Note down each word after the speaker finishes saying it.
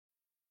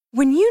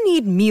When you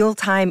need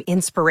mealtime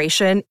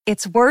inspiration,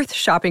 it's worth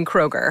shopping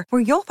Kroger,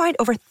 where you'll find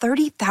over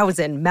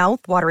 30,000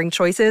 mouth-watering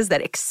choices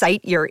that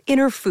excite your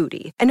inner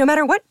foodie. And no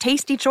matter what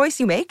tasty choice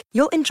you make,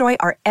 you'll enjoy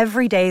our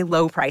everyday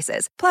low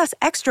prices, plus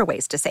extra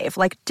ways to save,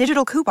 like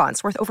digital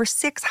coupons worth over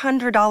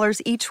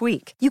 $600 each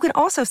week. You can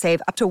also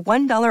save up to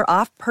 $1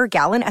 off per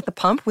gallon at the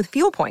pump with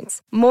fuel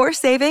points. More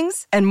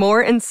savings and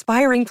more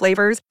inspiring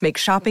flavors make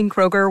shopping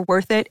Kroger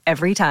worth it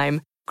every time.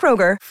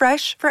 Kroger,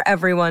 fresh for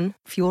everyone.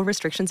 Fuel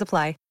restrictions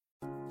apply.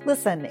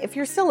 Listen, if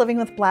you're still living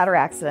with bladder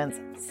accidents,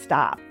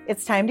 stop.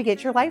 It's time to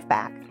get your life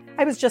back.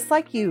 I was just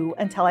like you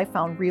until I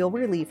found real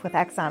relief with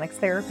Axonics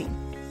therapy.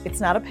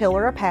 It's not a pill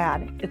or a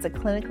pad. It's a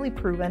clinically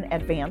proven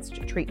advanced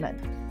treatment.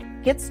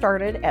 Get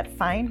started at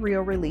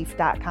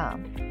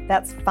findrealrelief.com.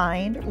 That's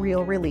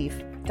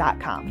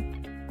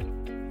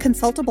findrealrelief.com.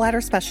 Consult a bladder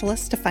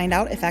specialist to find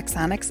out if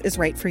Axonics is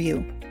right for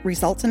you.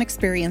 Results and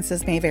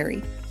experiences may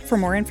vary. For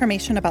more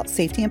information about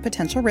safety and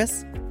potential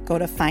risks, go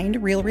to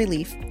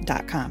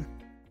findrealrelief.com.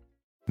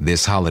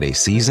 This holiday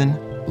season,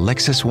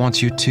 Lexus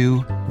wants you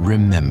to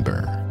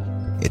remember.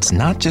 It's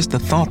not just the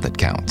thought that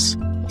counts,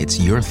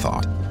 it's your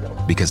thought.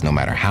 Because no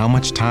matter how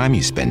much time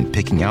you spend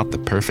picking out the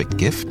perfect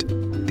gift,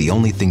 the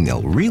only thing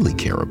they'll really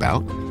care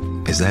about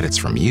is that it's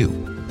from you.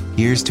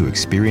 Here's to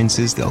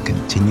experiences they'll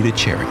continue to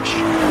cherish.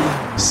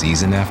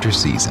 Season after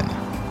season.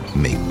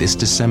 Make this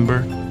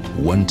December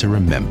one to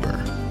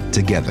remember.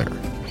 Together.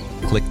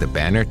 Click the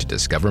banner to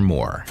discover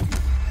more.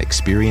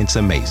 Experience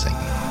amazing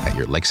at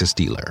your Lexus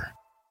dealer.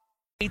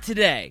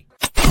 Today.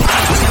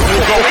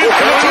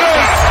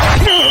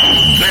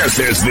 This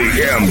is the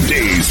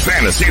MD's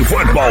Fantasy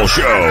Football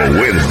Show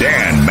with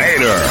Dan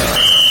Mader,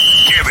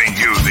 giving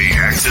you the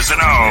X's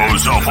and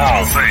O's of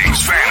all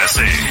things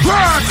fantasy.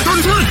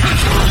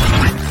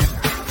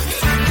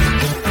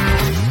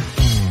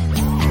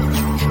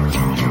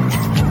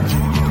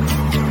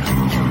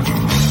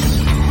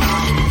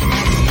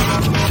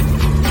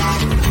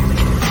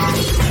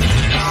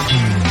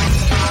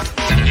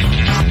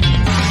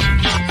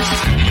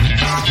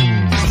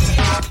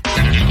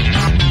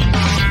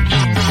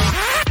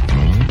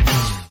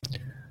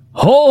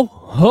 Ho,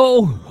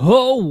 ho,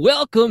 ho,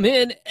 welcome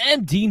in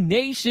MD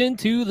Nation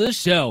to the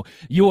show.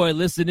 You are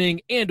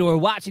listening and or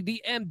watching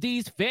the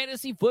MD's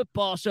Fantasy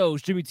Football Show,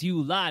 streaming to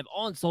you live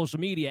on social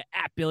media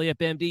at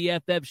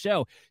BillyUpMDFF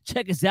Show.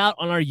 Check us out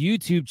on our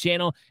YouTube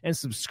channel and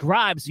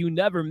subscribe so you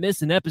never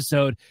miss an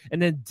episode.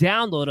 And then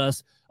download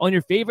us on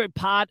your favorite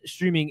pod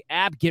streaming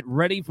app. Get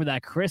ready for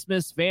that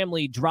Christmas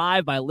family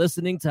drive by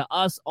listening to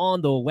us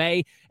on the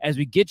way as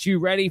we get you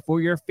ready for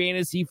your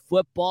fantasy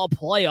football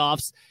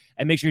playoffs.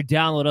 And make sure you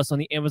download us on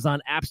the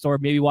Amazon App Store.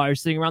 Maybe while you're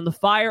sitting around the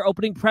fire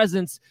opening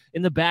presents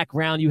in the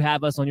background, you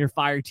have us on your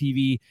Fire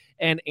TV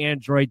and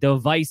Android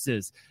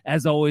devices.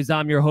 As always,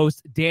 I'm your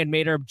host, Dan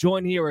Mader. I'm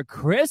joined here with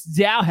Chris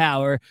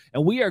Dowhauer,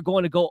 and we are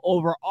going to go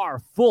over our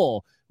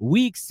full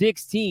Week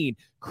 16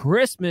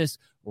 Christmas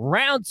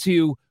Round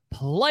 2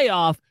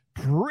 playoff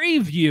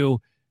preview.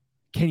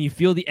 Can you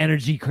feel the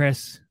energy,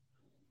 Chris?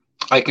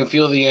 I can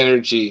feel the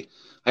energy.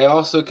 I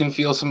also can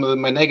feel some of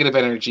my negative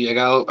energy. I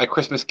got my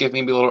Christmas gift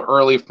maybe a little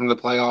early from the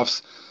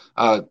playoffs.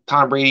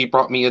 Tom Brady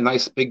brought me a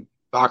nice big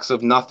box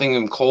of nothing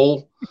and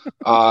coal.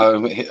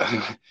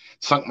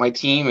 Sunk my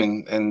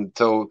team, and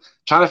so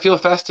trying to feel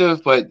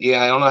festive, but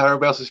yeah, I don't know how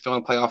everybody else is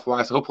feeling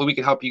playoff-wise. So hopefully we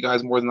can help you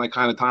guys more than like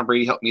kind of Tom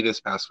Brady helped me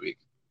this past week.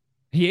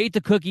 He ate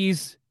the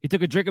cookies, he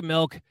took a drink of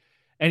milk,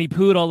 and he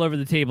pooed all over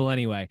the table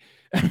anyway.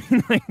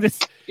 Like this,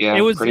 yeah,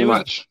 it was pretty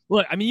much.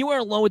 Look, I mean, you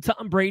weren't alone with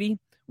Tom Brady.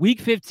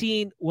 Week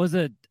 15 was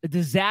a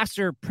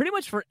disaster pretty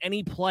much for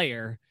any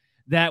player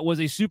that was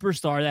a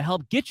superstar that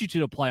helped get you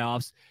to the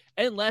playoffs,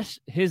 unless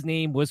his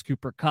name was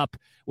Cooper Kupp,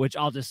 which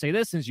I'll just say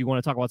this, since you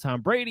want to talk about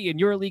Tom Brady and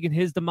your league and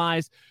his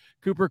demise.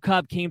 Cooper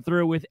Kupp came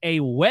through with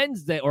a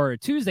Wednesday or a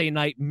Tuesday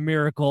night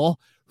miracle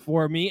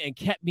for me and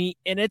kept me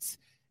in it.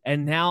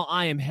 And now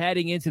I am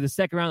heading into the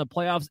second round of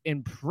playoffs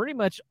in pretty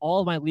much all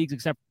of my leagues,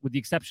 except with the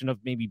exception of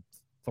maybe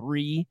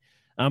 3.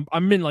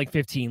 I'm in like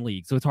 15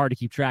 leagues, so it's hard to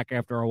keep track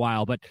after a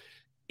while, but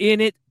in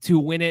it to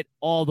win it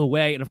all the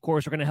way. And of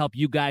course, we're going to help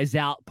you guys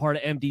out, part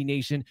of MD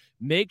Nation.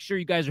 Make sure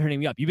you guys are hitting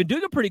me up. You've been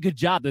doing a pretty good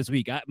job this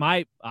week.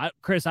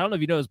 Chris, I don't know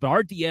if you know this, but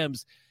our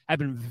DMs have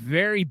been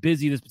very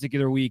busy this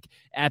particular week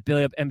at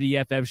Billy Up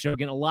MDFF Show,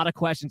 getting a lot of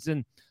questions.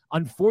 And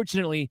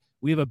unfortunately,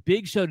 we have a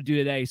big show to do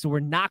today, so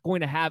we're not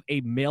going to have a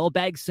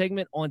mailbag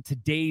segment on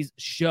today's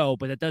show,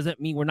 but that doesn't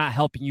mean we're not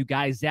helping you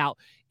guys out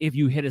if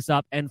you hit us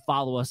up and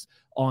follow us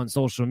on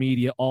social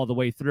media all the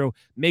way through.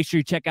 Make sure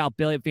you check out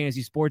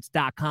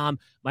BillyUpFantasySports.com.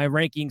 My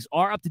rankings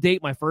are up to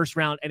date, my first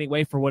round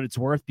anyway, for what it's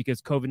worth, because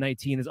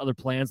COVID-19 has other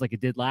plans like it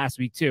did last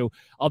week too.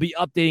 I'll be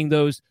updating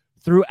those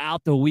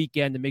throughout the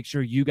weekend to make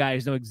sure you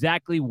guys know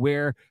exactly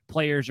where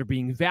players are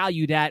being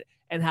valued at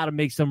and how to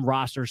make some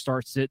roster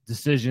start-sit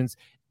decisions.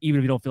 Even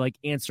if you don't feel like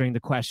answering the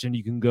question,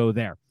 you can go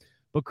there.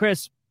 But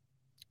Chris,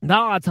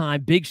 not a lot of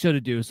time, big show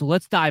to do. So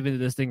let's dive into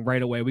this thing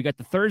right away. We got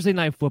the Thursday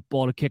night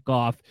football to kick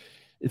off.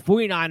 The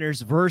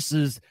 49ers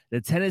versus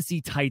the Tennessee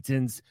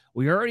Titans.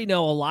 We already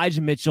know Elijah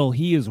Mitchell,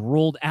 he is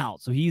ruled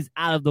out, so he's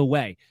out of the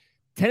way.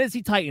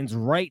 Tennessee Titans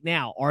right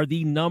now are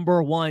the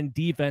number one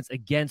defense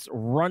against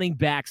running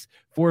backs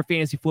for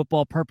fantasy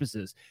football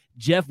purposes.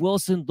 Jeff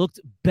Wilson looked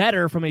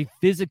better from a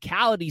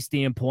physicality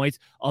standpoint,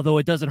 although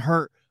it doesn't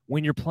hurt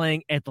when you're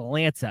playing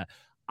Atlanta.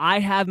 I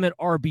have him at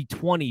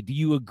RB20. Do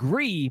you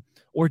agree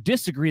or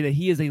disagree that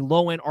he is a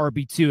low-end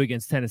RB2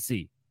 against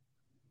Tennessee?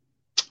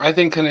 I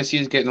think Tennessee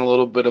is getting a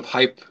little bit of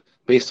hype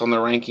based on the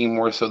ranking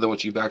more so than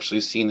what you've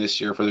actually seen this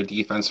year for their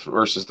defense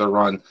versus their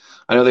run.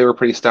 I know they were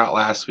pretty stout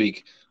last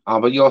week,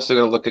 but you also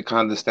got to look at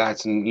kind of the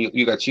stats. And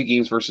you got 2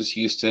 games versus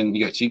Houston.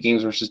 You got 2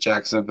 games versus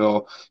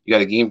Jacksonville. You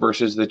got a game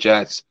versus the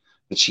Jets,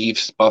 the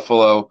Chiefs,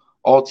 Buffalo,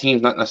 all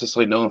teams not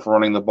necessarily known for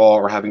running the ball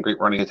or having great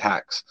running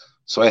attacks.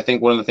 So I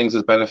think one of the things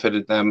that's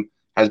benefited them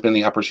has been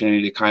the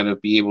opportunity to kind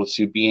of be able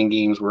to be in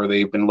games where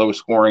they've been low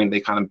scoring. They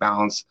kind of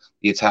balance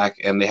the attack,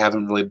 and they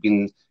haven't really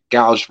been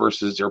gouged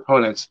versus their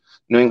opponents.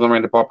 New England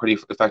ran the ball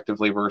pretty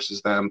effectively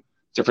versus them.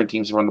 Different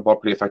teams run the ball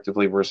pretty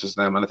effectively versus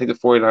them. And I think the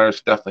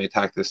 49ers definitely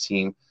attack this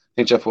team. I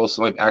think Jeff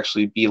Wilson might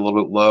actually be a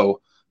little bit low.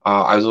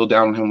 I was a little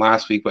down on him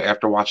last week, but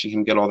after watching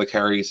him get all the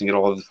carries and get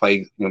all of the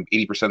play,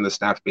 80% of the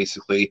snaps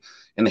basically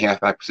in the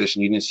halfback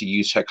position, you didn't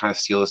see Juszczyk kind of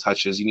steal his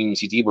touches. You didn't even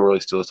see Debo really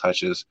steal his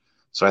touches.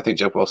 So I think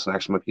Jeff Wilson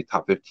actually might be a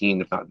top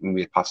 15, if not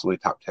maybe possibly a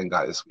top 10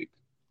 guy this week.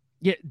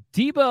 Yeah,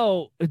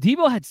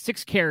 Debo had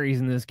 6 carries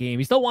in this game.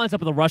 He still winds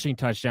up with a rushing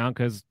touchdown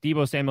because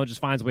Debo Samuel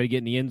just finds a way to get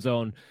in the end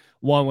zone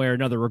one way or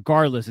another,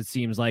 regardless, it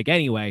seems like,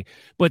 anyway.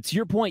 But to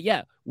your point,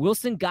 yeah,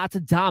 Wilson got to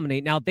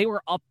dominate. Now, they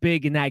were up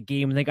big in that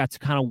game, and they got to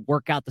kind of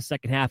work out the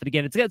second half. And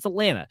again, it's against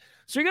Atlanta.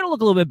 So you're going to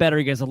look a little bit better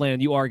against Atlanta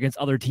than you are against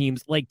other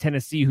teams like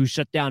Tennessee, who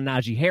shut down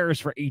Najee Harris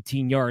for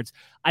 18 yards.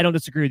 I don't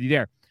disagree with you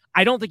there.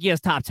 I don't think he has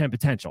top 10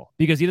 potential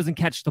because he doesn't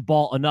catch the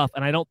ball enough,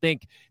 and I don't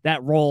think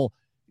that role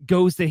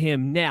goes to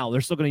him now.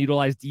 They're still going to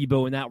utilize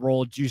Debo in that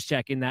role,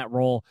 Juszczyk in that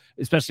role,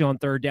 especially on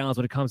third downs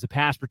when it comes to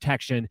pass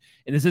protection,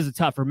 and this is a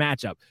tougher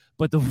matchup.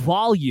 But the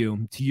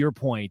volume, to your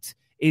point,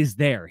 is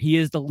there. He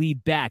is the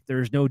lead back.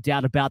 There's no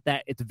doubt about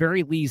that. At the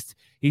very least,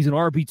 he's an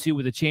RB2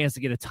 with a chance to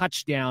get a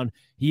touchdown.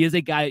 He is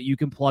a guy that you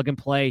can plug and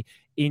play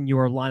in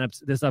your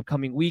lineups this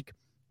upcoming week.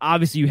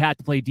 Obviously, you had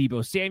to play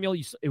Debo Samuel.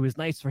 It was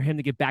nice for him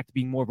to get back to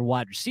being more of a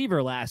wide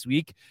receiver last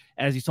week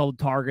as you saw the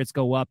targets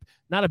go up.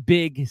 Not a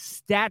big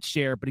stat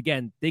share, but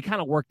again, they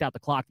kind of worked out the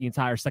clock the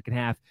entire second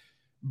half.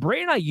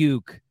 Brandon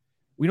Ayuk,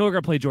 we know we're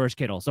going to play George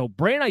Kittle. So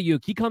Brandon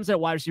Ayuk, he comes at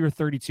wide receiver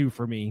 32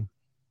 for me.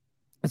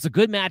 It's a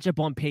good matchup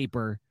on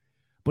paper,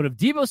 but if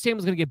Debo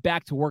Samuel's going to get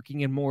back to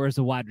working in more as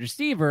a wide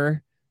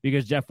receiver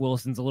because Jeff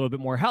Wilson's a little bit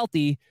more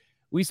healthy,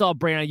 we saw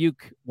Brandon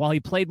Ayuk, while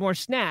he played more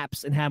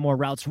snaps and had more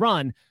routes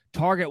run,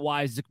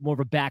 target-wise, more of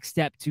a back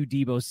step to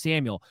Debo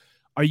Samuel.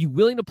 Are you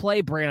willing to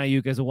play Brandon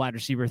Ayuk as a wide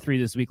receiver 3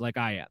 this week like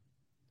I am?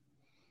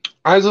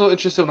 I was a little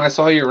interested when I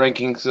saw your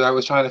rankings because I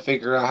was trying to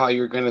figure out how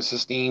you're going to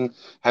sustain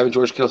having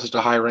George Kittle such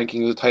a high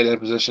ranking as a tight end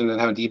position and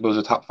having Debo as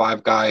a top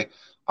 5 guy.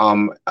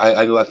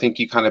 I think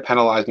you kind of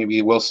penalized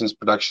maybe Wilson's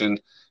production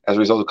as a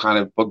result of kind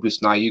of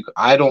boosting Ayuk.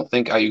 I don't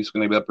think Ayuk's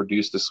going to be able to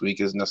produce this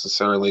week as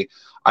necessarily.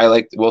 I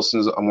like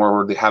Wilson's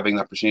more having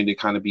the opportunity to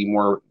kind of be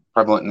more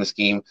prevalent in this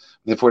game.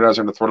 The 49ers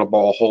are going to throw the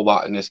ball a whole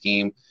lot in this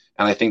game.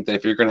 And I think that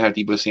if you're going to have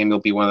Debo Samuel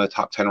be one of the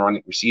top 10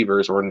 running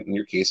receivers, or in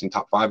your case,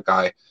 top 5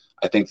 guy,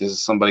 I think this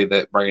is somebody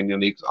that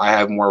I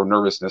have more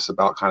nervousness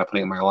about kind of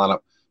putting in my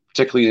lineup,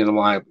 particularly in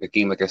a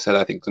game, like I said,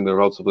 I think it's going to be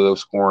relatively low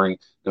scoring.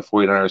 The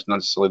 49ers not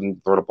necessarily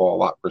throw the ball a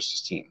lot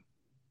versus team.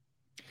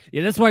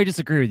 Yeah, that's why I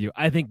disagree with you.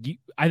 I think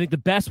the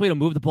best way to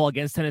move the ball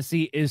against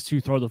Tennessee is to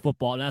throw the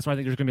football, and that's why I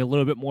think there's going to be a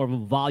little bit more of a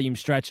volume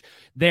stretch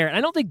there. And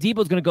I don't think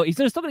Debo's going to go. He's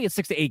still going to get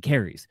 6 to 8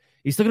 carries.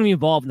 He's still going to be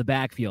involved in the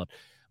backfield.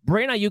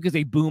 Brandon Ayuk is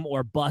a boom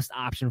or bust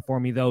option for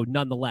me, though,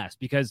 nonetheless,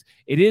 because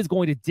it is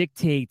going to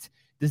dictate,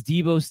 does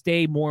Debo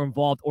stay more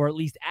involved or at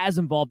least as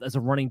involved as a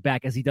running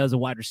back as he does a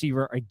wide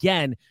receiver,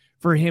 again,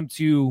 for him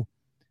to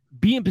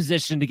be in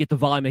position to get the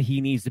volume that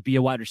he needs to be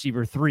a wide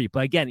receiver 3.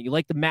 But again, you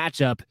like the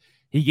matchup.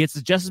 He gets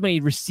just as many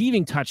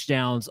receiving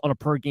touchdowns on a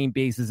per-game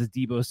basis as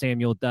Debo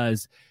Samuel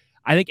does.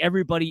 I think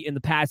everybody in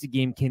the passing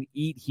game can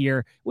eat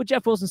here, with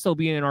Jeff Wilson still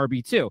being an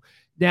RB2.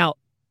 Now,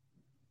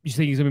 you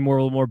think he's going to be a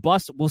little more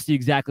bust? We'll see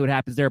exactly what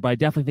happens there, but I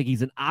definitely think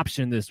he's an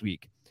option this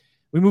week.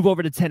 We move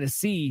over to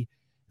Tennessee.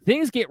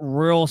 Things get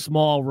real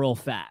small real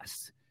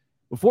fast.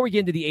 Before we get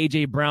into the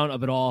A.J. Brown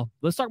of it all,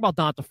 let's talk about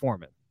D'Onta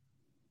Foreman,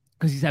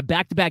 because he's had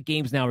back-to-back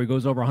games now where he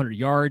goes over 100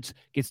 yards,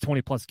 gets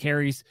 20-plus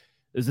carries.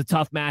 This is a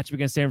tough matchup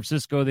against San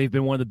Francisco. They've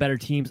been one of the better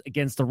teams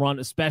against the run,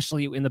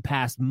 especially in the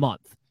past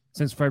month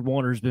since Fred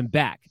Warner's been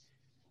back.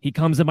 He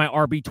comes in my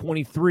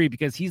RB23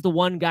 because he's the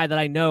one guy that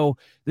I know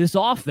this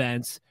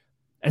offense,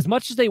 as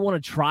much as they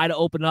want to try to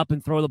open up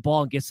and throw the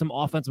ball and get some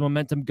offensive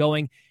momentum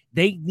going,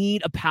 they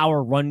need a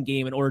power run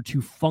game in order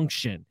to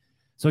function.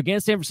 So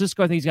against San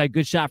Francisco, I think he's got a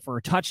good shot for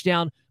a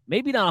touchdown.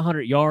 Maybe not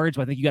 100 yards,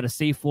 but I think you got a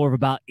safe floor of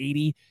about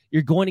 80.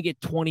 You're going to get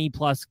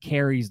 20-plus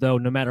carries, though,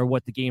 no matter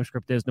what the game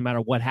script is, no matter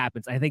what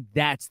happens. I think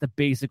that's the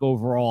basic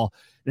overall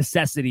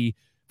necessity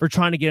for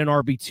trying to get an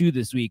RB2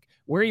 this week.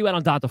 Where are you at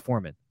on D'Onta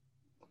Foreman?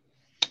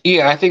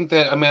 Yeah, I think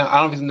that, I mean,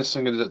 I don't think he's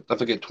necessarily going to have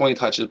to get 20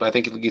 touches, but I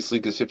think he gets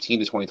 15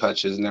 to 20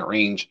 touches in that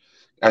range.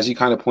 As you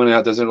kind of pointed out,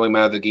 it doesn't really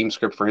matter the game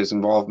script for his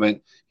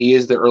involvement. He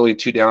is the early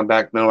two down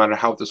back, no matter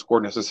how the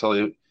score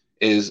necessarily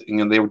is.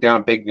 They were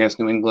down big against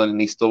New England,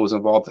 and he still was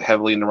involved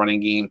heavily in the running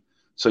game.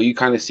 So you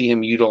kind of see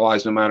him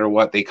utilized no matter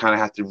what. They kind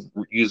of have to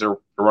use their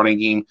running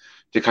game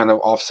to kind of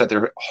offset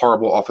their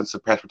horrible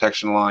offensive pass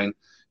protection line.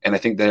 And I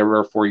think that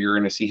therefore you're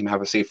going to see him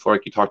have a safe floor,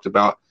 like you talked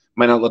about.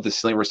 Might not love the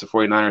ceiling versus the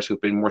 49ers,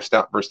 who've been more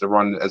stout versus the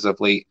run as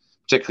of late,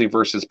 particularly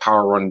versus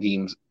power run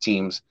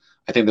teams.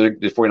 I think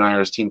the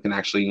 49ers team can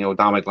actually,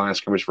 dominate line of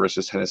scrimmage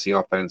versus Tennessee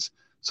offense.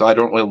 So I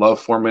don't really love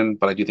Foreman,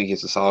 but I do think he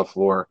has a solid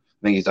floor.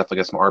 I think he's definitely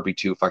got some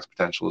RB2 flex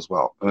potential as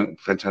well,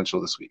 potential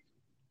this week.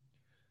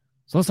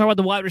 So let's talk about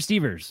the wide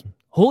receivers.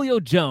 Julio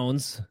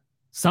Jones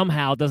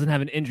somehow doesn't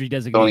have an injury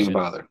designation. Don't even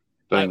bother.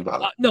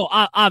 No,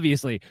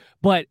 obviously.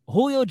 But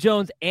Julio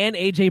Jones and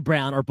A.J.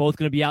 Brown are both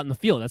going to be out in the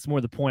field. That's more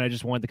the point I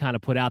just wanted to kind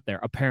of put out there,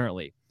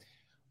 apparently.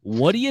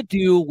 What do you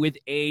do with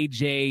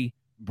A.J.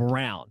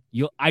 Brown?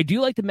 I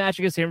do like the match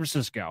against San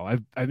Francisco.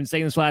 I've been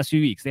saying this the last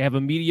few weeks. They have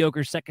a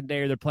mediocre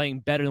secondary. They're playing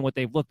better than what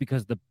they've looked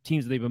because of the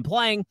teams that they've been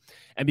playing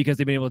and because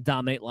they've been able to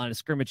dominate line of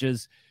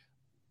scrimmages.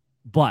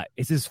 But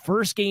it's his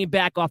first game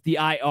back off the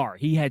IR.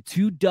 He had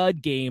 2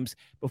 dud games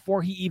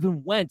before he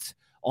even went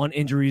on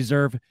injury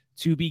reserve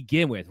to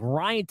begin with.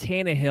 Ryan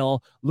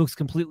Tannehill looks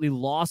completely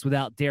lost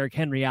without Derrick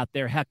Henry out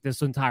there. Heck,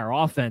 this entire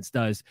offense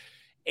does.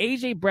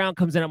 A.J. Brown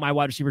comes in at my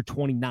wide receiver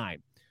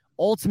 29.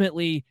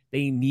 Ultimately,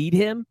 they need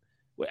him,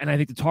 and I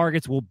think the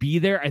targets will be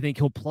there. I think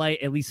he'll play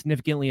at least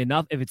significantly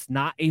enough if it's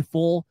not a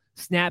full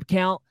snap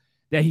count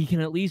that he can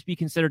at least be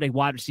considered a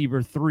wide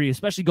receiver 3,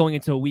 especially going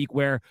into a week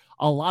where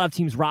a lot of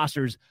teams'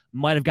 rosters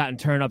might have gotten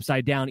turned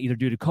upside down either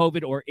due to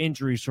COVID or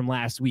injuries from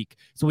last week.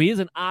 So he is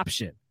an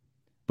option.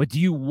 But do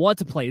you want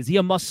to play? Is he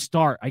a must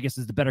start, I guess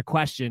is the better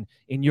question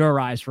in your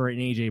eyes for an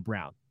A.J.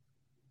 Brown?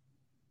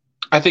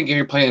 I think if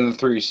you're playing in the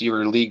 3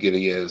 receiver league, it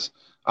is.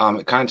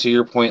 Kind of to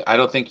your point, I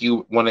don't think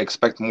you want to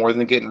expect more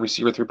than getting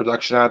receiver 3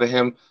 production out of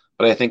him.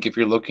 But I think if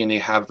you're looking to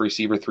have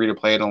receiver 3 to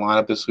play in a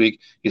lineup this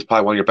week, he's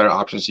probably one of your better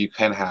options you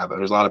can have.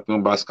 There's a lot of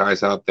boom bust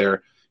guys out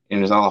there,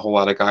 and there's not a whole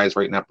lot of guys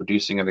right now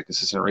producing at a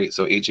consistent rate.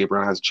 So A.J.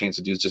 Brown has a chance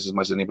to do just as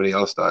much as anybody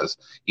else does,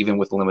 even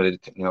with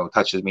limited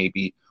touches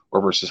maybe or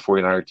versus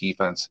 49er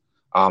defense.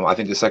 I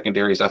think the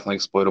secondary is definitely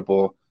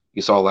exploitable.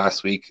 You saw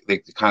last week they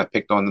kind of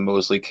picked on the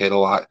Mosley kid a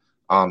lot.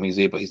 He's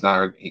the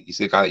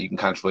guy that you can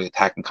kind of really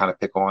attack and kind of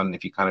pick on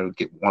if you kind of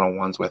get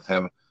one-on-ones with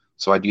him.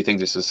 So I do think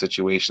this is a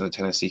situation that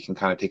Tennessee can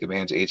kind of take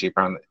advantage of A.J.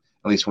 Brown,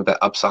 at least with that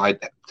upside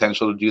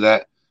potential to do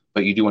that.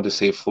 But you do want to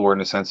save floor in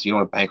the sense you don't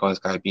want to bank on this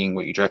guy being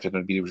what you drafted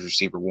him to be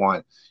receiver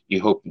 1.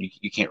 You hope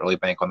you can't really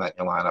bank on that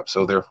in your lineup.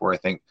 So therefore, I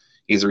think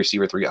he's a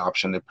receiver 3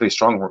 option, a pretty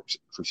strong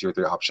receiver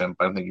 3 option,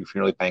 but I don't think you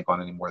can really bank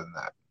on any more than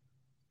that.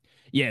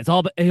 Yeah, it's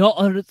all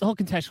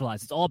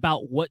contextualized. It's all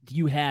about what do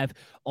you have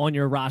on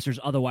your rosters.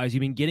 Otherwise, you've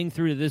been getting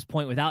through to this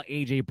point without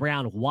A.J.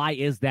 Brown. Why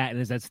is that,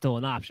 and is that still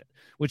an option?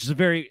 Which is a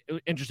very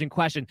interesting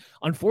question.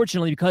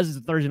 Unfortunately, because it's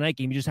a Thursday night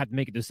game, you just have to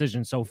make a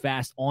decision so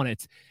fast on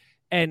it.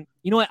 And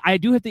you know what? I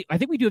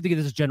think we do have to give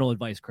this as general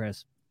advice,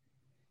 Chris.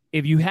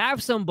 If you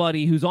have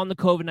somebody who's on the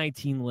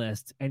COVID-19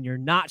 list and you're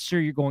not sure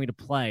you're going to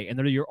play, and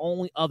they're your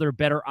only other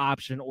better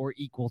option or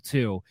equal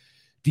to,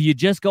 do you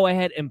just go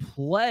ahead and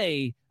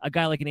play a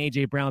guy like an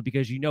A.J. Brown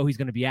because you know he's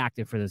going to be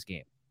active for this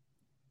game?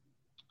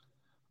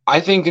 I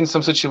think in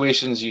some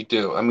situations you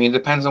do. I mean, it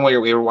depends on what your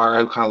waiver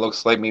wire kind of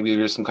looks like. Maybe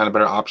there's some kind of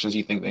better options.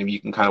 You think maybe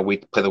you can kind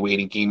of play the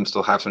waiting game,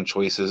 still have some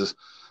choices.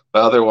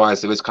 But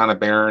otherwise, if it's kind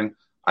of barren,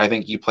 I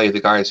think you play the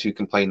guys who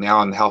can play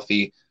now and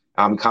healthy.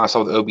 We kind of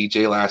saw with OBJ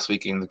last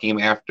week in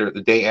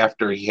the day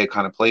after he had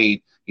kind of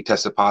played, he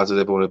tested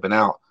positive, would have been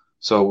out.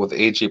 So with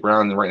A.J.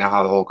 Brown and right now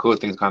how the whole COVID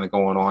thing's kind of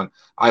going on,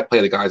 I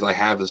play the guys I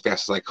have as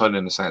fast as I could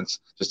in a sense,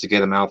 just to get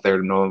them out there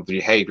to know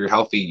that, hey, if you're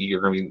healthy,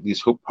 you're going to be at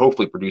least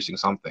hopefully producing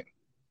something.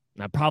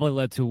 That probably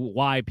led to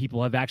why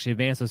people have actually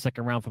advanced to the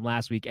second round from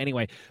last week.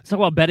 Anyway, let's talk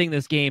about betting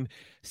this game.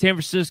 San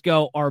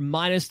Francisco are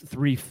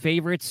 -3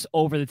 favorites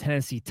over the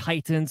Tennessee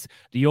Titans.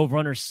 The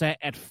over-under set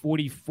at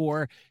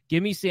 44.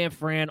 Give me San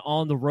Fran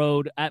on the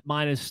road at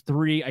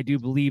 -3. I do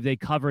believe they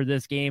cover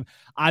this game.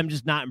 I'm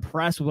just not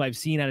impressed with what I've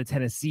seen out of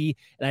Tennessee,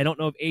 and I don't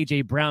know if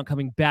A.J. Brown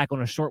coming back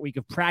on a short week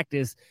of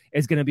practice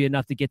is going to be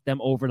enough to get them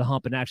over the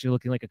hump and actually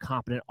looking like a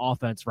competent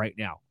offense right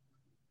now.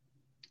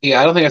 Yeah,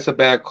 I don't think that's a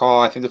bad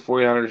call. I think the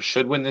 49ers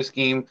should win this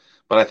game,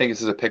 but I think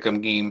this is a pick 'em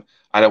game.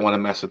 I don't want to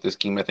mess with this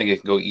game. I think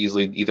it can go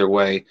easily either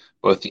way.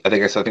 I think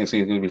it's going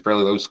to be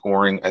fairly low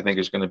scoring. I think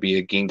there's going to be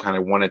a game kind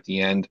of won at the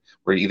end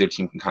where either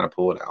team can kind of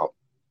pull it out.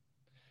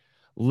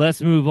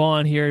 Let's move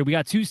on here. We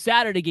got 2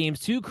 Saturday games,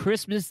 2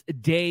 Christmas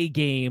Day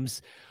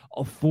games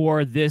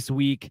for this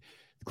week.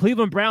 The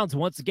Cleveland Browns,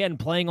 once again,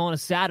 playing on a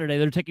Saturday.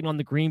 They're taking on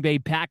the Green Bay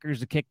Packers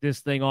to kick this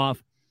thing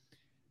off.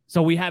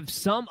 So we have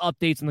some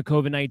updates on the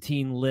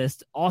COVID-19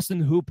 list.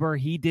 Austin Hooper,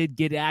 he did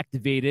get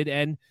activated,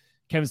 and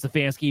Kevin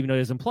Stefanski, even though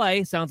he doesn't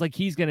play, sounds like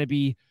he's going to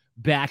be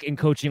back and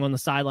coaching on the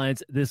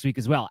sidelines this week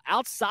as well.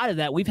 Outside of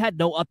that, we've had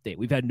no update.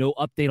 We've had no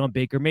update on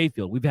Baker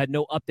Mayfield. We've had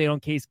no update on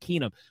Case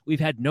Keenum. We've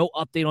had no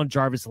update on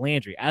Jarvis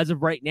Landry. As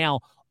of right now,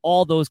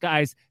 all those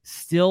guys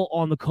still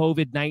on the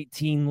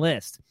COVID-19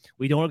 list.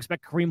 We don't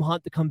expect Kareem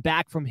Hunt to come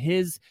back from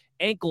his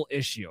ankle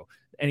issue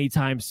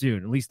anytime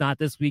soon, at least not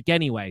this week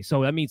anyway.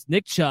 So that means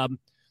Nick Chubb,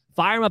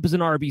 fire him up as an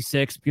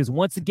RB6 because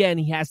once again,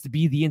 he has to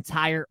be the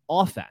entire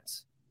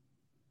offense.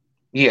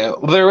 Yeah,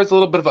 well, there was a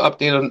little bit of an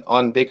update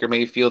on Baker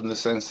Mayfield in the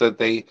sense that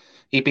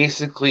he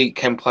basically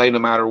can play no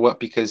matter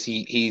what because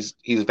he's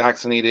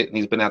vaccinated and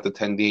he's been out to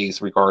 10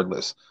 days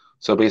regardless.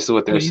 So basically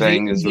what they're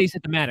saying is he's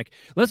asymptomatic.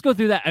 Let's go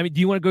through that. I mean, do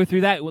you want to go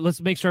through that? Well,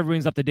 let's make sure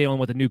everyone's up to date on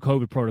what the new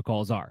COVID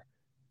protocols are.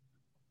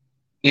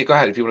 Yeah, go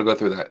ahead if you want to go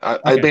through that.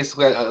 I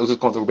was just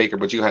going through Baker,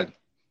 but you had.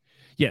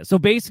 Yeah, so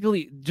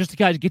basically, just to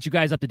kind of get you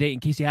guys up to date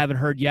in case you haven't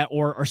heard yet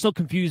or are still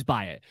confused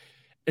by it,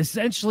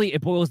 essentially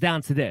it boils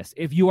down to this.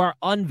 If you are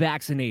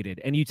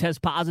unvaccinated and you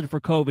test positive for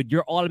COVID,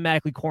 you're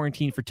automatically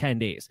quarantined for 10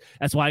 days.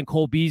 That's why in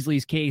Cole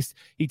Beasley's case,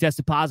 he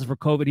tested positive for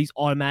COVID. He's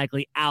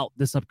automatically out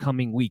this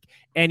upcoming week,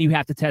 and you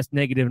have to test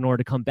negative in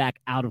order to come back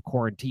out of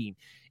quarantine.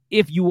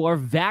 If you are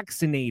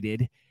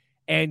vaccinated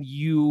and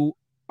you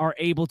are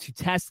able to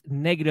test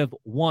negative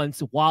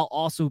once while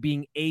also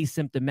being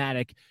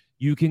asymptomatic,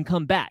 you can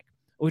come back,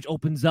 which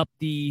opens up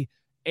the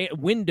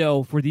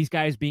window for these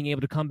guys being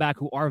able to come back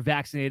who are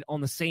vaccinated on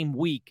the same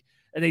week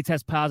that they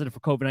test positive for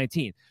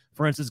COVID-19.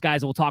 For instance,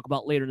 guys that we'll talk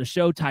about later in the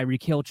show,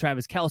 Tyreek Hill,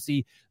 Travis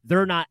Kelce,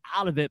 they're not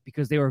out of it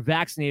because they were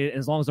vaccinated. And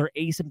as long as they're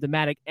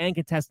asymptomatic and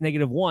can test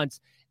negative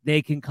once,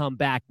 they can come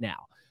back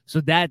now.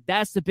 So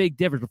that's the big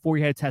difference. Before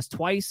you had to test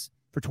twice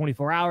for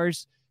 24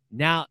 hours.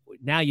 Now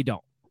you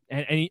don't.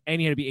 And you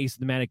had to be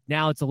asymptomatic.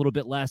 Now it's a little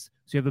bit less,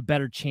 so you have a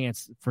better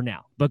chance for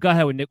now. But go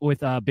ahead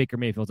with Baker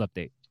Mayfield's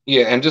update.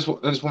 Yeah, and just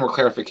one more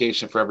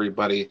clarification for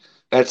everybody.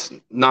 That's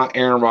not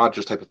Aaron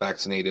Rodgers type of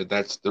vaccinated.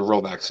 That's the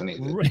real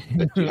vaccinated.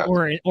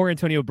 or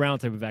Antonio Brown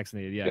type of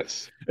vaccinated, yeah.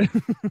 Yes.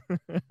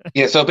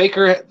 Yeah, so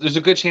Baker, there's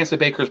a good chance that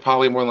Baker's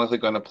probably more likely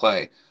going to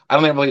play. I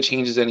don't think it really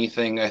changes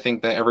anything. I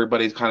think that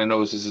everybody kind of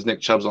knows this is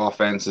Nick Chubb's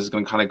offense. This is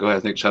going to kind of go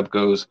as Nick Chubb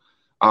goes.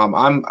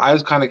 I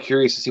was kind of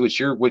curious to see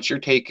what your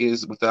take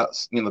is with that,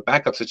 the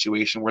backup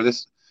situation where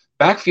this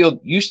backfield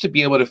used to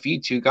be able to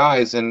feed two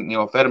guys and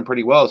fed them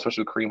pretty well,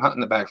 especially with Kareem Hunt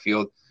in the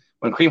backfield.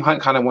 When Kareem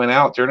Hunt kind of went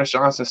out, D'Ernest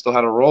Johnson still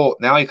had a role.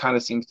 Now he kind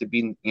of seems to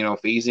be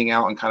phasing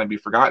out and kind of be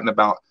forgotten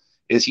about.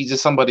 Is he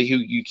just somebody who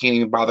you can't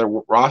even bother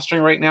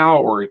rostering right now,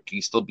 or can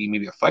he still be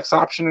maybe a flex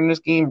option in this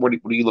game? What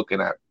are you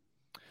looking at?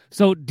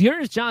 So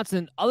D'Ernest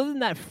Johnson, other than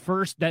that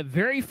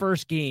very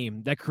first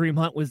game that Kareem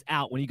Hunt was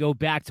out, when you go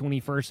back to when he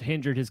first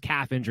injured his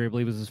calf injury, I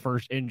believe was his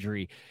first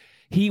injury,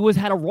 he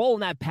had a role in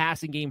that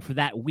passing game for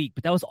that week.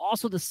 But that was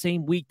also the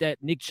same week that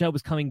Nick Chubb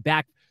was coming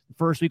back the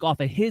first week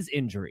off of his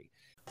injury.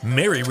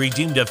 Mary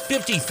redeemed a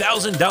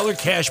 $50,000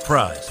 cash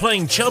prize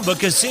playing Chumba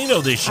Casino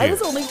this year. I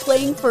was only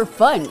playing for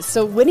fun,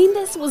 so winning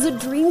this was a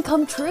dream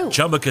come true.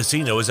 Chumba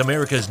Casino is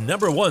America's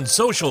 #1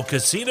 social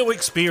casino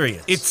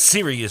experience. It's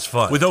serious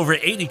fun. With over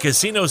 80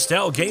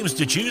 casino-style games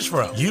to choose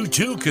from, you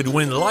too could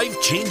win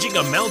life-changing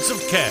amounts of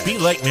cash. Be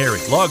like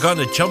Mary. Log on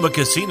to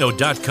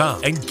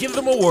ChumbaCasino.com and give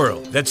them a whirl.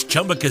 That's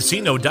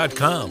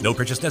ChumbaCasino.com. No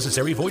purchase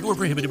necessary. Void where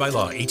prohibited by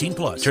law.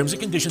 18+. Terms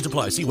and conditions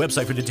apply. See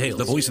website for details.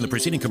 The voice in the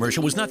preceding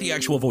commercial was not the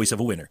actual voice of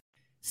a winner.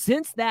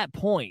 Since that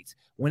point,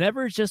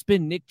 whenever it's just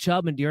been Nick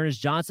Chubb and D'Ernest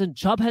Johnson,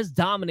 Chubb has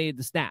dominated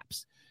the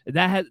snaps.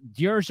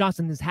 D'Ernest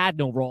Johnson has had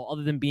no role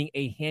other than being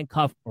a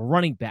handcuff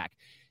running back.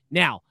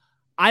 Now,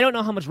 I don't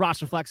know how much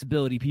roster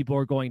flexibility people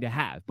are going to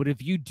have, but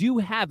if you do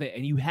have it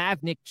and you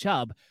have Nick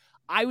Chubb,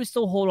 I would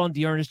still hold on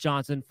D'Ernest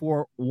Johnson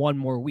for one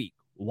more week.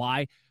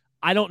 Why?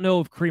 I don't know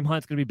if Kareem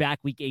Hunt's going to be back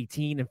week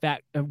 17.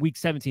 Week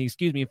 17,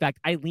 excuse me. In fact,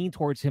 I lean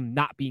towards him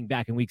not being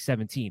back in week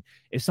 17.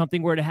 If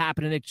something were to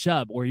happen to Nick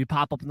Chubb or you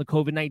pop up on the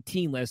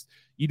COVID-19 list,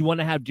 you'd want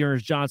to have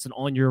D'Ernest Johnson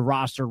on your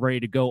roster ready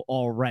to go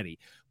already.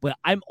 But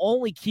I'm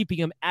only keeping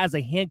him as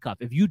a handcuff.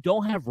 If you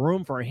don't have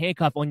room for a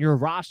handcuff on your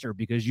roster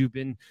because you've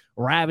been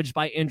ravaged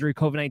by injury,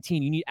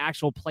 COVID-19, you need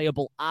actual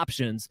playable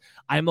options,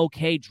 I'm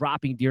okay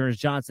dropping D'Ernest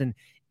Johnson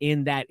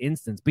in that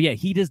instance. But yeah,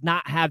 he does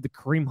not have the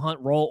Kareem Hunt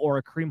role or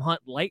a Kareem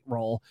Hunt light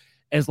role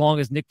as long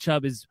as Nick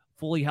Chubb is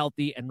fully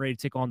healthy and ready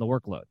to take on the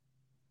workload.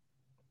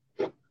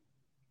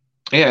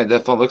 Yeah, it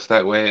definitely looks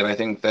that way. And I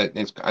think that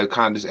I'm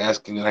kind of just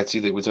asking, and I see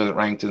that it was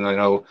ranked, and I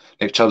know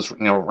Nick Chubb's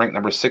ranked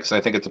number 6. And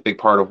I think it's a big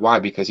part of why,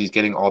 because he's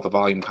getting all the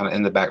volume kind of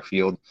in the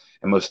backfield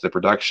and most of the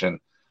production.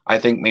 I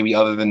think maybe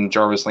other than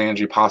Jarvis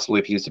Landry, possibly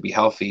if he was to be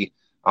healthy,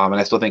 and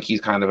I still think he's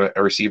kind of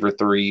a receiver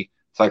 3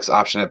 flex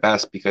option at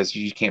best because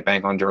you can't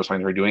bank on Jarvis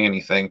Landry doing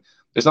anything.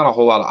 There's not a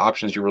whole lot of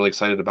options you're really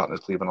excited about in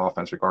this Cleveland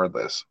offense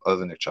regardless, other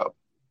than Nick Chubb.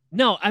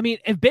 No, I mean,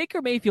 if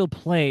Baker Mayfield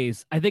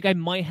plays, I think I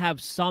might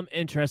have some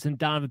interest in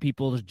Donovan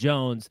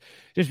Peoples-Jones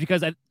just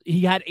because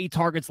he had 8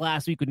 targets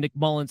last week with Nick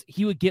Mullins.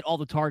 He would get all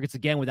the targets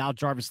again without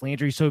Jarvis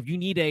Landry. So if you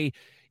need a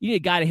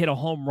guy to hit a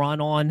home run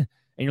on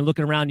and you're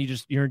looking around,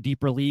 you're in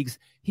deeper leagues,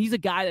 he's a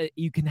guy that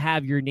you can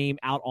have your name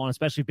out on,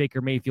 especially if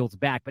Baker Mayfield's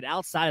back. But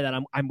outside of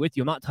that, I'm with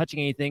you. I'm not touching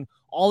anything.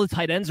 All the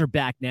tight ends are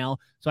back now,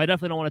 so I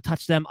definitely don't want to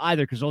touch them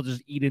either because they'll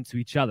just eat into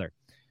each other.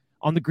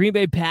 On the Green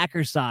Bay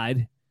Packers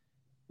side,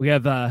 we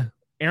have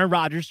Aaron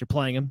Rodgers. You're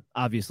playing him,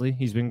 obviously.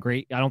 He's been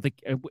great. I don't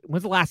think –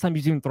 when's the last time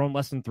he's even thrown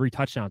less than 3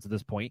 touchdowns at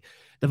this point?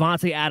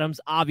 Devontae Adams,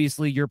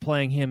 obviously, you're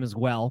playing him as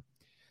well.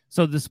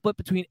 So the split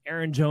between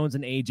Aaron Jones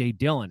and A.J.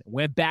 Dillon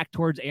went back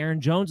towards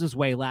Aaron Jones'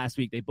 way last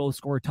week. They both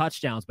scored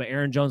touchdowns, but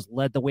Aaron Jones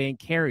led the way in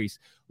carries.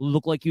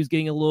 Looked like he was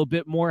getting a little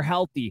bit more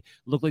healthy.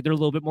 Looked like they're a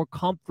little bit more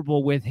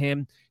comfortable with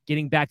him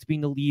getting back to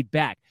being the lead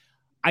back.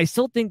 I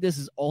still think this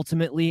is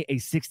ultimately a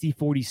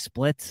 60-40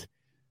 split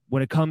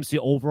when it comes to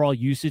overall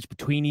usage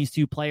between these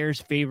two players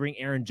favoring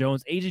Aaron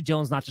Jones. A.J.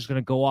 Dillon's not just going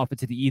to go off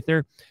into the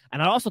ether.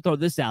 And I'd also throw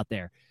this out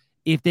there.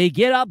 If they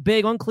get up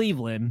big on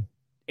Cleveland,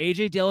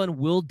 A.J. Dillon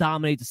will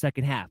dominate the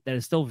second half. That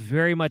is still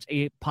very much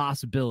a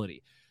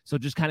possibility. So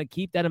just kind of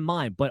keep that in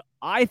mind. But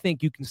I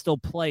think you can still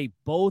play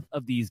both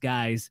of these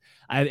guys.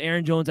 I have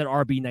Aaron Jones at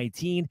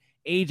RB19,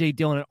 A.J.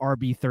 Dillon at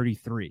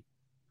RB33.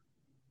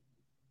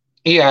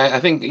 Yeah, I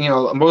think,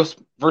 most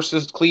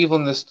versus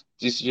Cleveland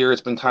this year,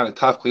 it's been kind of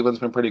tough. Cleveland's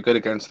been pretty good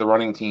against the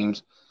running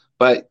teams.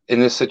 But in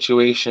this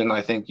situation,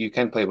 I think you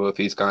can play both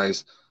these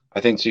guys.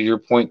 I think to your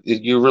point,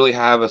 you really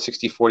have a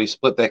 60-40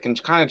 split that can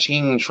kind of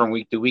change from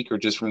week to week or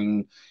just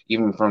from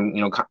during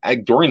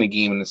the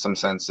game in some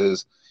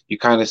senses. You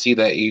kind of see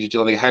that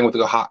they hang with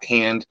a hot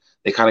hand.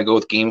 They kind of go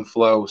with game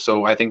flow.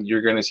 So I think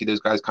you're going to see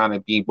those guys kind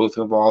of be both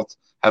involved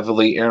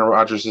heavily. Aaron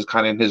Rodgers is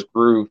kind of in his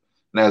groove.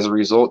 And as a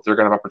result, they're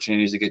going to have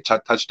opportunities to get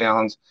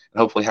touchdowns and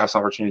hopefully have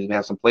some opportunities to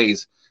have some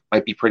plays.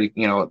 Might be pretty,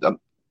 curious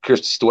to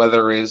see the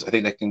weather is. I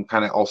think that can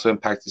kind of also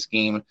impact this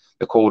game.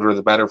 The colder,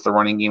 the better for the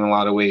running game in a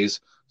lot of ways.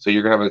 So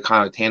you're going to have a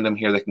kind of tandem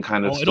here that can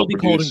kind of it'll be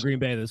cold in Green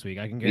Bay this week.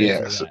 I can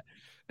guarantee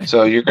that.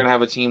 So you're going to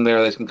have a team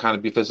there that can kind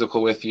of be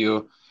physical with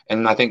you.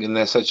 And I think in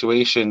this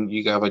situation,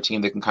 you have a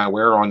team that can kind of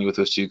wear on you with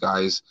those two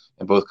guys,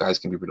 and both guys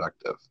can be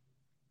productive.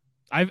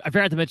 I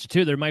forgot to mention,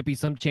 too, there might be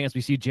some chance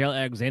we see Jared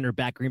Alexander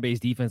back. Green Bay's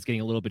defense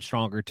getting a little bit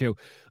stronger, too.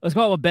 Let's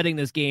go about betting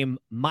this game.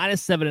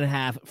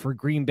 -7.5 for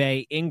Green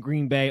Bay in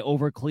Green Bay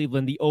over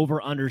Cleveland. The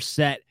over-under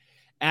set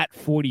at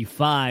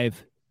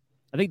 45.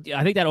 I think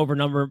that over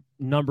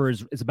number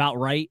is about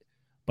right,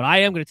 but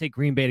I am going to take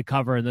Green Bay to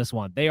cover in this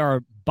one. They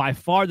are by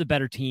far the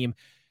better team.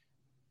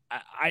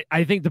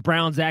 I think the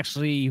Browns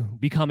actually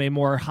become a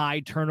more high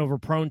turnover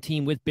prone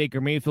team with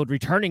Baker Mayfield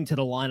returning to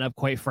the lineup,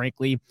 quite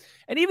frankly.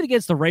 And even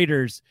against the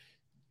Raiders,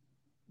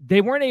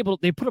 they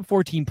put up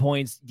 14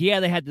 points. Yeah,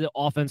 they had the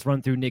offense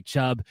run through Nick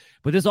Chubb,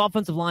 but this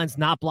offensive line's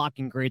not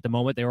blocking great at the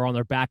moment. They were on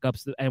their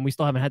backups, and we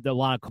still haven't had a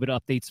lot of COVID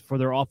updates for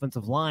their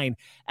offensive line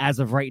as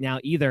of right now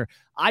either.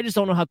 I just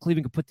don't know how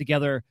Cleveland could put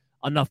together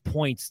enough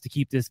points to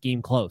keep this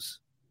game close.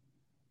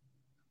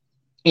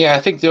 Yeah,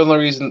 I think the only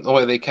reason the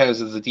way they can is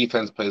the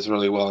defense plays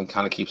really well and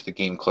kind of keeps the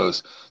game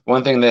close.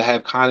 One thing they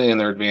have kind of in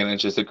their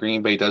advantage is that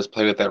Green Bay does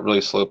play with that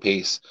really slow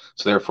pace,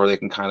 so therefore they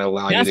can kind of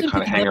allow you to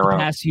kind of hang around.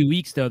 The past few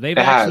weeks, though, they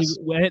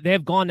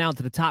have gone down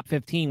to the top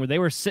 15 where they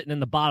were sitting in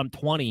the bottom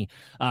 20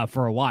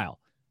 for a while.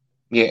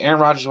 Yeah, Aaron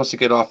Rodgers wants to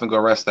get off and go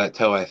rest that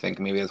toe, I think.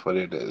 Maybe that's what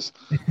it is.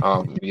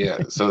 Yeah,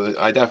 so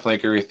I definitely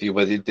agree with you.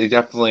 But they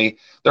definitely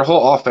 – their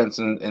whole offense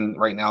and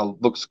right now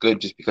looks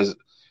good just because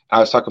 – I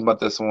was talking about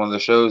this on one of the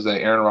shows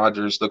that Aaron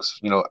Rodgers looks,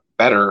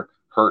 better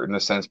hurt in a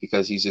sense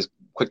because he's just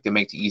quick to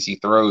make the easy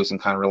throws and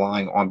kind of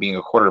relying on being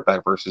a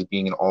quarterback versus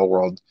being an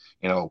all-world,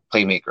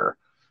 playmaker.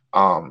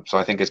 So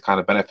I think it's kind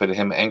of benefited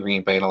him and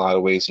Green Bay in a lot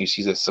of ways. And you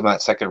see that some of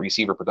that second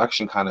receiver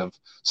production kind of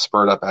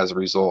spurred up as a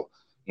result.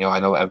 I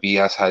know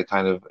MVS had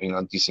kind of,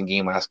 a decent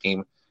game last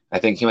game. I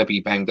think he might be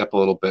banged up a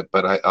little bit,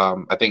 but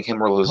I think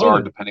him or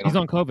Lazard, depending on. He's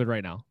on COVID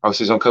right now. Oh,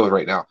 so he's on COVID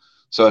right now.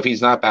 So if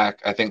he's not back,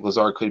 I think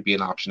Lazard could be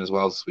an option as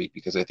well this week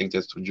because I think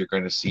that's when you're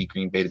going to see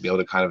Green Bay to be able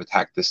to kind of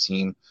attack this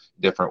team in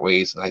different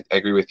ways. And I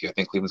agree with you. I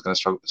think Cleveland's going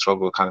to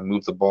struggle to kind of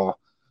move the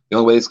ball. The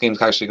only way this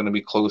game's actually going to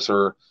be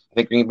closer, I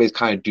think Green Bay's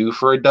kind of due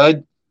for a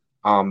dud.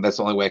 That's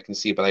the only way I can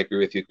see, but I agree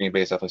with you. Green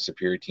Bay is definitely a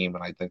superior team,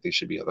 and I think they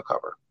should be able to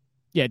cover.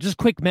 Yeah, just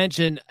quick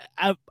mention.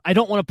 I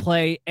don't want to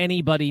play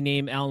anybody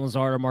named Allen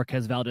Lazard or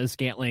Marquez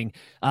Valdes-Scantling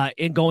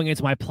in going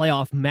into my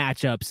playoff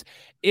matchups.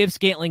 If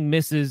Scantling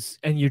misses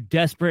and you're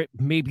desperate,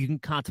 maybe you can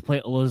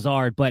contemplate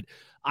Lazard, but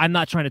I'm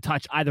not trying to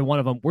touch either one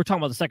of them. We're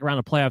talking about the second round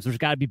of playoffs. There's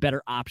got to be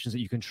better options that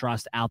you can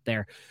trust out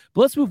there.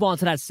 But let's move on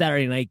to that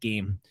Saturday night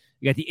game.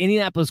 You got the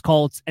Indianapolis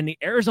Colts and the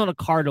Arizona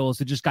Cardinals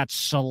who just got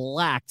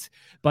shellacked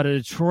by the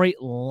Detroit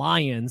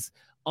Lions.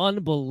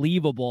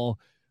 Unbelievable.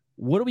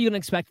 What are we going to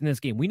expect in this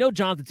game? We know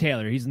Jonathan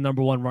Taylor. He's the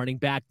number one running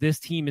back. This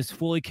team is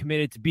fully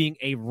committed to being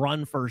a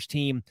run-first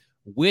team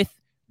with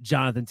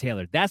Jonathan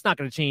Taylor. That's not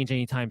going to change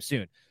anytime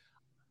soon.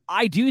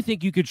 I do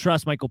think you could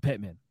trust Michael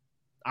Pittman.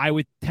 I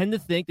would tend to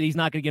think that he's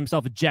not going to get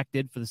himself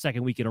ejected for the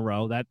second week in a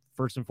row. That,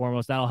 first and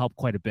foremost, that'll help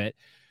quite a bit.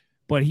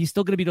 But he's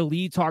still going to be the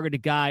lead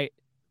targeted guy.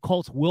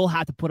 Colts will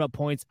have to put up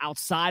points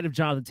outside of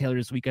Jonathan Taylor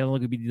this week. I don't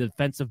think it'll be the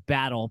defensive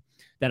battle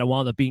that it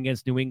wound up being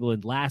against New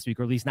England last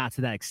week, or at least not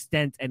to that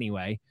extent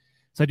anyway.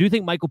 So I do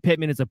think Michael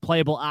Pittman is a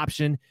playable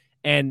option,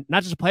 and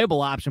not just a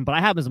playable option, but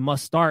I have him as a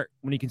must start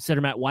when you consider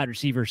him at wide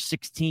receiver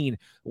 16.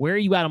 Where are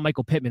you at on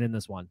Michael Pittman in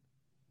this one?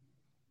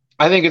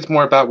 I think it's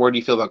more about where do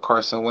you feel about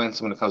Carson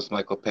Wentz when it comes to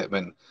Michael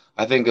Pittman.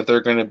 I think if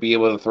they're going to be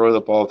able to throw the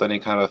ball with any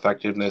kind of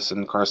effectiveness,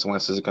 and Carson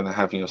Wentz is going to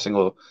have,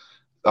 single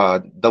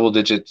double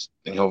digits,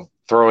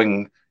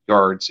 throwing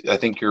yards, I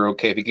think you're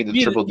okay. If you get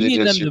the triple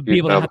digits, you need them to be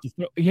able to have to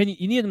throw. You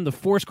need them to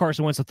force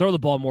Carson Wentz to throw the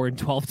ball more than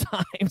 12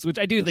 times, which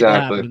I do think will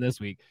happen this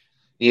week.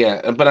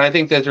 Yeah, but I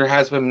think that there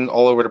has been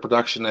all over the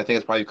production. I think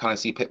it's probably kind of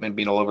see Pittman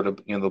being all over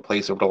the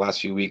place over the last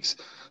few weeks.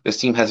 This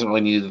team hasn't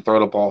really needed to throw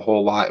the ball a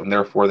whole lot, and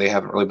therefore they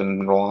haven't really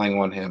been relying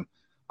on him.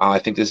 I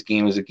think this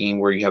game is a game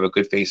where you have a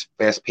good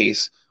fast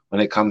pace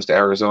when it comes to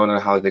Arizona,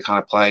 how they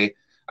kind of play.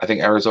 I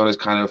think Arizona is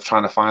kind of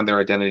trying to find their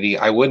identity.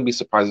 I wouldn't be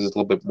surprised if it's a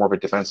little bit more of a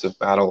defensive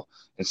battle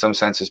in some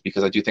senses,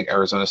 because I do think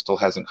Arizona still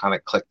hasn't kind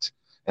of clicked,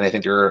 and I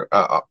think they're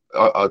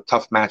a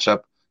tough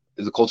matchup.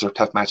 The Colts are a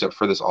tough matchup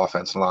for this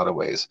offense in a lot of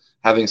ways.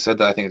 Having said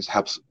that, I think it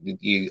helps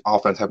the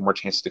offense have more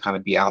chances to kind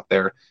of be out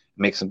there and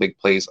make some big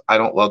plays. I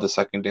don't love the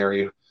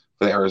secondary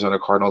for the Arizona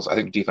Cardinals. I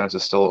think defense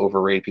is still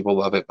overrated. People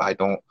love it, but I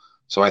don't.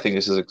 So I think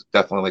this is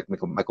definitely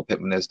like Michael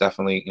Pittman is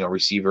definitely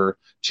receiver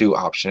 2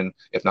 option,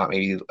 if not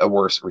maybe a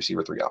worse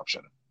receiver 3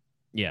 option.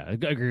 Yeah, I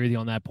agree with you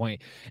on that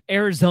point.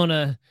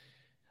 Arizona,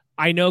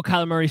 I know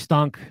Kyler Murray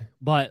stunk,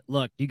 but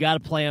look, you got to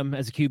play him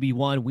as a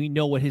QB1. We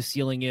know what his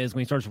ceiling is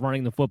when he starts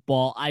running the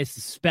football. I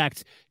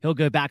suspect he'll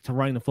go back to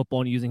running the football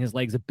and using his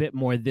legs a bit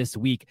more this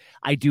week.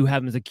 I do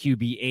have him as a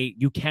QB8.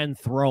 You can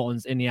throw on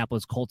this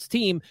Indianapolis Colts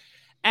team.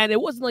 And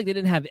it wasn't like they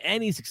didn't have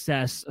any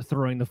success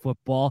throwing the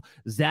football.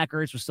 Zach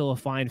Ertz was still a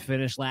fine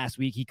finish last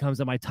week. He comes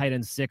at my tight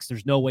end 6.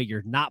 There's no way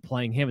you're not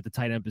playing him at the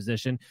tight end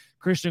position.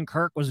 Christian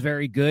Kirk was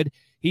very good.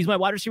 He's my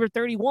wide receiver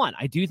 31.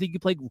 I do think you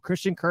play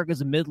Christian Kirk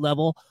as a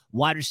mid-level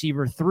wide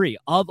receiver 3.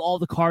 Of all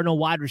the Cardinal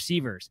wide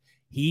receivers,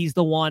 he's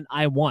the one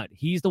I want.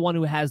 He's the one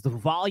who has the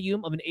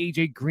volume of an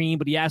AJ Green,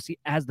 but he actually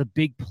has the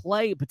big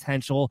play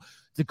potential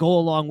to go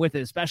along with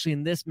it, especially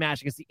in this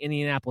match against the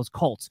Indianapolis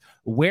Colts.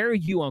 Where are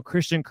you on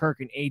Christian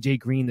Kirk and AJ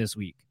Green this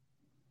week?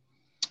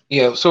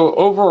 Yeah, so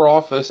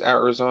overall for this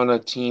Arizona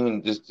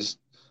team, this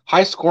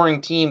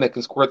high-scoring team that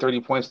can score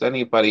 30 points to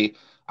anybody,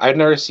 I've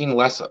never seen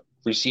less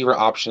receiver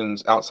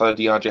options outside of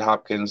DeAndre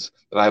Hopkins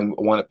that I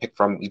want to pick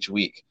from each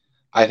week.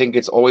 I think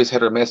it's always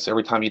hit or miss.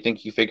 Every time you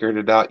think you figured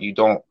it out, you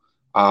don't.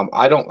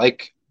 I don't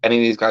like any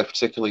of these guys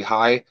particularly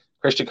high.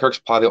 Christian Kirk's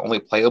probably the only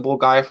playable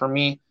guy for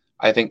me.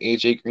 I think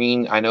AJ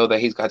Green, I know that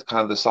he's got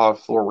kind of the solid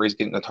floor where he's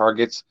getting the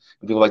targets,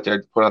 and people like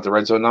to put out the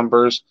red zone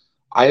numbers.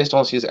 I just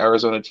don't see this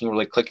Arizona team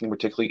really clicking,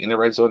 particularly in the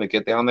red zone, to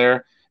get down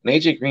there. And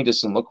AJ Green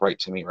doesn't look right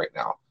to me right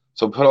now.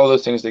 So put all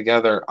those things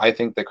together, I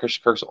think that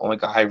Christian Kirk's the only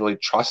guy I really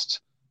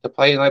trust to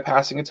play in my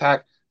passing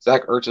attack.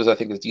 Zach Ertz is, I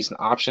think, a decent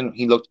option.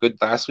 He looked good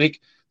last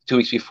week. 2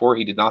 weeks before,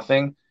 he did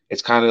nothing.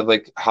 It's kind of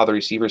like how the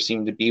receivers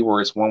seem to be,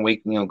 where it's 1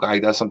 week, guy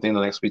does something,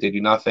 the next week they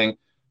do nothing.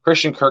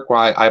 Christian Kirk,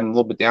 while I'm a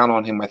little bit down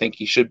on him, I think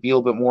he should be a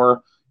little bit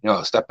more,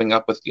 stepping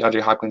up with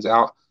DeAndre Hopkins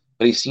out.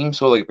 But he seems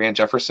so like Van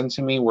Jefferson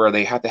to me, where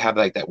they have to have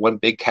like that one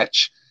big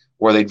catch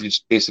where they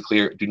just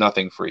basically do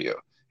nothing for you.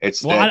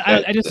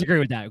 I disagree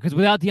with that, because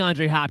without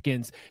DeAndre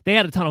Hopkins, they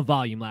had a ton of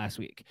volume last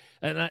week.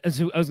 And I was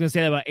going to say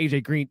that about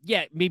AJ Green.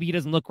 Yeah, maybe he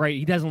doesn't look right.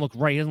 He doesn't look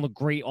right. He doesn't look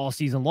great all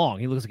season long.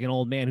 He looks like an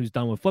old man who's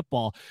done with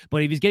football.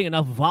 But if he's getting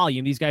enough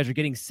volume, these guys are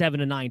getting 7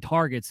 to 9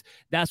 targets.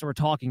 That's what we're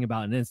talking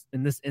about in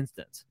this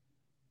instance.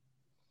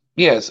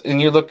 Yes,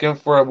 and you're looking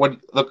for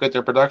look at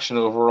their production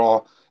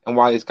overall, and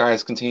why these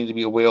guys continue to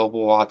be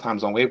available a lot of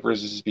times on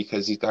waivers is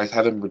because these guys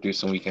haven't been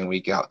producing week in,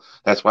 week out.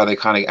 That's why they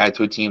kind of add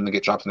to a team and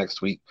get dropped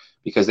next week,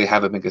 because they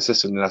haven't been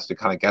consistent enough to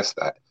kind of guess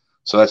that.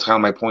 So that's kind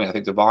of my point. I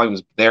think the volume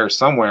is there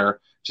somewhere,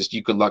 just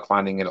you good luck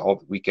finding it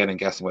all weekend and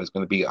guessing what it's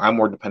going to be. I'm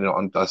more dependent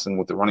on Dustin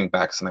with the running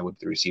backs than I would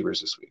the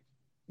receivers this week.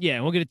 Yeah,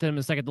 and we'll get to them in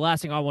a second. The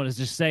last thing I want to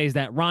just say is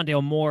that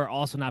Rondale Moore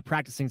also not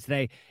practicing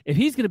today. If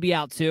he's going to be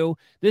out too,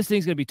 this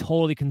thing's going to be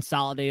totally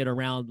consolidated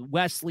around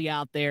Wesley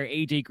out there,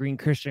 AJ Green,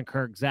 Christian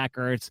Kirk, Zach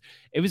Ertz.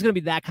 If it's going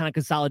to be that kind of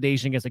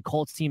consolidation against a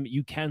Colts team that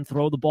you can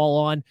throw the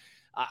ball on,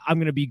 I'm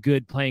going to be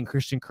good playing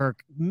Christian Kirk.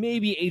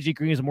 Maybe AJ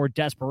Green is a more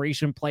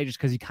desperation play just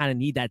because you kind of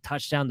need that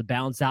touchdown to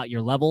balance out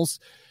your levels.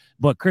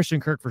 But Christian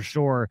Kirk for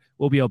sure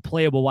will be a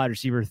playable wide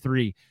receiver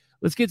 3.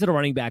 Let's get to the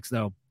running backs,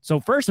 though.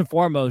 So first and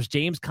foremost,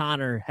 James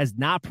Conner has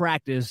not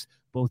practiced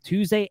both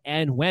Tuesday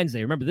and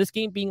Wednesday. Remember, this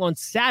game being on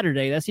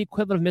Saturday, that's the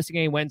equivalent of missing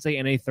a Wednesday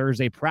and a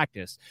Thursday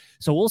practice.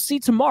 So we'll see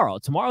tomorrow.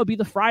 Tomorrow will be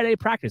the Friday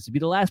practice. It'll be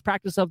the last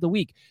practice of the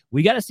week.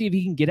 We got to see if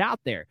he can get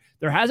out there.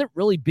 There hasn't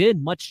really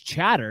been much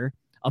chatter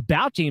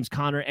about James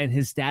Conner and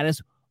his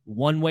status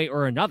one way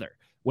or another,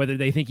 whether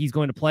they think he's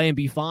going to play and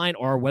be fine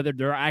or whether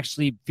they're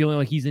actually feeling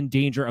like he's in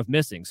danger of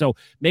missing. So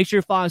make sure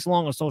you follow us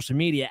along on social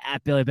media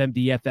at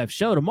BillyBMDFF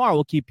Show. Tomorrow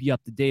we'll keep you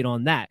up to date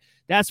on that.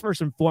 That's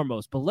first and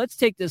foremost. But let's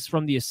take this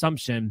from the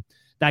assumption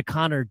that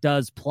Conner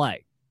does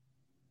play.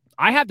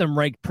 I have them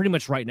ranked pretty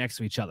much right next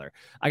to each other.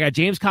 I got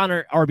James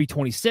Conner,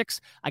 RB26.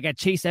 I got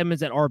Chase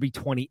Edmonds at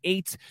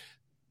RB28.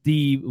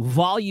 The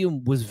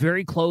volume was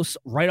very close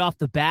right off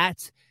the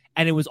bat.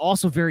 And it was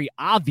also very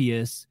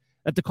obvious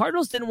that the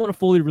Cardinals didn't want to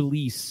fully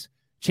release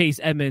Chase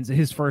Edmonds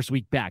his first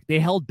week back. They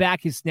held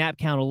back his snap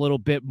count a little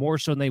bit more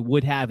so than they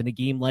would have in a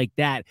game like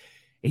that.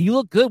 And he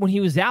looked good when he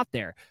was out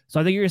there. So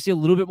I think you're going to see a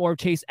little bit more of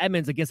Chase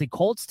Edmonds against a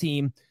Colts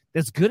team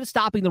that's good at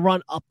stopping the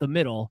run up the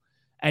middle,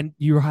 and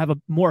you have a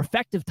more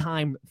effective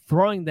time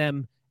throwing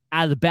them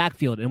out of the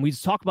backfield. And we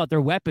just talk about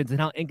their weapons and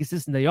how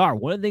inconsistent they are.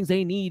 One of the things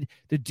they need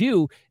to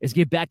do is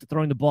get back to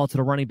throwing the ball to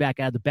the running back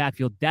out of the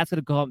backfield. That's going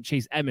to go up and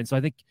Chase Edmonds. So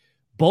I think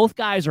both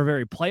guys are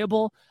very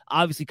playable.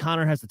 Obviously,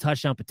 Connor has the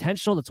touchdown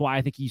potential. That's why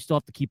I think you still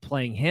have to keep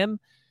playing him.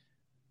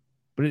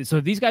 But so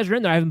if these guys are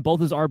in there, I have them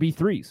both as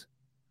RB3s.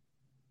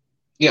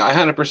 Yeah, I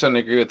 100%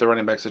 agree with the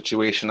running back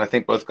situation. I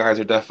think both guys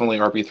are definitely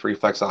RB3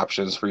 flex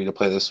options for you to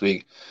play this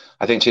week.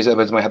 I think Chase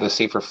Edmonds might have the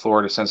safer floor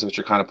in a sense of what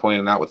you're kind of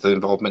pointing out with the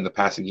involvement in the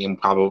passing game,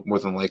 probably more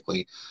than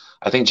likely.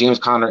 I think James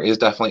Conner is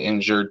definitely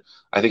injured.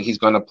 I think he's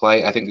going to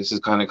play. I think this is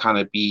going to kind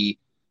of be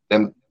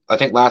them. I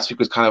think last week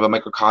was kind of a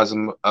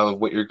microcosm of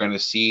what you're going to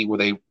see where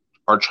they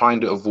are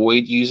trying to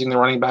avoid using the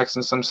running backs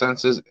in some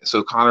senses.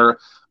 So Conner,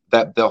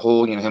 that the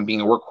whole, him being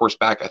a workhorse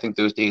back, I think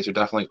those days are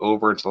definitely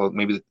over until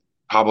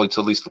probably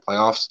to at least the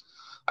playoffs.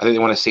 I think they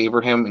want to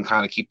savor him and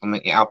kind of keep him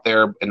out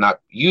there and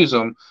not use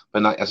him,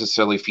 but not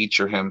necessarily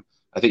feature him.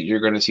 I think you're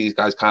going to see these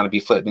guys kind of be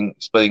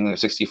splitting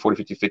 60, 40,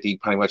 50, 50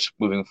 pretty much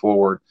moving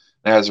forward.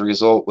 And as a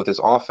result, with his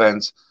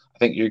offense, I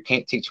think you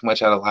can't take too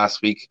much out of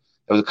last week.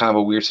 It was kind of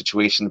a weird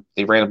situation.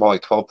 They ran the ball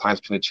like 12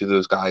 times between the two of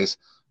those guys.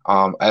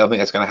 I don't think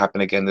that's going to happen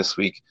again this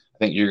week. I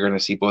think you're going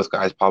to see both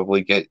guys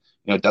probably get,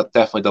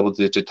 definitely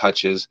double-digit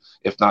touches,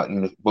 if not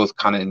both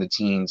kind of in the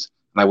teens.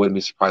 And I wouldn't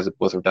be surprised if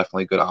both are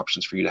definitely good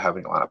options for you to have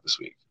in your lineup this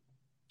week.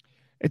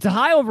 It's a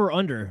high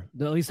over-under,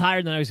 at least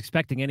higher than I was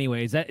expecting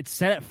anyways. It's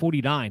set at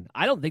 49.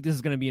 I don't think this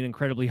is going to be an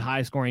incredibly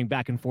high-scoring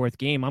back-and-forth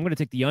game. I'm going to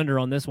take the under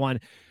on this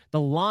one. The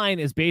line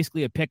is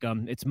basically a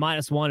pick-em. It's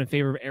 -1 in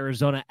favor of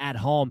Arizona at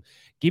home.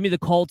 Give me the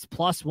Colts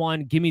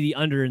 +1. Give me the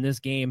under in this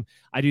game.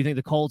 I do think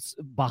the Colts,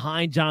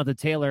 behind Jonathan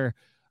Taylor,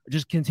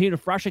 just continue to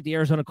frustrate the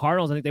Arizona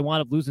Cardinals. I think they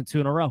wind up losing 2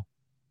 in a row.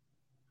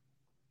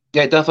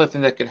 Yeah, I definitely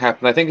think that could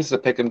happen. I think it's a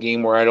pick-em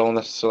game where I don't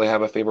necessarily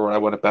have a favorite where I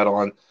want to bet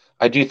on.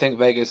 I do think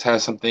Vegas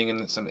has something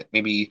in some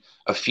maybe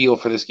a feel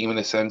for this game in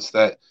the sense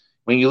that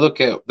when you look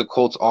at the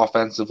Colts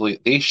offensively,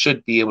 they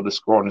should be able to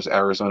score on this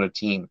Arizona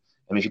team.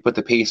 And if you put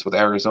the pace with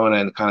Arizona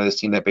and kind of this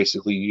team that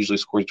basically usually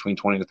scores between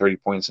 20 to 30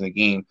 points in a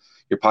game,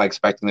 you're probably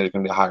expecting that it's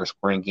going to be a higher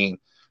scoring game.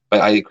 But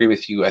I agree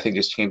with you. I think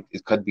this game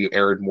it could be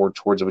aired more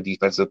towards of a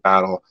defensive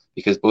battle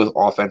because both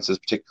offenses,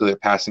 particularly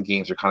passing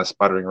games, are kind of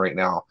sputtering right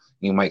now.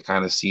 You might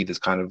kind of see this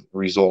kind of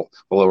result,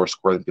 a lower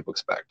score than people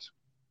expect.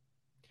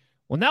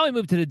 Well, now we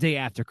move to the day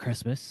after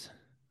Christmas.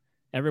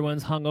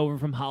 Everyone's hungover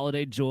from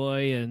holiday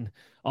joy and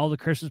all the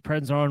Christmas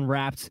presents are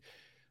unwrapped.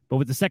 But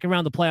with the second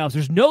round of the playoffs,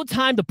 there's no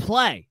time to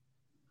play.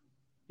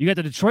 You got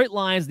the Detroit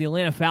Lions and the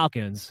Atlanta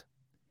Falcons.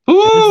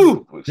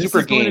 Ooh, this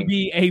is going to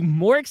be a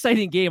more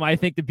exciting game, I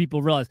think, than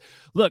people realize.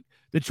 Look,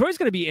 Detroit's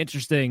going to be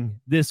interesting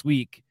this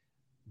week.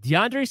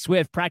 DeAndre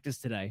Swift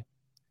practiced today.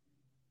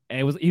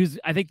 And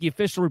I think the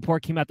official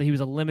report came out that he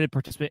was a limited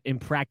participant in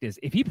practice.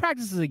 If he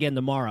practices again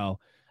tomorrow,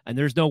 and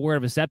there's no word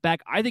of a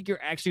setback, I think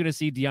you're actually going to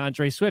see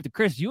DeAndre Swift.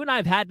 Chris, you and I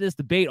have had this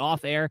debate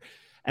off air,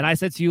 and I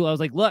said to you, I was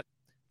like, look,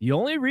 the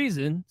only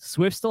reason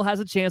Swift still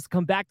has a chance to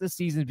come back this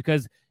season is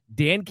because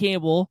Dan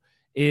Campbell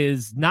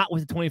is not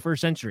with the 21st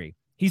century.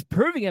 He's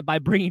proving it by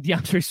bringing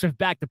DeAndre Swift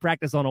back to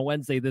practice on a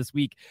Wednesday this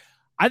week.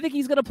 I think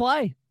he's going to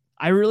play.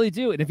 I really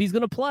do. And if he's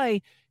going to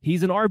play,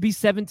 he's an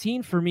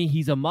RB17 for me.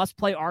 He's a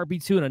must-play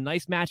RB2 in a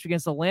nice match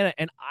against Atlanta.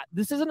 And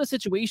this isn't a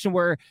situation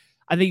where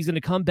I think he's going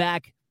to come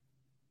back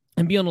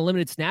and be on a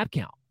limited snap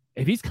count.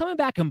 If he's coming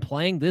back and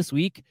playing this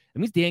week, it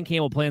means Dan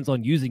Campbell plans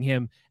on using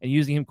him and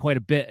using him quite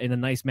a bit in a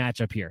nice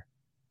matchup here.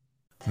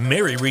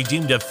 Mary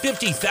redeemed a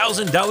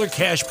 $50,000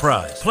 cash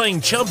prize playing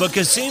Chumba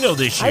Casino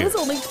this year. I was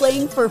only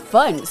playing for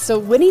fun, so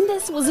winning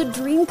this was a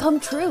dream come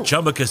true.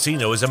 Chumba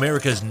Casino is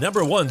America's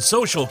 #1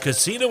 social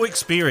casino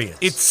experience.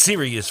 It's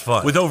serious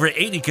fun. With over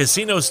 80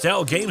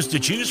 casino-style games to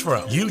choose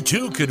from, you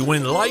too could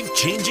win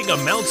life-changing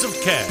amounts of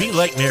cash. Be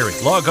like Mary.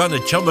 Log on to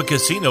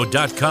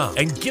ChumbaCasino.com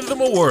and give them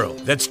a whirl.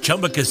 That's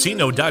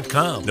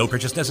ChumbaCasino.com. No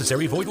purchase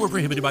necessary. Void where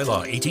prohibited by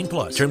law.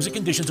 18+. Terms and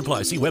conditions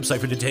apply. See website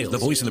for details. The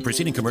voice in the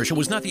preceding commercial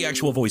was not the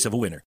actual voice of a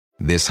winner.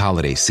 This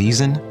holiday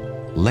season,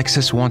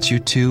 Lexus wants you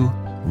to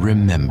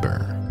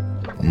remember.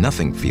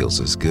 Nothing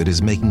feels as good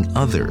as making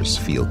others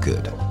feel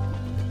good.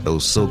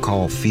 Those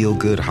so-called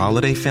feel-good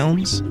holiday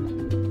films?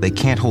 They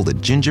can't hold a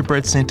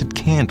gingerbread-scented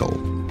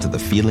candle to the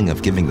feeling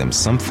of giving them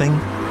something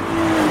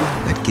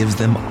that gives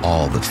them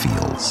all the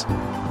feels.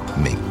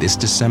 Make this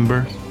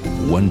December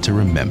one to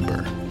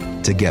remember.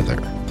 Together.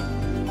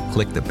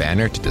 Click the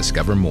banner to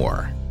discover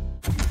more.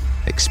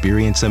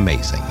 Experience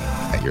amazing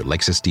at your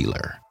Lexus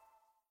dealer.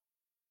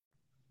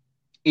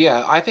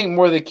 Yeah, I think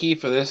more the key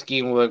for this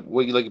game,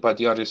 what you like about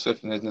DeAndre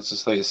Swift and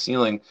necessarily his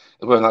ceiling,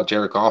 is whether or not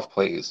Jared Goff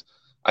plays.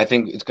 I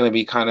think it's going to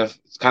be kind of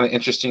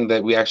interesting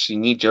that we actually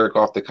need Jared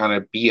Goff to kind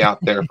of be out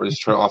there for this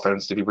Detroit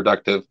offense to be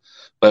productive.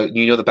 But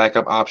the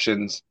backup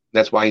options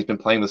That's why he's been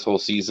playing this whole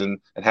season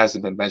and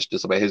hasn't been benched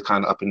despite his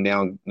kind of up and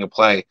down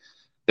play.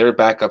 Their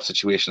backup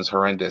situation is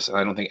horrendous, and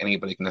I don't think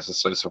anybody can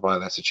necessarily survive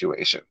that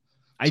situation.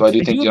 So I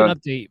do think have an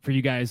update for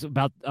you guys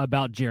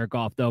about Jared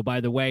Goff, though. By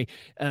the way,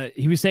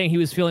 he was saying he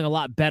was feeling a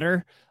lot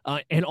better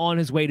and on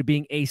his way to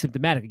being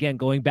asymptomatic. Again,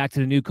 going back to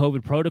the new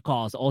COVID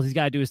protocols, all he's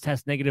got to do is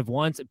test negative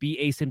once, be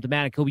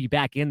asymptomatic. He'll be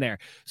back in there.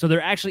 So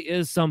there actually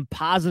is some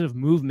positive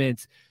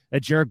movement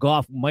that Jared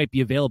Goff might be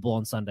available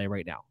on Sunday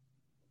right now.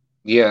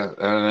 Yeah,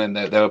 and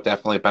that would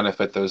definitely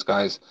benefit those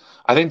guys.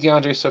 I think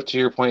DeAndre Swift, to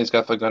your point, is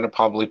definitely going to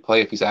probably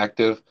play if he's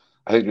active.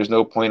 I think there's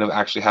no point of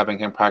actually having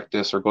him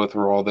practice or go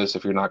through all this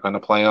if you're not going to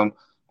play him.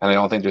 And I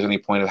don't think there's any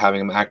point of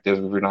having him active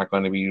if you're not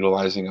going to be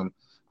utilizing him.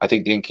 I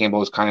think Dan Campbell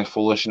was kind of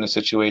foolish in the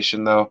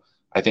situation, though.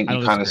 I think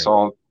you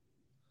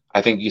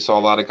saw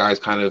a lot of guys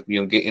kind of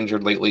get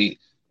injured lately,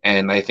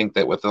 and I think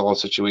that with the whole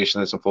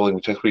situation that's unfolding,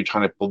 particularly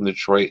trying to build in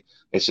Detroit,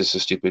 it's just a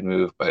stupid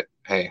move. But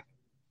hey,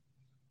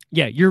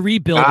 yeah, you're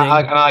rebuilding.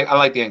 I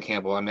like Dan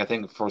Campbell. I mean, I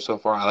think so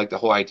far, I like the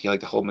whole idea, I like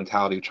the whole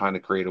mentality of trying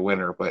to create a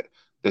winner, but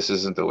this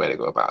isn't the way to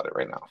go about it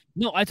right now.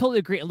 No, I totally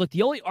agree. And look,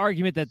 the only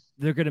argument that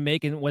they're going to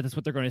make, and that's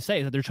what they're going to say,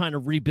 is that they're trying to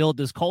rebuild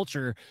this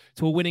culture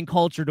to a winning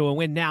culture, to a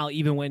win now,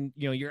 even when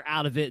you're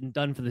out of it and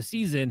done for the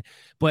season.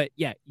 But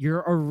yeah,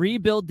 you're a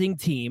rebuilding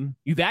team.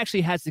 You've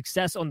actually had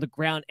success on the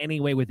ground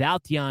anyway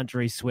without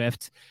DeAndre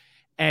Swift.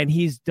 And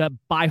he's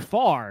by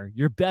far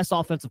your best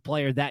offensive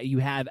player that you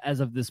have as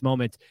of this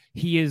moment.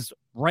 He is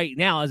right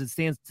now, as it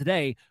stands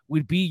today,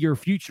 would be your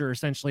future,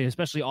 essentially,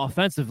 especially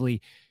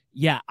offensively.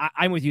 Yeah,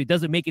 I'm with you. It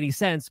doesn't make any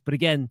sense. But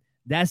again,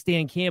 that's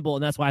Dan Campbell,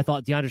 and that's why I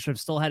thought DeAndre Swift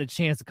still had a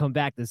chance to come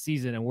back this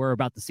season, and we're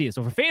about to see it.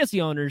 So for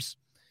fantasy owners,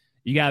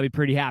 you got to be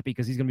pretty happy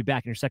because he's going to be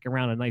back in your second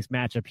round, a nice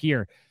matchup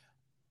here.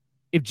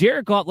 If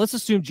Jared Goff, let's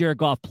assume Jared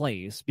Goff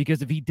plays,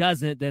 because if he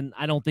doesn't, then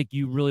I don't think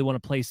you really want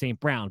to play St.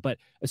 Brown. But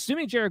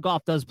assuming Jared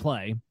Goff does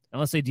play, and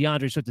let's say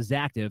DeAndre Swift is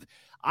active,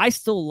 I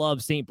still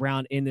love St.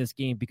 Brown in this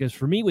game because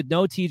for me, with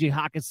no TJ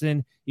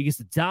Hockenson, he gets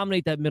to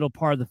dominate that middle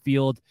part of the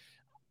field.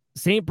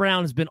 St.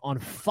 Brown has been on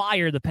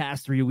fire the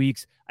past 3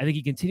 weeks. I think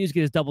he continues to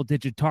get his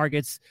double-digit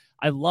targets.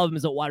 I love him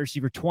as a wide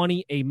receiver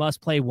 20, a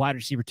must-play wide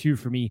receiver 2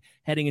 for me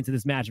heading into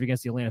this matchup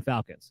against the Atlanta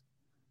Falcons.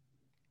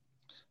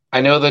 I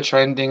know the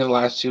trending in the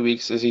last 2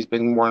 weeks is he's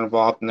been more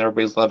involved, and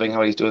everybody's loving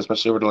how he's doing,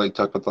 especially over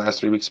talk about the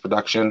last 3 weeks of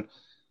production.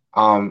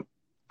 I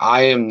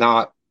am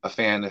not a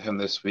fan of him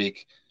this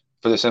week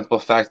for the simple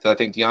fact that I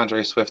think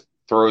DeAndre Swift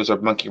throws a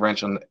monkey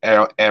wrench on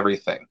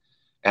everything.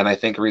 And I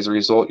think as a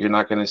result, you're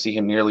not going to see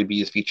him nearly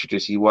be as featured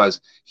as he was.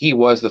 He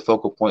was the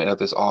focal point of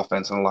this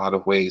offense in a lot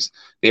of ways.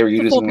 They were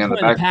using him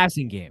in the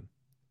passing game.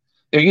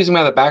 They were using him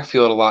out of the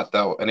backfield a lot,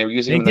 though, and they were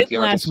using him in the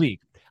last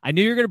week. I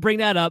knew you were going to bring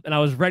that up, and I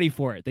was ready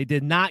for it. They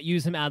did not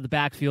use him out of the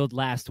backfield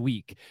last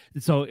week.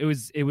 So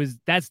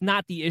that's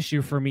not the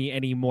issue for me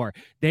anymore.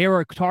 They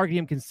were targeting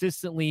him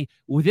consistently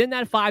within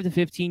that 5 to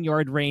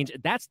 15-yard range.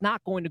 That's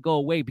not going to go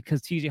away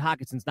because TJ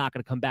Hockenson's not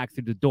going to come back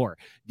through the door.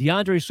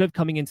 DeAndre Swift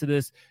coming into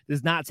this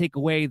does not take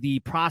away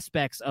the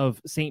prospects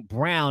of St.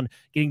 Brown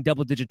getting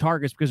double-digit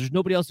targets because there's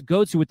nobody else to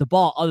go to with the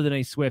ball other than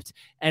a Swift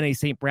and a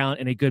St. Brown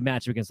in a good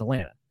matchup against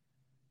Atlanta.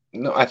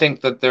 No, I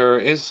think that there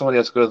is somebody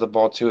else good at the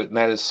ball too, and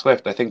that is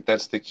Swift. I think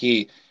that's the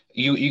key.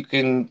 You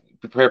can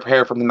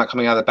prepare from him not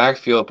coming out of the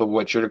backfield, but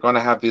what you're going to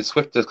have is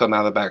Swift is coming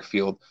out of the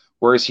backfield.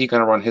 Where is he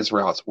going to run his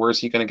routes? Where is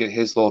he going to get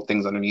his little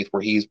things underneath?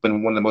 Where he's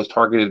been one of the most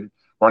targeted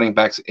running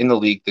backs in the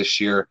league this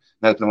year,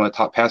 and has been one of the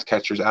top pass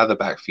catchers out of the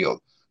backfield.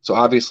 So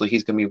obviously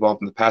he's going to be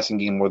involved in the passing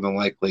game more than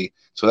likely.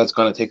 So that's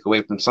going to take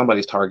away from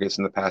somebody's targets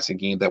in the passing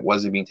game that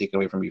wasn't being taken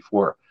away from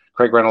before.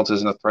 Craig Reynolds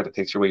isn't a threat that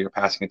takes away your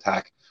passing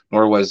attack,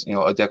 nor was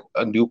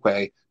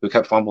Ndukwe, who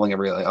kept fumbling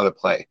every other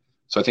play.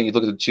 So I think you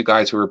look at the two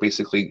guys who were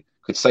basically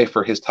could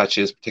cipher his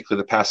touches,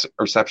 particularly the pass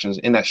receptions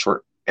in that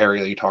short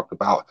area that you talked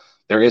about.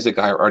 There is a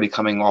guy already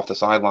coming off the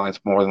sidelines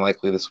more than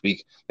likely this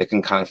week that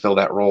can kind of fill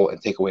that role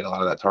and take away a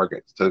lot of that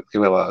target. To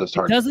give away a lot of those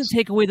targets. It doesn't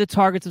take away the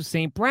targets of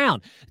St.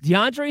 Brown.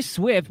 DeAndre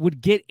Swift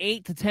would get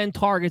 8 to 10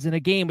 targets in a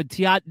game with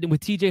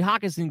TJ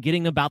Hockenson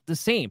getting about the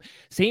same.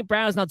 St.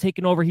 Brown is now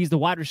taking over. He's the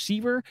wide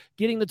receiver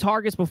getting the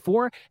targets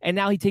before, and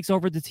now he takes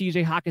over the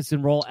TJ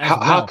Hockenson role as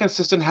well. How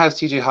consistent has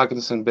TJ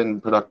Hockenson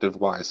been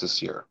productive-wise this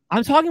year?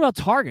 I'm talking about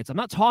targets. I'm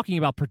not talking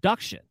about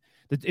production.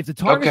 If the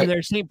targets are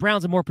there, St.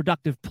 Brown's a more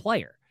productive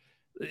player.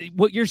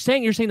 What you're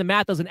saying the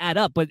math doesn't add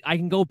up, but I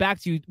can go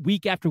back to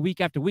week after week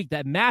after week.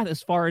 That math,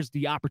 as far as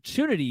the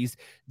opportunities,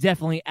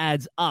 definitely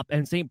adds up.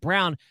 And St.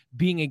 Brown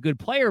being a good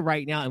player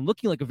right now and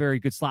looking like a very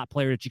good slot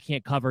player that you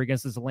can't cover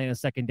against this Atlanta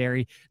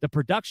secondary, the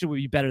production would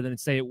be better than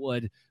say it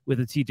would with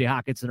a TJ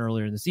Hockenson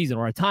earlier in the season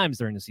or at times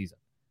during the season.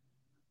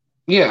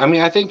 Yeah, I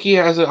mean, I think he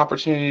has an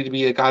opportunity to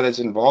be a guy that's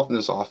involved in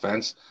this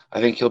offense. I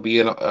think he'll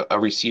be a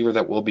receiver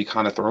that will be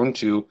kind of thrown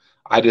to.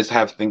 I just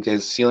think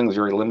his ceiling is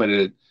very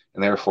limited.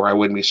 And therefore, I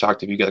wouldn't be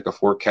shocked if you get like a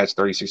 4-catch,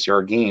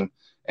 36-yard game.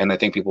 And I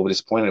think people were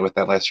disappointed with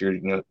that last year,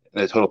 in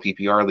a total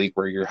PPR league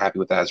where you're happy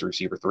with that as a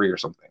receiver 3 or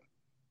something.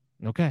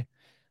 Okay.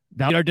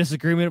 That our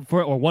disagreement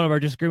one of our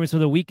disagreements for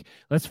the week.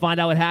 Let's find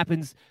out what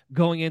happens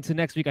going into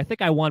next week. I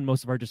think I won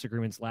most of our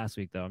disagreements last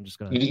week, though. I'm just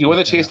gonna. You won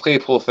the Chase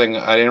Claypool thing.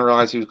 I didn't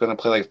realize he was going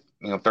to play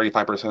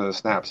 35% of the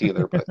snaps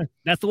either. But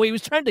that's the way he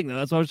was trending, though.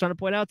 That's what I was trying to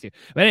point out to you.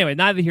 But anyway,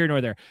 neither here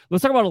nor there.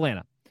 Let's talk about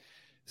Atlanta.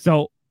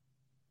 So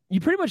you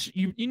pretty much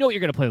you know what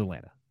you're going to play with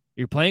Atlanta.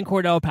 You're playing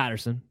Cordell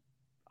Patterson.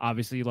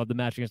 Obviously, you love the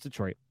match against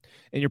Detroit,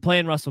 and you're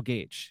playing Russell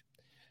Gage.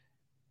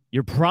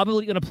 You're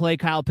probably going to play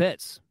Kyle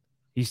Pitts.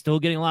 He's still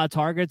getting a lot of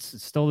targets.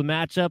 It's still the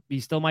matchup.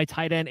 He's still my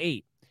tight end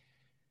 8.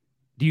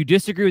 Do you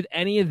disagree with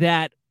any of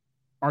that?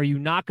 Are you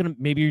not going to,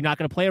 maybe you're not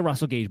going to play a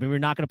Russell Gage. Maybe you're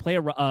not going to play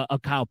a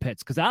Kyle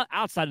Pitts. Because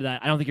outside of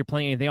that, I don't think you're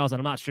playing anything else, and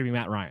I'm not streaming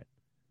Matt Ryan.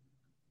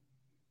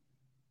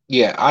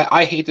 Yeah,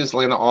 I hate this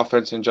Atlanta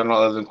offense in general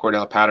other than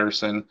Cordell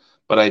Patterson,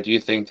 but I do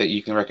think that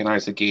you can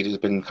recognize that Gage has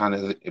been kind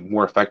of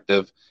more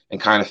effective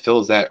and kind of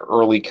fills that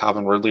early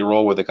Calvin Ridley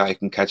role where the guy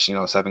can catch,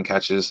 7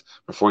 catches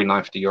for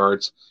 49, 50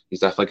 yards.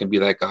 He's definitely going to be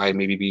that guy,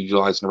 maybe be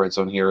utilized in the red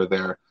zone here or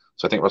there.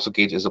 So I think Russell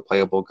Gage is a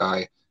playable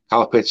guy.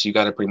 Kyle Pitts, you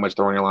got to pretty much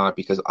throw in your lineup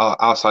because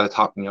outside the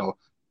top,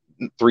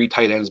 3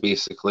 tight ends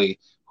basically,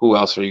 who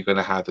else are you going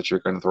to have that you're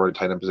going to throw in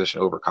tight end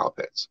position over Kyle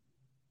Pitts?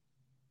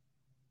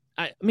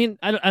 I think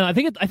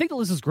the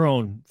list has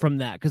grown from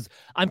that because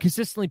I'm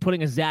consistently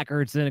putting a Zach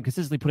Ertz in and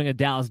consistently putting a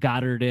Dallas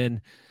Goedert in.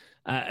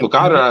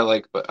 Goddard I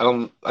like, but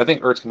I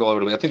think Ertz can go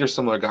over to me. I think there's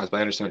similar guys, but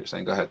I understand what you're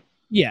saying. Go ahead.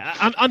 Yeah,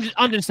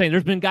 I'm just saying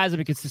there's been guys that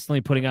have been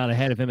consistently putting out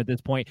ahead of him at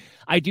this point.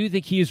 I do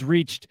think he's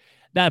reached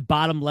that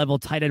bottom level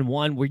tight end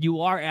 1 where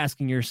you are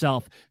asking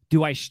yourself,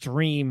 do I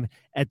stream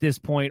at this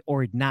point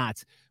or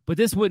not? But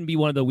this wouldn't be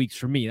one of the weeks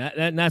for me.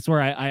 That's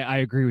where I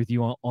agree with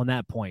you on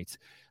that point.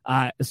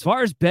 As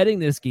far as betting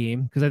this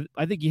game, because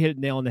I think you hit it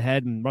nail on the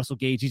head, and Russell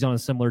Gage, he's on a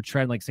similar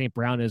trend like St.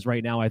 Brown is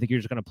right now. I think you're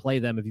just going to play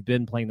them if you've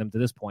been playing them to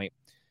this point.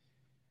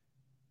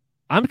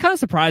 I'm kind of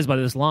surprised by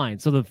this line.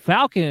 So the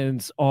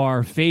Falcons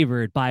are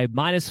favored by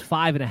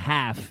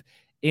 -5.5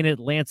 in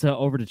Atlanta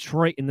over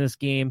Detroit in this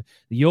game.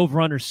 The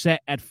over-under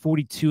set at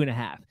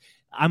 42.5.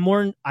 I'm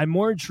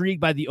more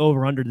intrigued by the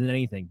over-under than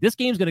anything. This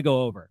game's going to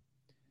go over.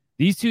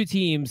 These two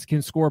teams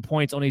can score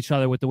points on each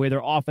other with the way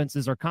their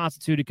offenses are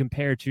constituted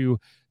compared to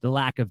the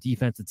lack of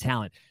defensive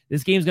talent.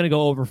 This game's going to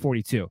go over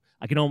 42.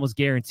 I can almost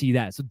guarantee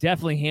that. So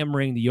definitely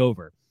hammering the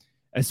over.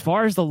 As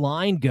far as the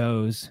line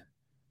goes,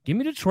 give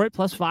me Detroit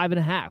plus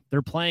 5.5.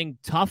 They're playing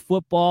tough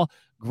football,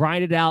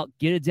 grind it out,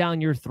 get it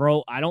down your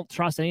throat. I don't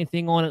trust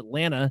anything on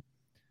Atlanta,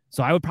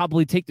 so I would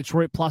probably take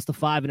Detroit plus the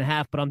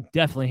 5.5, but I'm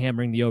definitely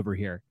hammering the over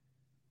here.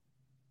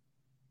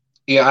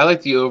 Yeah, I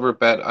like the over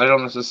bet. I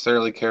don't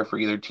necessarily care for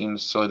either team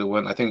necessarily to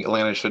win. I think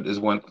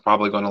Atlanta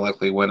probably going to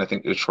likely win. I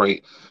think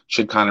Detroit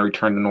should kind of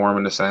return to norm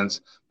in a sense.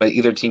 But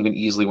either team can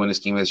easily win this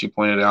game. As you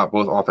pointed out,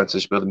 both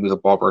offenses should be able to move the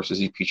ball versus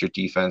these future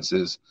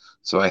defenses.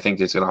 So I think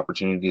it's an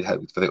opportunity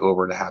for the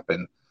over to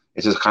happen.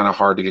 It's just kind of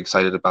hard to get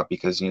excited about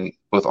because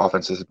both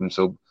offenses have been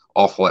so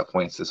awful at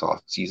points this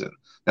off season.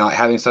 Now,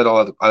 having said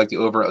all that, I like the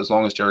over as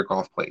long as Jared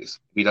Goff plays.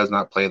 If he does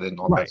not play, then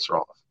all bets are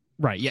off.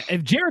 Right, yeah.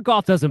 If Jared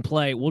Goff doesn't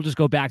play, we'll just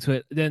go back to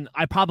it. Then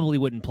I probably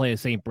wouldn't play a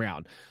St.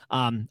 Brown.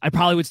 I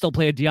probably would still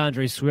play a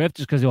DeAndre Swift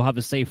just because he'll have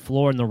a safe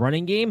floor in the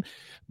running game.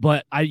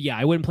 But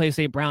I wouldn't play a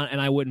St. Brown, and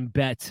I wouldn't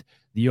bet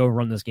the over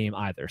on this game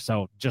either.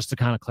 So just to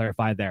kind of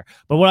clarify there.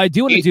 But what I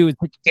do want to do is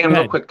Dan,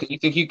 real quick, you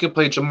think you could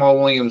play Jamal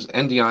Williams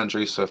and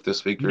DeAndre Swift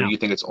this week, or do you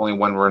think it's only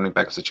one running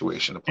back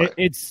situation to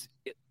play?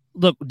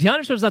 Look,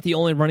 DeAndre Swift's not the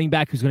only running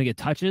back who's going to get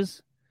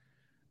touches.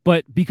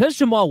 But because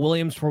Jamal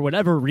Williams, for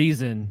whatever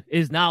reason,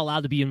 is not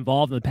allowed to be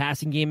involved in the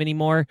passing game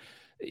anymore,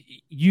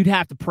 you'd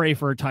have to pray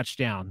for a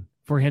touchdown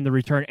for him to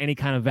return any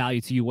kind of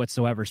value to you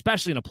whatsoever,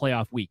 especially in a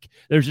playoff week.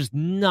 There's just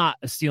not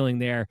a ceiling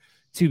there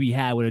to be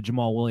had with a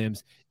Jamal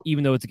Williams,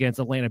 even though it's against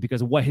Atlanta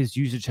because of what his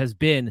usage has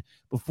been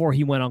before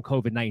he went on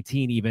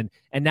COVID-19 even.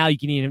 And now you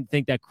can even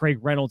think that Craig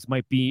Reynolds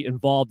might be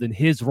involved in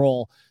his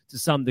role to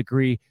some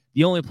degree.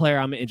 The only player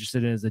I'm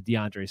interested in is the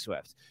DeAndre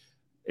Swift.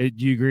 Do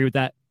you agree with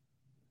that?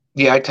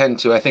 Yeah, I tend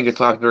to. I think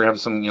it's a lot of people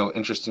have some,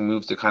 interesting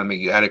moves to kind of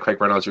make you added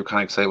Craig Reynolds. You're kind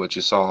of excited what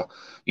you saw.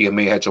 You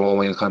may have Jamal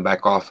Williams come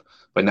back off,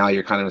 but now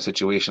you're kind of in a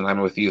situation.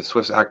 I'm with you. If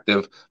Swift's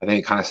active, I think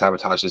it kind of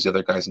sabotages the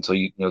other guys until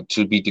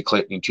to be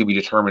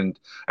determined,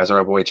 as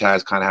our boy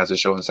Chaz kind of has a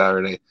show on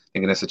Saturday. I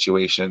think in a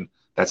situation,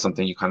 that's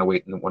something you kind of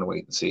want to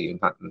wait and see,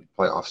 and not in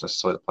playoffs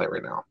necessarily to play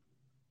right now.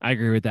 I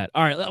agree with that.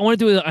 All right, I want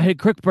to do a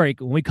quick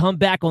break. When we come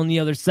back on the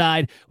other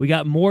side, we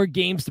got more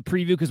games to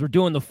preview because we're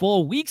doing the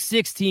full Week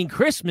 16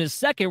 Christmas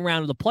second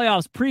round of the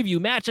playoffs preview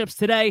matchups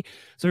today.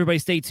 So everybody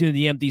stay tuned to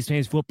the MD's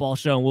Fantasy Football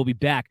Show, and we'll be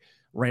back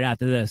right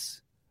after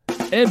this.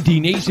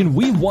 MD Nation,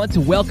 we want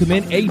to welcome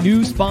in a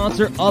new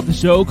sponsor of the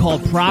show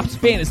called Props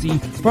Fantasy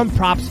from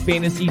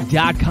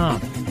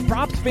PropsFantasy.com.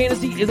 Props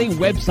Fantasy is a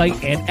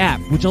website and app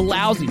which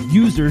allows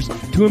users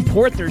to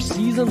import their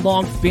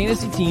season-long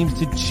fantasy teams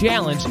to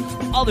challenge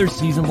other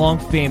season-long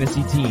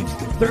fantasy teams.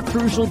 Their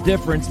crucial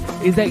difference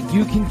is that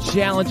you can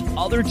challenge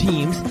other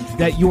teams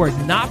that you are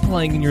not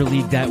playing in your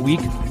league that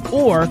week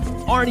or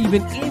aren't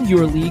even in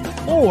your league,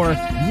 or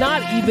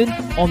not even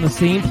on the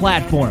same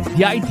platform.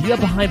 The idea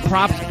behind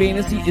Props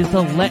Fantasy is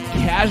to let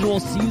casual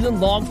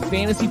season-long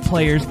fantasy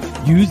players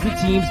use the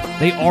teams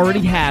they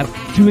already have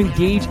to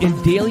engage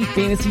in daily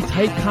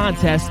fantasy-type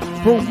contests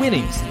for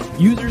winnings.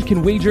 Users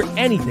can wager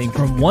anything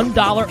from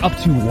 $1 up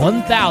to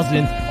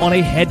 $1,000 on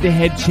a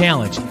head-to-head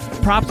challenge.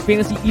 Props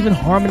Fantasy even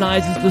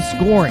harmonizes the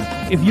scoring.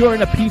 If you're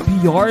in a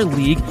PPR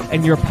league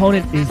and your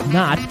opponent is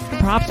not,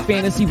 Props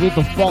Fantasy will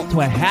default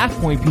to a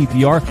half-point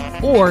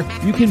PPR, or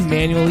you can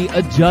manually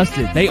adjust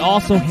it. They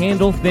also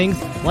handle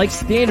things like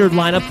standard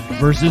lineup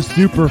versus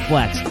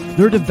Superflex.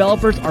 Their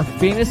developers are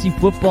fantasy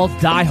football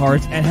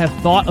diehards and have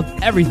thought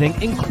of everything,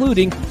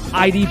 including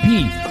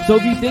IDP. So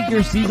if you think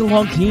your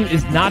season-long team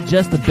is not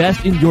just the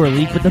best in your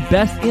league, but the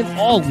best in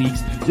all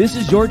leagues, this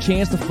is your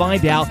chance to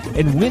find out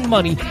and win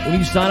money when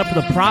you sign up for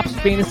the Props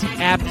Fantasy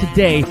app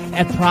today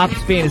at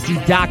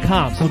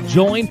propsfantasy.com. So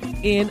join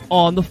in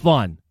on the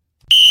fun.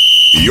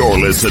 You're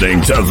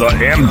listening to the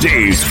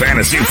MD's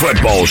Fantasy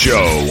Football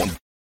Show.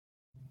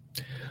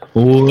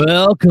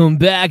 Welcome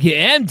back,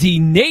 MD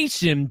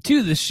Nation,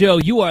 to the show.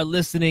 You are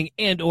listening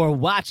and or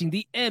watching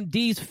the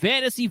MD's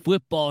Fantasy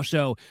Football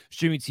Show,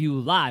 streaming to you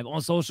live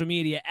on social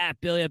media at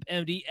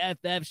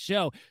BillyUpMDFF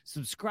Show.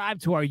 Subscribe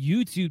to our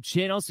YouTube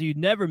channel so you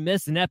never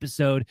miss an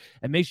episode,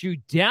 and make sure you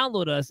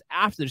download us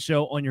after the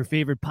show on your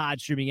favorite pod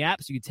streaming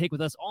app so you can take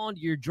with us on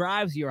your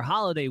drives, your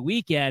holiday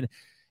weekend,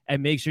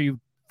 and make sure you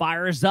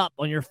fire us up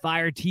on your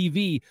Fire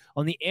TV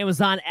on the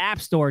Amazon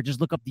App Store. Just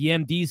look up the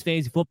MD's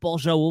Fantasy Football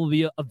Show. Will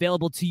be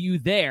available to you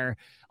there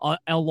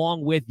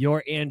along with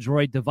your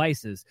Android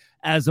devices.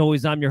 As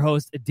always, I'm your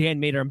host, Dan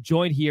Mader. I'm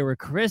joined here with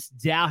Chris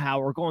Dowhow.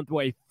 We're going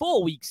through a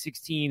full Week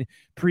 16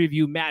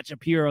 preview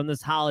matchup here on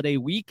this holiday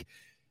week.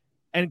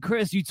 And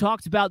Chris, you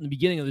talked about in the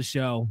beginning of the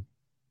show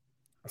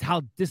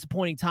how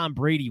disappointing Tom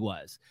Brady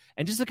was.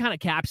 And just to kind of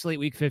encapsulate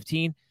Week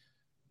 15,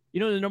 you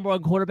know who the number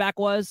one quarterback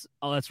was?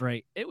 Oh, that's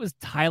right. It was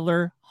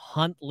Tyler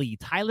Huntley.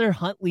 Tyler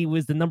Huntley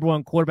was the number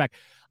one quarterback.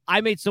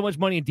 I made so much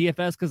money in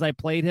DFS because I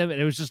played him, and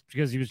it was just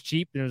because he was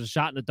cheap. There was a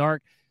shot in the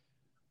dark.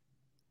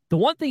 The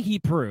one thing he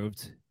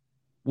proved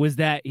was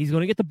that he's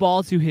going to get the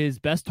ball to his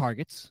best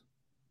targets,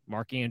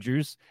 Mark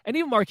Andrews, and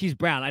even Marquise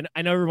Brown.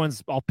 I know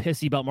everyone's all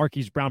pissy about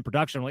Marquise Brown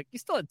production. I'm like, he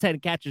still had 10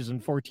 catches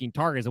and 14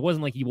 targets. It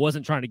wasn't like he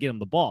wasn't trying to get him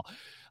the ball.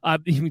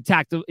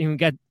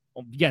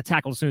 He got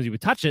tackled as soon as he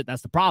would touch it.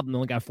 That's the problem. He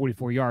only got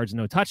 44 yards and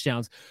no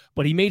touchdowns.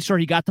 But he made sure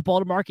he got the ball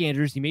to Mark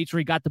Andrews. He made sure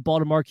he got the ball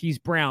to Marquise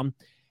Brown.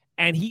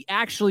 And he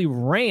actually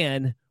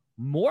ran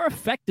more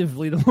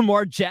effectively than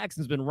Lamar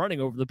Jackson's been running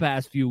over the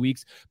past few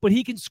weeks. But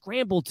he can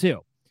scramble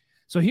too.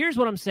 So here's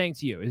what I'm saying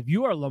to you. If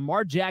you are a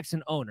Lamar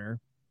Jackson owner,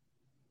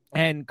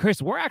 and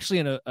Chris, we're actually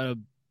in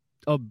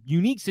a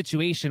unique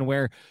situation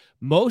where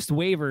most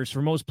waivers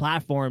for most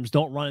platforms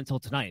don't run until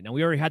tonight. Now,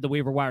 we already had the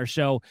waiver wire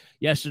show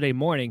yesterday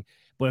morning.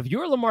 But if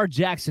you're a Lamar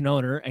Jackson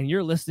owner and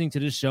you're listening to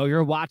this show,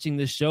 you're watching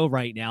this show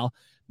right now,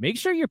 make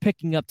sure you're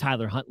picking up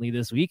Tyler Huntley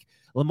this week.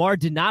 Lamar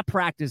did not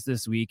practice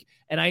this week,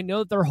 and I know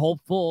that they're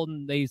hopeful,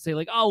 and they say,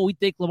 like, oh, we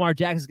think Lamar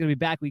Jackson's going to be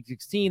back Week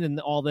 16 and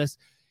all this.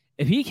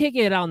 If he can't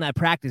get out on that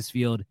practice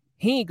field,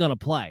 he ain't going to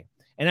play.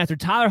 And after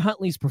Tyler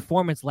Huntley's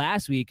performance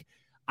last week,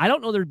 I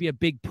don't know there'd be a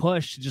big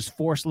push to just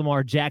force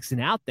Lamar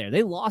Jackson out there.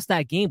 They lost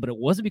that game, but it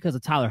wasn't because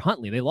of Tyler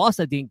Huntley. They lost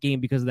that game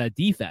because of that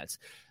defense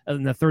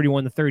in the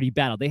 31-30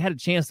 battle. They had a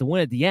chance to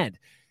win at the end.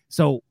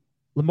 So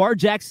Lamar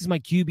Jackson's my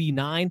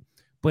QB9,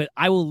 but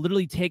I will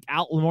literally take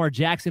out Lamar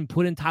Jackson,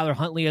 put in Tyler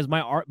Huntley as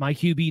my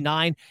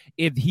QB9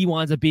 if he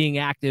winds up being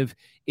active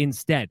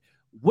instead.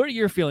 What are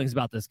your feelings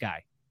about this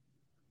guy?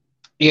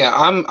 Yeah,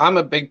 I'm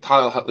a big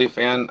Tyler Huntley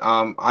fan.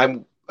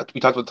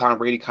 We talked about Tom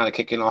Brady kind of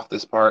kicking off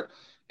this part.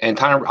 And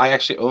I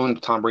actually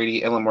owned Tom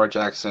Brady and Lamar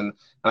Jackson,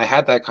 and I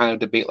had that kind of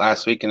debate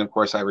last week. And of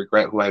course, I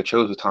regret who I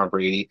chose with Tom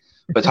Brady.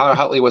 But Tyler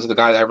Huntley was the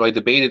guy that I really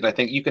debated. And I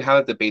think you can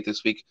have a debate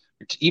this week,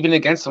 even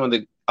against some of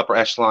the upper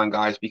echelon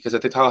guys, because I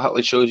think Tyler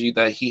Huntley shows you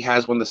that he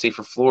has one of the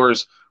safer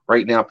floors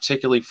right now,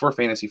 particularly for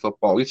fantasy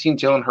football. We've seen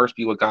Jalen Hurts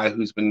be a guy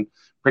who's been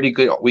pretty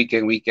good week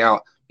in, week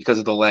out because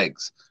of the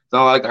legs. There's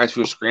not a lot of guys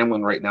who are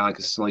scrambling right now and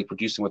consistently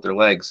producing with their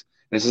legs.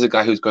 This is a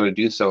guy who's going to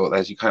do so,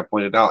 as you kind of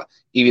pointed out,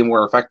 even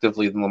more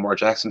effectively than Lamar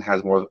Jackson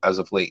has more as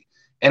of late,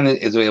 and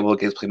is able to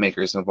get his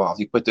playmakers involved.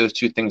 You put those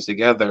two things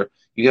together,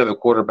 you have a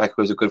quarterback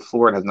who has a good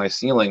floor and has a nice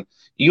ceiling.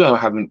 You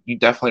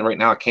definitely right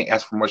now can't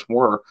ask for much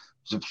more,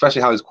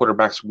 especially how these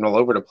quarterbacks are all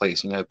over the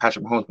place. You know,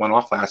 Patrick Mahomes went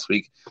off last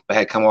week, but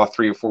had come off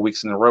 3 or 4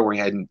 weeks in a row where he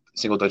had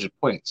single-digit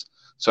points.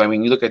 So, I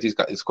mean, you look at these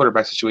guys, this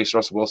quarterback situation,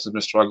 Russell Wilson's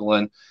been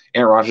struggling.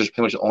 Aaron Rodgers is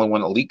pretty much the only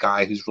one elite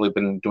guy who's really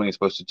been doing what he's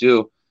supposed to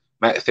do.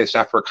 Matt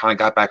Stafford kind of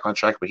got back on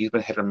track, but he's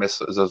been hit or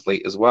miss as of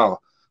late as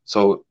well.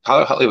 So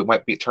Tyler Huntley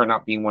might turn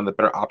out being one of the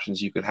better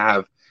options you could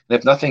have. And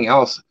if nothing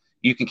else,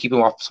 you can keep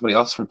him off somebody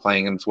else from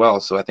playing him as well.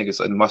 So I think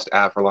it's a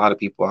must-have for a lot of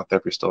people out there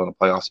if you're still in the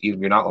playoffs, even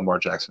if you're not Lamar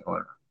Jackson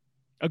owner.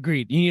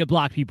 Agreed. You need to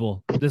block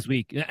people this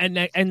week and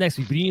next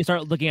week, but you need to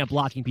start looking at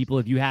blocking people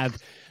if you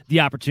have the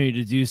opportunity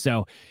to do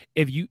so.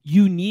 If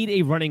you need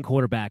a running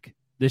quarterback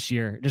this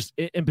year, just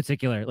in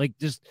particular,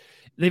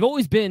 they've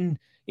always been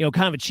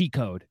kind of a cheat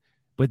code.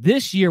 But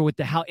this year, with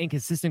how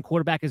inconsistent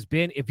quarterback has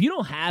been, if you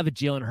don't have a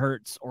Jalen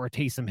Hurts or a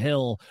Taysom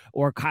Hill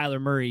or a Kyler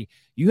Murray,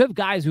 you have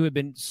guys who have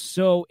been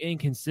so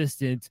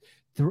inconsistent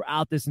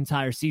throughout this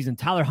entire season.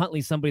 Tyler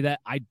Huntley, somebody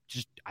that I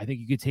think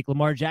you could take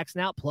Lamar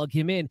Jackson out, plug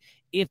him in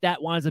if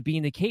that winds up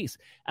being the case.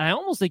 And I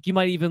almost think you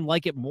might even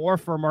like it more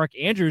for Mark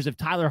Andrews if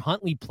Tyler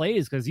Huntley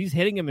plays, because he's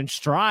hitting him in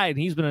stride.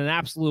 He's been an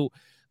absolute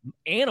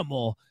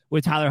animal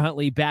with Tyler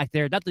Huntley back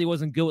there. Not that he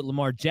wasn't good with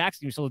Lamar Jackson.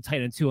 He was still a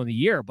tight end 2 on the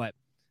year, but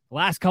the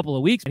last couple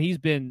of weeks, and he's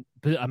been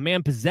a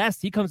man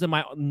possessed. He comes in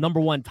my number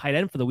 1 tight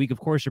end for the week. Of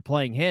course, you're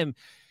playing him.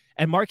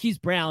 And Marquise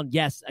Brown,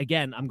 yes,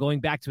 again, I'm going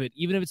back to it.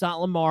 Even if it's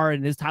not Lamar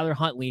and it is Tyler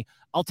Huntley,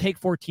 I'll take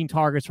 14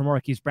 targets from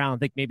Marquise Brown. I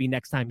think maybe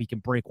next time he can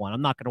break one.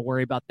 I'm not going to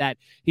worry about that.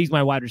 He's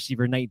my wide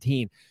receiver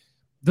 19.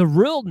 The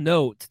real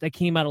note that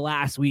came out of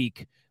last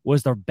week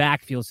was the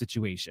backfield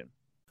situation.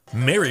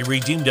 Mary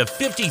redeemed a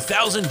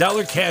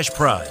 $50,000 cash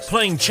prize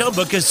playing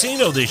Chumba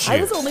Casino this year.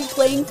 I was only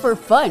playing for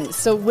fun,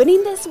 so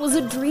winning this was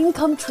a dream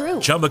come true.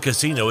 Chumba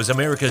Casino is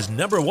America's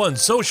 #1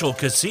 social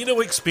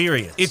casino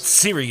experience. It's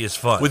serious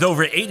fun. With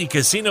over 80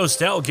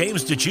 casino-style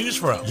games to choose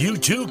from, you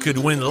too could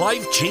win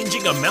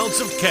life-changing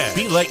amounts of cash.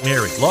 Be like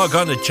Mary. Log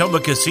on to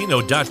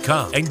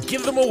ChumbaCasino.com and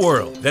give them a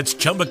whirl. That's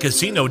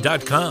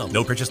ChumbaCasino.com.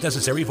 No purchase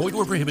necessary. Void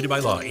or prohibited by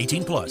law.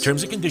 18+.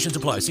 Terms and conditions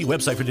apply. See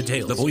website for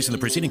details. The voice in the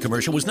preceding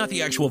commercial was not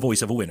the actual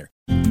voice of a winner.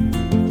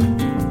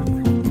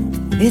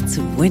 It's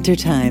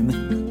wintertime.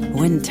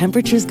 When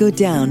temperatures go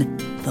down,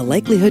 the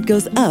likelihood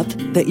goes up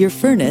that your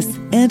furnace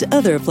and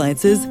other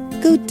appliances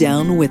go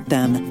down with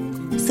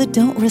them. So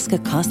don't risk a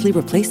costly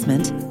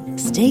replacement.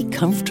 Stay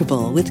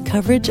comfortable with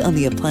coverage on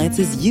the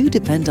appliances you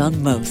depend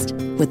on most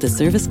with the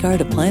Service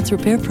Guard Appliance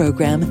Repair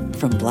Program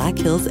from Black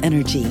Hills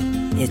Energy.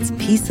 It's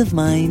peace of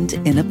mind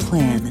in a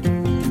plan.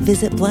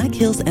 Visit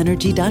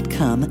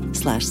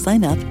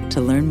blackhillsenergy.com/sign up to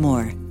learn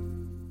more.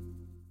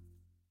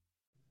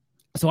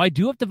 So I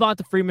do have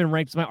Devonta Freeman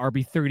ranked as my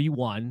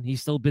RB31.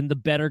 He's still been the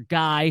better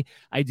guy.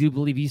 I do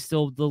believe he's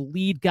still the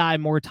lead guy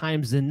more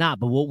times than not.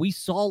 But what we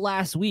saw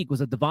last week was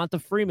a Devonta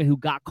Freeman who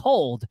got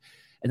cold,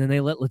 and then they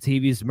let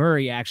Latavius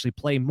Murray actually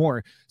play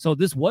more. So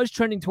this was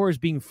trending towards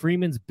being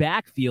Freeman's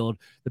backfield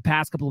the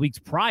past couple of weeks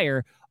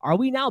prior. Are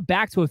we now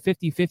back to a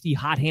 50-50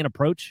 hot hand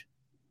approach?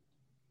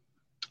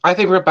 I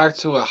think we're back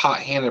to a hot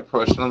hand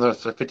approach, another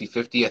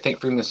 50-50. I think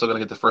Freeman's still going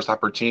to get the first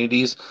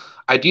opportunities.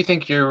 I do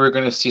think you're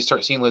going to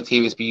start seeing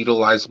Latavius be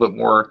utilized a bit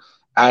more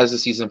as the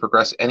season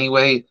progressed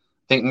anyway. I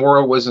think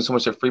more wasn't so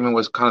much that Freeman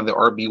was kind of the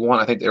RB1.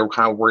 I think they were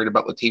kind of worried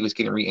about Latavius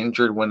getting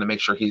re-injured, wanted to make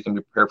sure he's going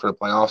to be prepared for the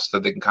playoffs so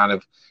they can kind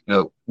of,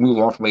 move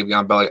on from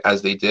Le'Veon Bell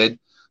as they did.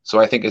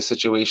 So I think a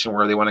situation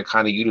where they want to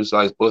kind of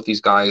utilize both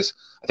these guys.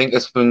 I think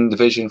that's been the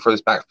vision for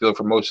this backfield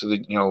for most of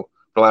the,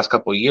 for the last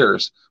couple of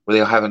years, where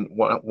they haven't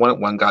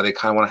one guy. They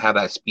kind of want to have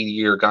that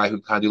speedier guy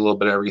who kind of do a little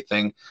bit of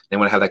everything. They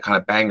want to have that kind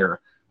of banger.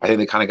 I think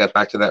they kind of got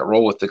back to that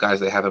role with the guys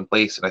they have in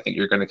place, and I think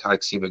you're going to kind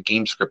of see the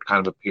game script kind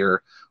of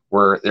appear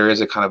where there is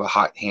a kind of a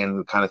hot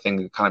hand kind of thing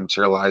that kind of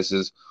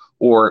materializes,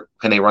 or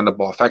can they run the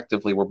ball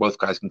effectively where both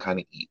guys can kind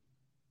of eat.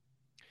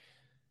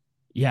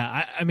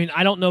 Yeah, I mean,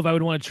 I don't know if I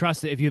would want to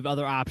trust it if you have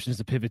other options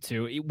to pivot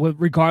to,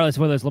 regardless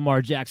of whether it's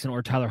Lamar Jackson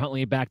or Tyler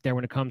Huntley back there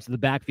when it comes to the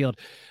backfield.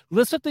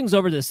 Let's flip things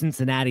over to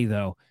Cincinnati,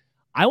 though.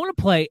 I want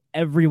to play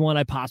everyone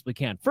I possibly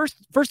can.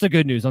 First, the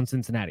good news on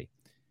Cincinnati.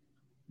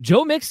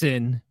 Joe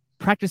Mixon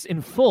practiced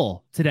in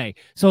full today.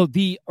 So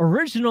the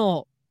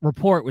original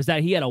report was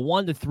that he had a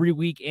 1 to 3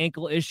 week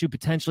ankle issue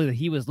potentially that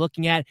he was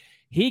looking at.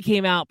 He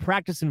came out,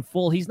 practiced in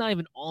full. He's not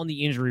even on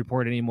the injury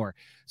report anymore.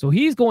 So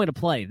he's going to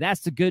play. That's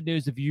the good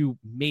news if you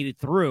made it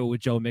through with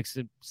Joe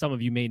Mixon. Some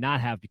of you may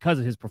not have because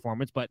of his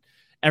performance, but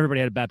everybody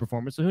had a bad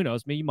performance, so who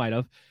knows? Maybe you might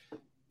have.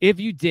 If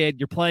you did,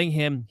 you're playing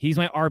him. He's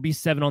my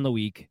RB7 on the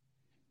week.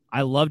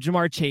 I love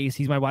Jamar Chase.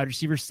 He's my wide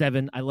receiver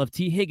 7. I love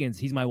T. Higgins.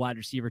 He's my wide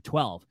receiver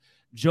 12.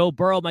 Joe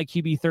Burrow, my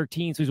QB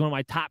 13, so he's one of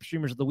my top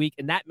streamers of the week,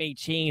 and that may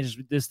change.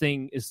 This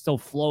thing is still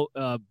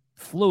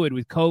fluid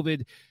with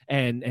COVID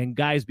and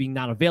guys being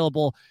not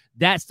available.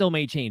 That still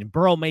may change.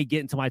 Burrow may get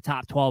into my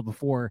top 12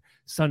 before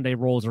Sunday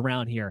rolls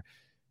around here.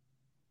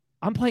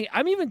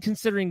 I'm even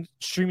considering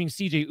streaming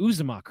CJ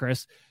Uzomah,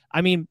 Chris.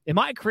 I mean, am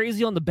I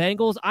crazy on the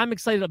Bengals? I'm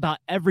excited about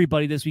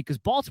everybody this week because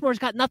Baltimore's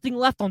got nothing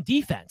left on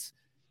defense.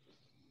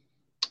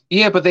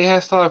 Yeah, but they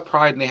still have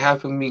pride, and they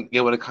have been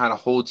able to kind of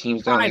hold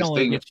teams down. I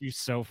don't get you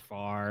so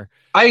far.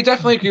 I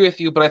definitely agree with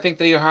you, but I think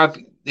they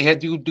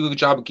do a good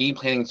job of game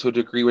planning to a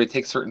degree where they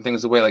take certain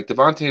things away. Like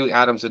Devontae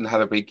Adams didn't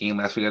have a big game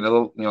last week. I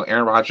know,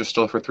 Aaron Rodgers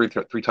still for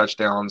three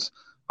touchdowns.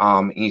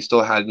 And he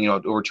still had,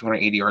 over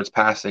 280 yards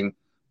passing.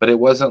 But it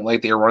wasn't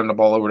like they were running the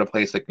ball over the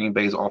place. Like Green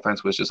Bay's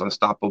offense was just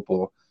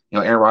unstoppable.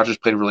 Aaron Rodgers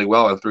played really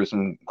well and threw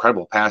some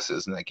incredible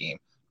passes in that game.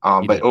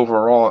 But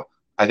overall,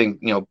 I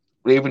think,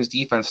 Ravens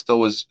defense still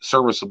was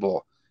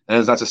serviceable. And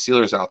there's lots of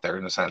Steelers out there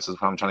in a sense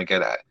is what I'm trying to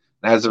get at.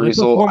 And as a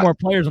result, 4 more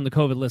players on the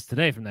COVID list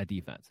today from that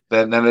defense.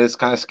 Then it is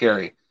kind of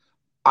scary.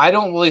 I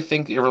don't really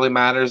think it really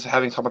matters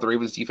having talked about the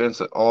Ravens defense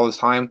all this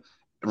time.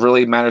 It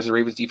really matters the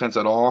Ravens defense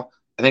at all.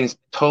 I think it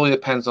totally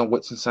depends on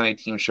what Cincinnati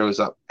team shows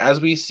up. As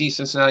we see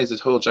Cincinnati as a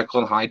total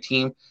Jekyll and Hyde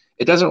team,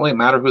 it doesn't really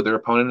matter who their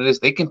opponent is.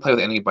 They can play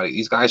with anybody.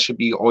 These guys should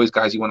be always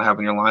guys you want to have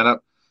in your lineup.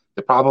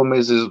 The problem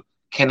is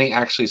can they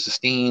actually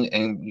sustain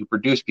and you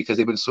produce, because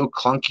they've been so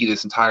clunky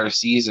this entire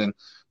season.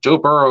 Joe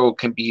Burrow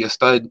can be a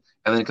stud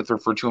and then can throw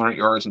for 200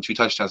 yards and 2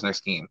 touchdowns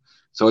next game.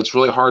 So it's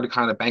really hard to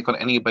kind of bank on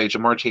anybody.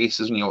 Jamar Chase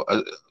is, one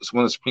of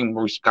the supreme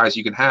guys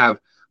you can have,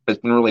 but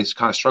it's been really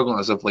kind of struggling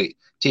as of late.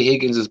 T.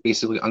 Higgins is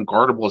basically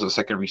unguardable as a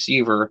second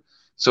receiver.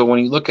 So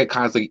when you look at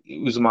guys like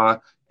Uzomah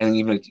and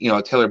even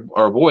Taylor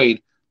or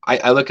Boyd,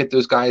 I look at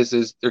those guys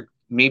as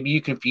maybe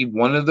you can feed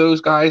one of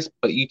those guys,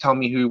 but you tell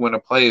me who you want to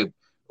play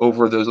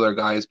over those other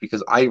guys,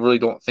 because I really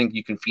don't think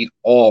you can feed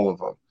all of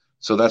them.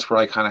 So that's where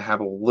I kind of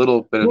have a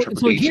little bit of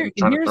trepidation.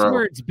 So here's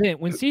where it's been.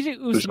 When CJ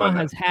Uzomah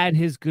has had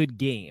his good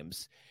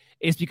games,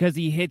 it's because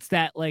he hits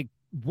that like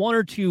 1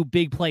 or 2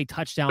 big play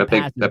touchdown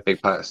passes. That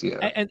big pass,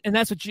 yeah. And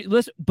that's what you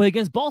listen. But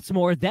against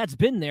Baltimore, that's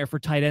been there for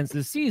tight ends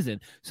this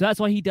season. So that's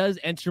why he does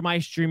enter my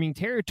streaming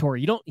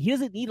territory. He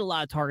doesn't need a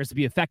lot of targets to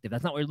be effective.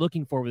 That's not what you're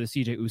looking for with a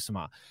CJ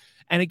Uzomah.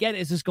 And again,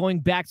 it's just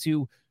going back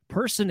to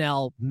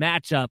personnel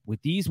matchup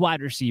with these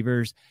wide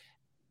receivers.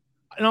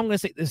 And I'm going to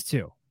say this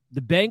too.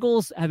 The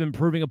Bengals have been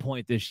proving a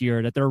point this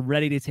year that they're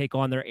ready to take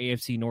on their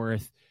AFC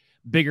North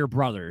bigger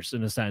brothers,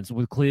 in a sense,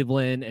 with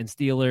Cleveland and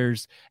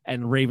Steelers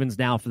and Ravens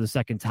now for the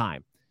second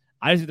time.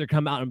 I just think they're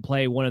come out and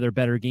play one of their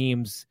better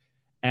games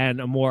and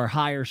a more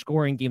higher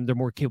scoring game they're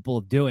more capable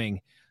of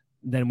doing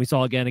than we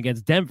saw again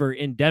against Denver.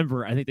 In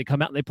Denver, I think they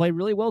come out and they play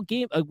really well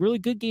a really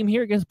good game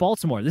here against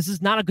Baltimore. This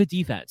is not a good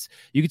defense.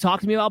 You can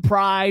talk to me about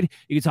pride.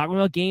 You can talk to me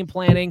about game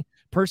planning.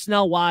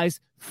 Personnel-wise,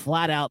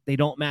 flat out, they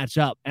don't match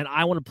up. And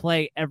I want to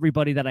play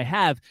everybody that I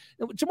have.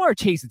 Jamar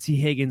Chase and T.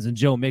 Higgins and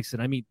Joe Mixon,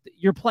 I mean,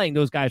 you're playing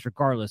those guys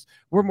regardless.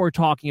 We're more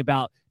talking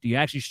about, do you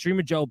actually stream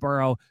a Joe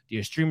Burrow? Do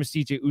you stream a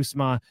CJ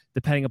Uzomah,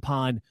 depending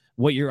upon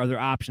what your other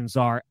options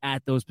are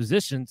at those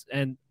positions?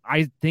 And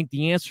I think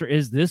the answer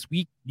is this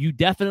week, you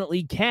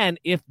definitely can.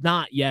 If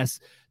not, yes,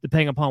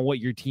 depending upon what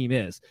your team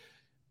is.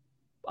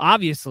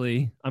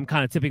 Obviously, I'm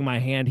kind of tipping my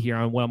hand here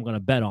on what I'm going to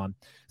bet on.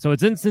 So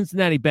it's in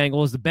Cincinnati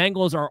Bengals. The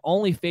Bengals are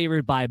only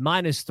favored by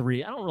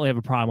 -3. I don't really have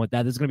a problem with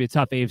that. This is going to be a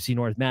tough AFC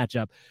North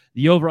matchup.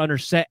 The over-under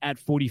set at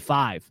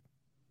 45.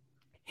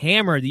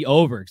 Hammer the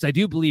over, because I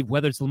do believe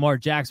whether it's Lamar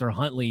Jackson or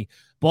Huntley,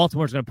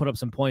 Baltimore's going to put up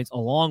some points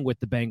along with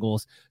the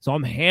Bengals. So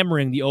I'm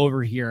hammering the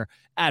over here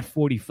at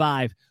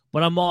 45,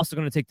 but I'm also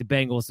going to take the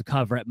Bengals to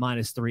cover at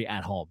 -3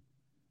 at home.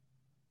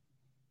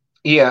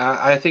 Yeah,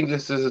 I think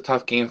this is a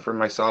tough game for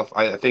myself.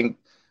 I think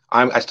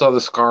I still have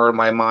the scar in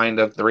my mind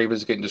of the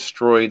Ravens getting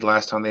destroyed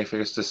last time they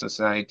faced the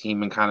Cincinnati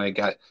team and kind of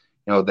got,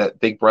 that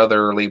big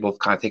brother label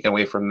kind of taken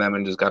away from them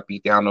and just got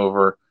beat down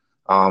over.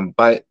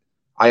 But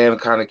I am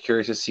kind of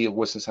curious to see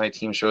what Cincinnati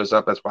team shows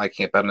up. That's why I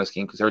can't bet on this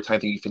game, because every time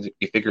you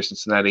figure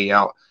Cincinnati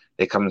out,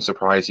 they come and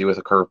surprise you with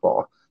a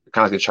curveball. They're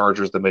kind of like the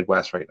Chargers of the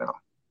Midwest right now.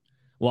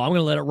 Well, I'm going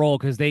to let it roll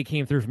because they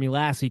came through for me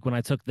last week when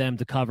I took them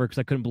to cover because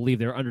I couldn't believe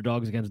they were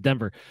underdogs against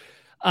Denver.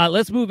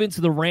 Let's move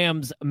into the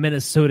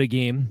Rams-Minnesota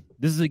game.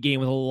 This is a game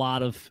with a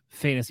lot of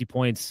fantasy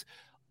points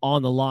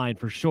on the line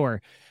for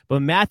sure.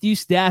 But Matthew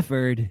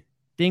Stafford,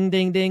 ding,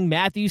 ding, ding,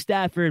 Matthew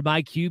Stafford,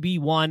 my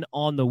QB1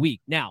 on the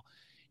week. Now,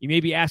 you may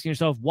be asking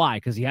yourself why,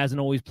 because he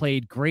hasn't always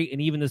played great. And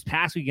even this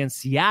past week against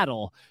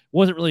Seattle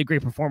wasn't really a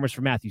great performance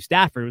for Matthew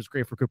Stafford. It was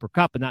great for Cooper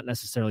Kupp, but not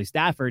necessarily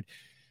Stafford.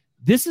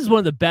 This is one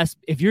of the best.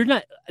 If you're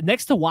not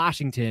next to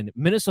Washington,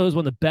 Minnesota is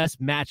one of the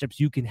best matchups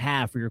you can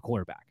have for your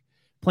quarterback.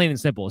 Plain and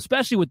simple,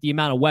 especially with the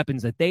amount of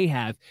weapons that they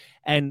have.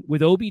 And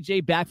with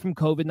OBJ back from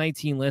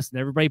COVID-19 list and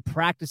everybody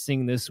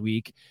practicing this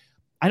week,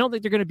 I don't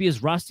think they're going to be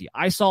as rusty.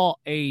 I saw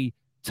a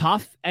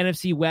tough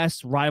NFC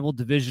West rival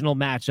divisional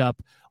matchup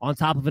on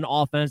top of an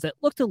offense that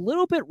looked a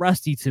little bit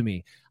rusty to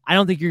me. I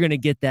don't think you're going to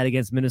get that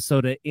against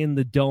Minnesota in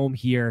the dome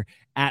here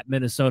at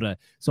Minnesota.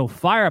 So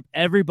fire up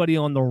everybody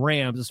on the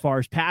Rams as far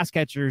as pass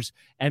catchers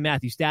and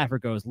Matthew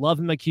Stafford goes. Love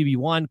him at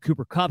QB1.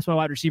 Cooper Kupp's my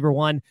wide receiver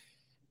 1.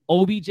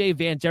 OBJ,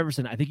 Van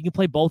Jefferson, I think you can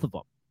play both of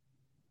them.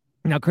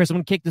 Now, Chris, I'm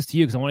going to kick this to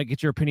you because I want to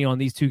get your opinion on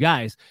these two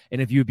guys and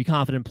if you would be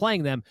confident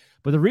playing them.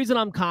 But the reason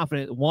I'm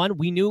confident, one,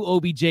 we knew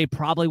OBJ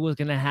probably was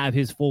going to have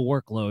his full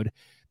workload,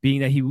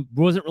 being that he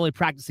wasn't really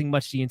practicing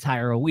much the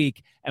entire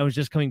week and was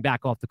just coming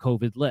back off the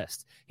COVID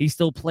list. He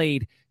still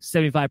played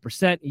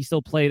 75%. He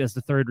still played as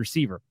the third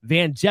receiver.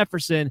 Van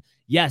Jefferson,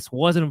 yes,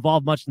 wasn't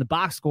involved much in the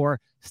box score,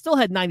 still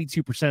had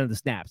 92% of the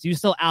snaps. He was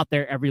still out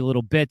there every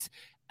little bit.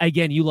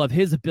 Again, you love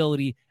his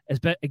ability,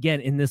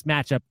 again, in this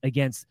matchup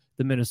against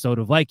the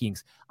Minnesota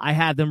Vikings. I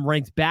have them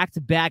ranked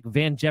back-to-back.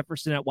 Van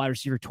Jefferson at wide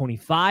receiver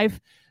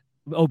 25,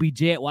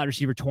 OBJ at wide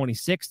receiver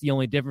 26. The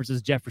only difference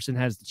is Jefferson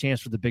has the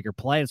chance for the bigger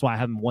play. That's why I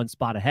have him one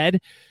spot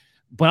ahead.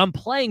 But I'm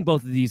playing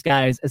both of these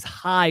guys as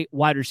high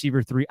wide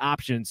receiver 3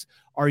 options.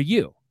 Are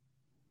you?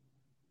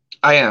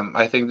 I am.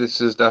 I think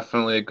this is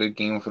definitely a good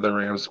game for the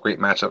Rams. Great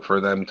matchup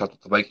for them. You talked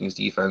about the Vikings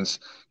defense.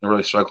 They're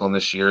really struggling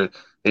this year.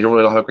 They don't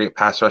have a great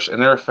pass rush,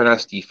 and they're a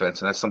finesse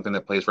defense, and that's something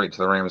that plays right to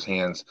the Rams'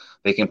 hands.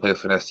 They can play with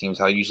finesse teams.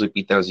 How you usually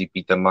beat them is you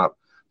beat them up.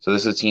 So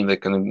this is a team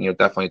that can,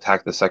 definitely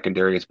attack the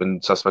secondary. It's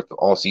been suspect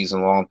all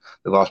season long.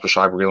 They lost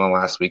Rashad Breeland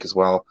last week as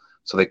well,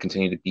 so they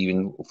continue to be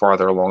even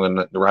farther along in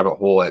the rabbit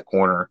hole at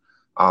corner.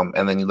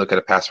 And then you look at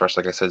a pass rush,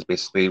 like I said,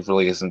 basically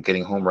really isn't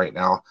getting home right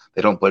now.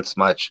 They don't blitz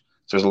much.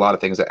 So there's a lot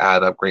of things that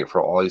add up great for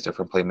all these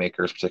different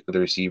playmakers, particularly the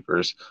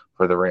receivers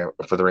for the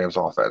Rams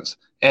offense.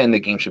 And the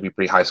game should be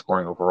pretty high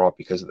scoring overall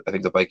because I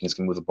think the Vikings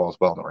can move the ball as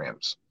well in the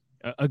Rams.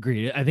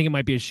 Agreed. I think it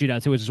might be a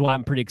shootout too, which is why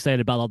I'm pretty excited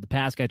about all the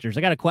pass catchers.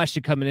 I got a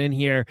question coming in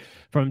here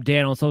from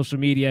Dan on social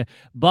media.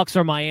 Bucks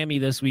are Miami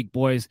this week,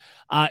 boys.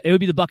 It would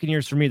be the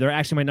Buccaneers for me. They're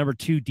actually my number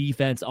 2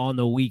 defense on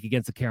the week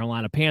against the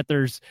Carolina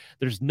Panthers.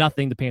 There's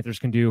nothing the Panthers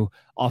can do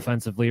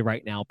offensively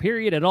right now,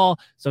 period, at all.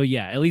 So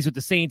yeah, at least with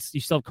the Saints, you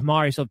still have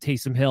Kamara, you still have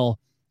Taysom Hill,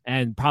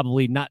 and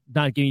probably not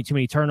giving you too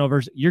many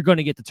turnovers. You're going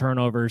to get the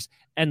turnovers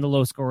and the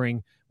low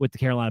scoring with the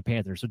Carolina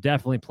Panthers. So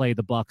definitely play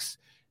the Bucks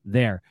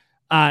there.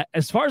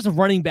 As far as the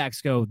running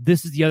backs go,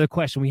 this is the other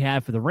question we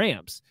have for the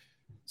Rams.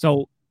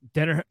 So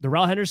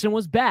Darrell Henderson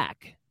was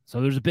back. So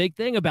there's a big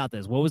thing about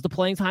this. What was the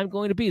playing time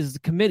going to be? This is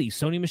a committee.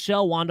 Sony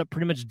Michel wound up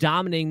pretty much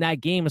dominating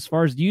that game as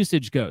far as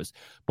usage goes.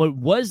 But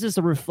was this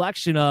a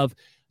reflection of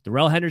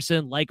Darrell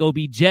Henderson, like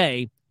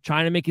OBJ,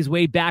 trying to make his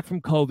way back from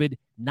COVID,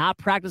 not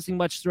practicing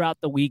much throughout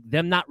the week,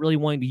 them not really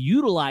wanting to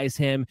utilize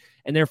him,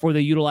 and therefore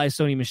they utilized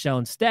Sony Michel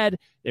instead?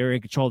 They were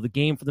in control of the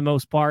game for the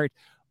most part.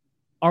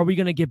 Are we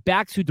going to get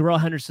back to Darrell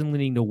Henderson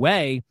leading the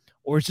way,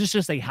 or is this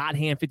just a hot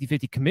hand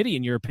 50-50 committee,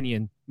 in your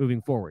opinion, moving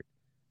forward?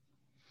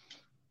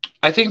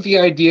 I think the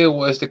idea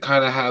was to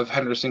kind of have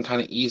Henderson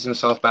kind of ease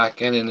himself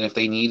back in, and if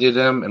they needed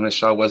him and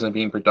Michel wasn't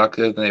being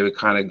productive, then they would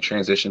kind of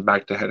transition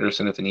back to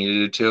Henderson if they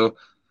needed it to.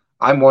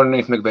 I'm wondering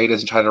if McVay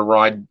doesn't try to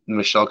ride the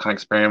Michel kind of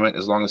experiment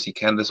as long as he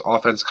can. This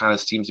offense kind of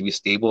seems to be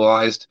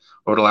stabilized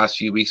over the last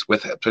few weeks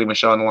with putting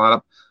Michel in the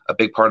lineup. A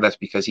big part of that's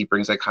because he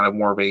brings that kind of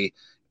more of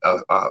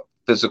a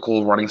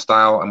physical running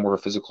style and more of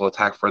a physical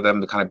attack for them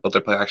to kind of build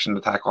their play action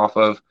attack off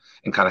of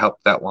and kind of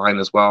help that line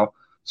as well.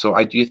 So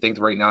I do think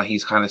that right now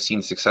he's kind of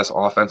seen success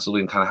offensively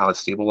and kind of how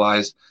it's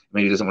stabilized.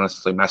 Maybe he doesn't want to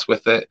necessarily mess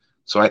with it.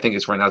 So I think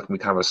it's right now going to be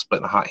kind of a split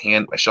in a hot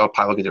hand. Michel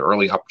probably will get the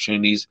early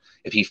opportunities.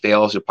 If he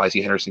fails, you'll probably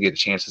see Henderson get the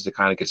chances to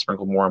kind of get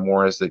sprinkled more and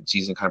more as the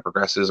season kind of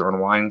progresses or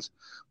unwinds.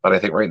 But I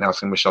think right now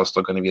Michel's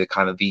still going to be the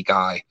kind of the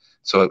guy.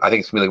 So I think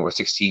it's going to be like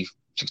a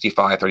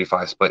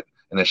 65-35 split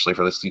initially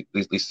for at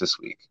least this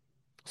week.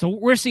 So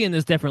we're seeing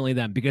this differently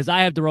then, because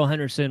I have Darrell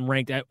Henderson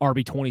ranked at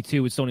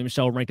RB22 with Sony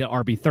Michel ranked at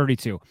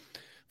RB32.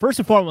 First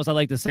and foremost, I'd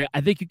like to say, I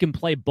think you can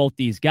play both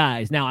these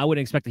guys. Now, I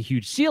wouldn't expect a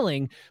huge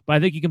ceiling, but I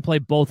think you can play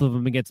both of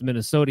them against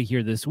Minnesota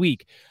here this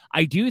week.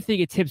 I do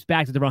think it tips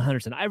back to Darrell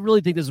Henderson. I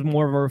really think this is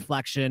more of a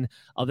reflection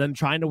of them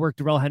trying to work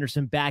Darrell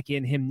Henderson back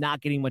in, him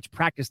not getting much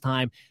practice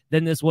time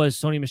than this was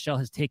Sony Michel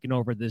has taken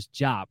over this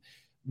job.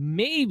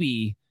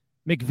 Maybe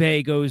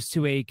McVay goes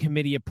to a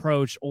committee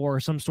approach or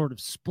some sort of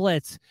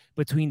split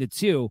between the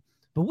two,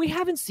 but we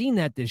haven't seen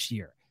that this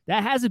year.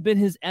 That hasn't been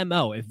his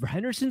MO. If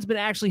Henderson's been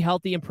actually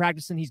healthy and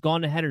practicing, he's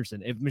gone to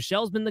Henderson. If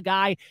Michel's been the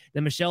guy,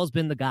 then Michel's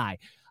been the guy.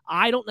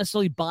 I don't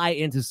necessarily buy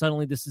into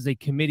suddenly this is a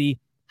committee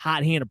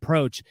hot hand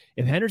approach.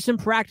 If Henderson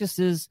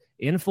practices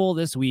in full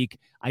this week,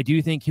 I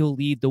do think he'll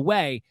lead the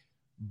way,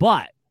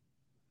 but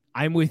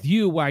I'm with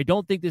you where I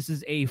don't think this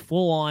is a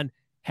full-on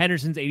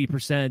Henderson's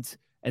 80%,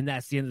 and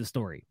that's the end of the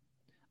story.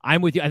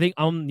 I'm with you. I think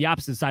I'm the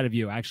opposite side of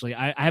you, actually.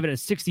 I have it at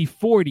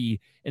 60-40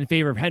 in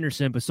favor of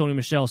Henderson, but Sony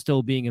Michel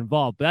still being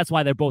involved. But that's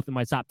why they're both in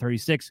my top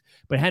 36.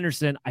 But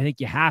Henderson, I think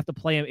you have to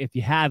play him if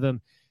you have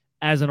him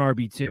as an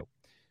RB2.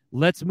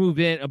 Let's move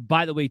in.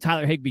 By the way,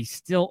 Tyler Higbee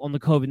still on the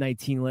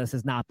COVID-19 list,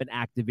 has not been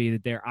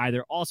activated there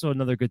either. Also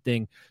another good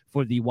thing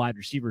for the wide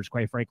receivers,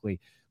 quite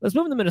frankly. Let's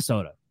move into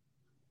Minnesota.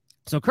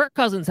 So Kirk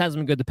Cousins hasn't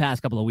been good the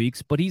past couple of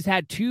weeks, but he's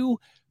had 2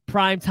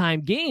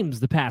 primetime games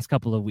the past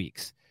couple of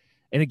weeks.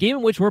 In a game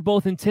in which we're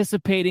both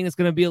anticipating it's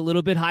going to be a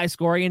little bit high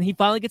scoring, and he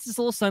finally gets this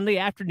little Sunday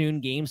afternoon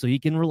game so he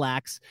can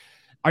relax.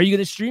 Are you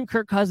going to stream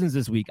Kirk Cousins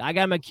this week? I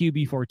got him at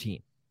QB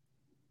 14.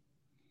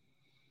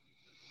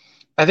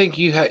 I think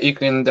you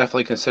can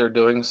definitely consider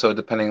doing so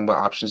depending on what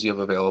options you have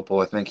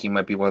available. I think he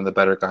might be one of the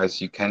better guys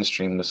you can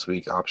stream this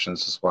week,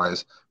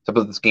 options-wise. Except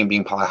with this game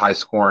being probably high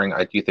scoring,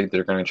 I do think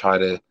they're going to try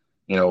to,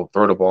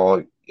 throw the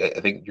ball. I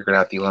think you're going to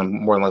have Thielen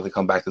more than likely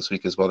come back this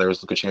week as well. There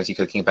was a good chance he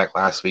could have came back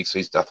last week, so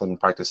he's definitely been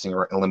practicing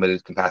in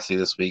limited capacity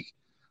this week.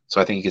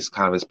 So I think he gets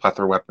kind of his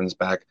plethora of weapons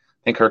back.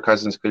 I think Kirk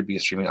Cousins could be a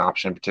streaming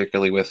option,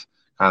 particularly with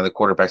kind of the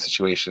quarterback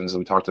situations that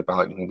we talked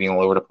about, being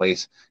all over the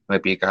place. He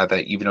might be a guy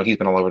that, even though he's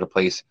been all over the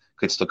place,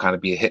 could still kind of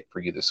be a hit for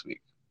you this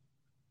week.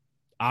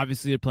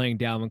 Obviously, you're playing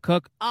Dalvin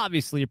Cook.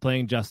 Obviously, you're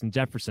playing Justin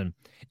Jefferson.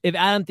 If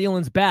Adam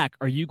Thielen's back,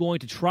 are you going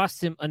to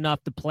trust him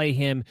enough to play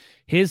him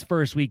his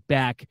first week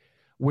back,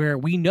 where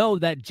we know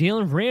that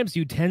Jalen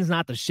Ramsey tends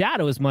not to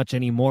shadow as much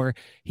anymore?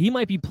 He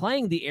might be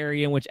playing the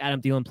area in which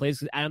Adam Thielen plays,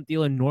 because Adam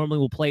Thielen normally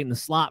will play in the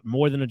slot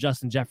more than a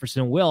Justin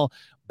Jefferson will,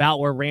 about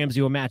where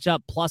Ramsey will match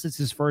up. Plus, it's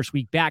his first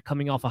week back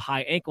coming off a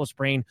high ankle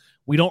sprain.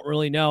 We don't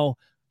really know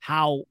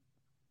how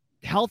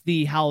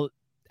healthy, how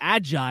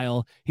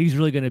agile he's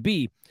really going to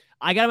be.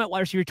 I got him at wide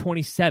receiver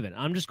 27.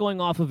 I'm just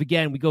going off of,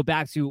 again, we go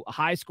back to a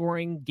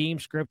high-scoring game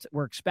script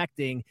we're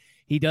expecting.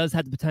 He does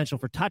have the potential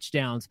for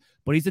touchdowns,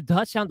 but he's a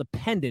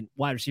touchdown-dependent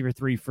wide receiver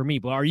 3 for me.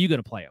 But are you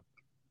going to play him?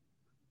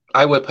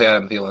 I would play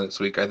Adam Thielen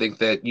this week. I think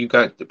that you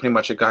got pretty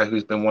much a guy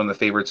who's been one of the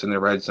favorites in the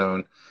red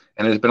zone,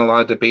 and there's been a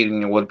lot of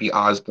debating, would it be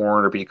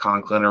Osborne or be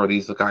Conklin, or are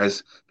these the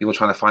guys, people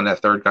trying to find that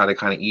third guy to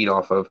kind of eat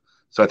off of.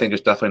 So I think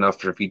there's definitely enough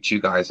to feed 2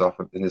 guys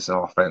off of in this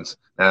offense.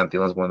 Adam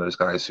Thielen's one of those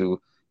guys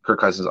who Kirk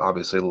Cousins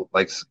obviously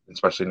likes,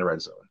 especially in the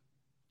red zone.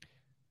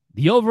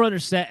 The over-under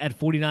set at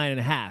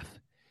 49.5.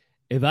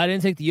 If I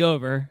didn't take the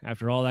over,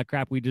 after all that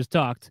crap we just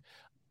talked,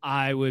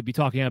 I would be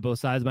talking out both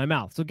sides of my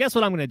mouth. So guess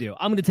what I'm going to do?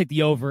 I'm going to take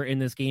the over in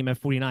this game at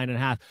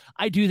 49.5.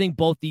 I do think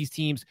both these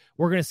teams,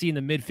 we're going to see in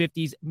the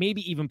mid-50s,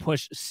 maybe even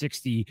push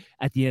 60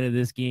 at the end of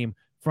this game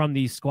from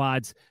these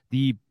squads.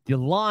 The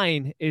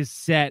line is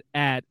set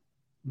at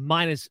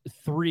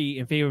 -3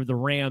 in favor of the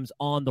Rams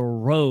on the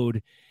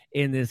road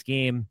in this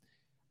game.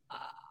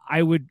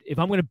 I would, if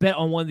I'm going to bet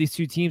on one of these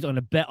two teams, I'm going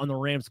to bet on the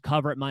Rams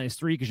cover at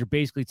 -3 because you're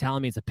basically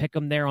telling me it's a pick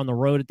 'em there on the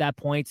road at that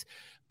point.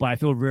 But I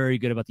feel very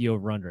good about the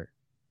over-under.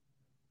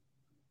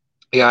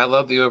 Yeah, I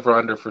love the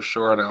over-under for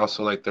sure, and I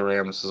also like the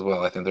Rams as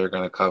well. I think they're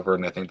going to cover,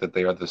 and I think that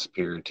they are the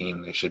superior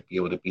team. They should be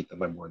able to beat them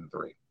by more than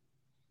 3.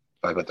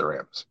 I bet the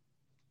Rams.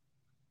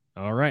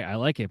 All right, I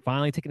like it.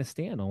 Finally taking a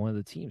stand on one of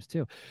the teams,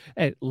 too.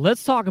 Hey,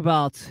 let's talk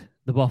about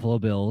the Buffalo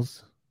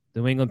Bills,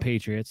 the New England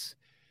Patriots.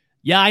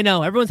 Yeah, I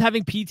know. Everyone's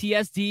having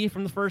PTSD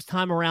from the first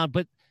time around,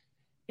 but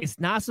it's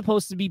not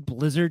supposed to be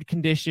blizzard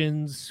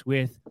conditions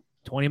with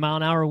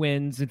 20-mile-an-hour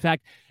winds. In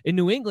fact, in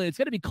New England, it's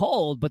going to be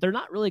cold, but they're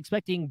not really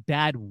expecting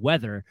bad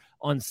weather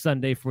on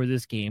Sunday for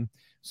this game.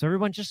 So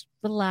everyone just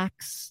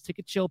relax, take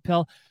a chill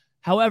pill.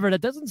 However,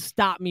 that doesn't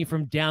stop me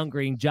from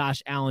downgrading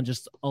Josh Allen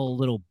just a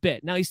little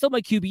bit. Now, he's still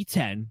my QB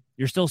 10.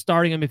 You're still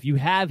starting him if you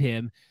have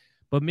him,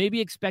 but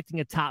maybe expecting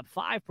a top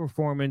 5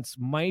 performance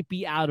might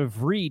be out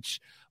of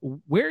reach.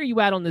 Where are you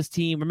at on this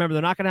team? Remember,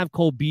 they're not going to have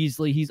Cole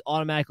Beasley. He's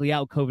automatically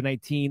out with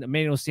COVID-19.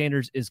 Emmanuel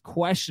Sanders is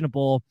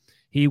questionable.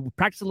 He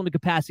practiced a limited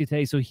capacity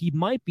today, so he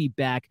might be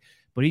back,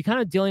 but he's kind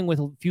of dealing with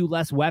a few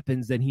less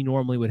weapons than he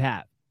normally would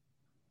have.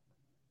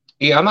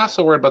 Yeah, I'm not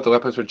so worried about the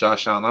weapons with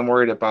Josh Allen. I'm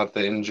worried about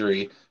the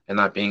injury and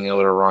not being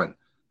able to run.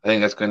 I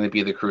think that's going to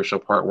be the crucial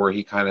part where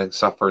he kind of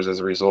suffers as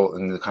a result,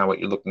 and kind of what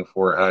you're looking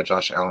for out of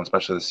Josh Allen,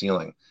 especially the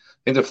ceiling. I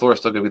think the floor is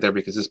still going to be there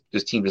because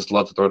this team just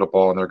loves to throw the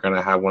ball, and they're going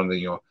to have one of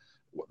the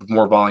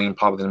more volume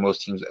probably than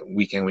most teams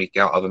week in, week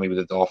out, other than maybe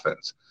the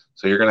Dolphins.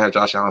 So you're going to have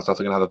Josh Allen still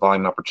going to have the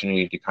volume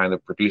opportunity to kind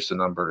of produce the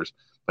numbers,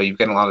 but you're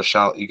getting a lot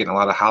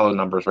of hollow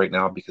numbers right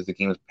now because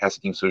the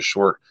passing game so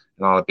short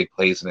and a lot of big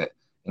plays in it.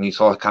 And you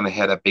saw it kind of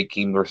had that big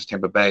game versus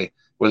Tampa Bay. It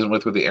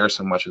wasn't through the air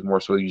so much; it was more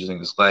so using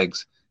his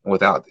legs. And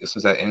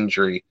since that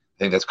injury, I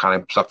think that's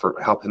kind of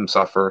helped him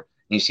suffer.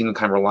 And you've seen him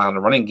kind of rely on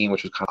the running game,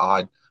 which was kind of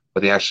odd,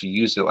 but they actually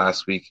used it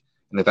last week.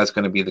 And if that's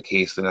going to be the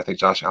case, then I think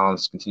Josh Allen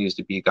continues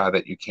to be a guy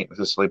that you can't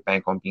necessarily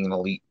bank on being an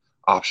elite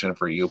option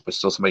for you, but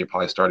still somebody you're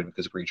probably starting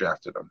because we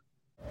redrafted him.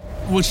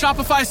 When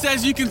Shopify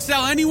says you can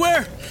sell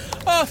anywhere,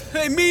 oh,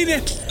 they mean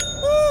it.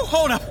 Woo,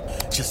 hold up.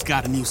 Just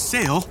got a new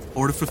sale.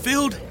 Order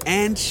fulfilled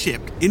and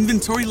shipped.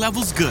 Inventory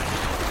level's good.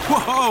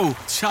 Whoa,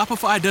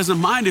 Shopify doesn't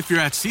mind if you're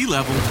at sea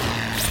level.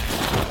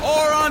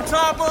 Or on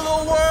top of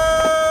the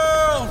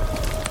world.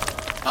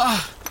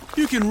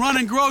 You can run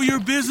and grow your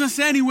business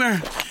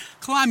anywhere.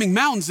 Climbing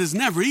mountains is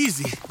never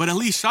easy, but at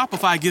least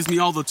Shopify gives me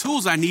all the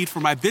tools I need for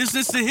my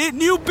business to hit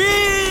new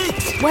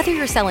peaks. Whether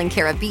you're selling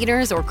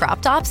carabiners or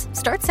crop tops,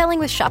 start selling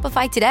with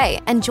Shopify today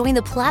and join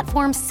the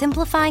platform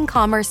simplifying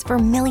commerce for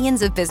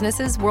millions of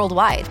businesses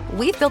worldwide.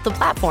 We've built the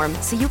platform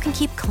so you can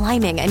keep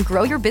climbing and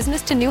grow your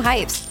business to new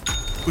heights.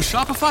 With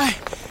Shopify,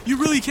 you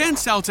really can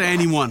sell to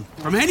anyone,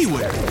 from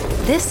anywhere.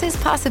 This is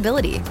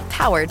Possibility,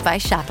 powered by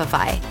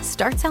Shopify.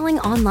 Start selling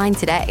online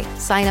today.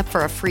 Sign up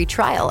for a free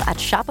trial at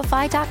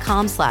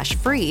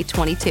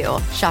shopify.com/free22.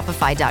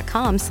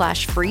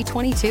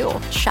 Shopify.com/free22.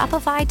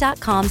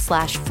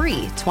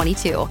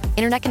 Shopify.com/free22.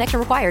 Internet connection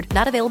required.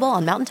 Not available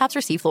on mountaintops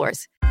or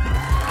seafloors.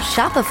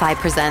 Shopify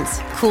presents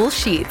cool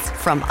sheets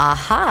from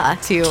AHA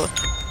to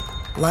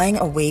lying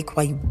awake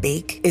while you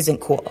bake isn't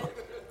cool.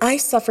 I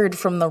suffered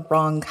from the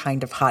wrong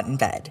kind of hot in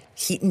bed,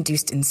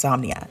 heat-induced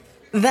insomnia.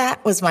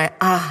 That was my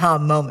aha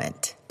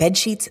moment. Bed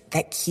sheets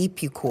that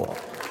keep you cool.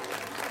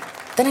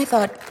 Then I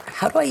thought,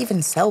 how do I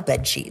even sell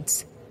bed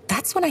sheets?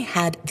 That's when I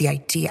had the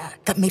idea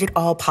that made it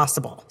all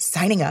possible,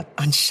 signing up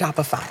on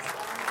Shopify.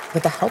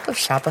 With the help of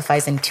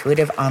Shopify's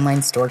intuitive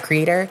online store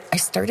creator, I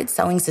started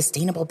selling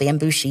sustainable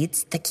bamboo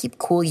sheets that keep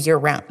cool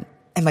year-round.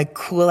 And my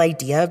cool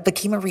idea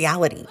became a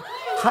reality.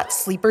 Hot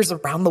sleepers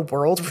around the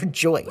world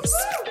rejoice.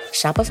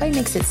 Shopify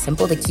makes it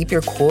simple to keep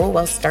your cool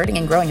while starting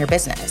and growing your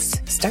business.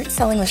 Start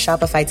selling with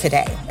Shopify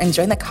today and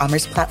join the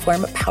commerce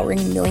platform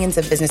powering millions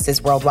of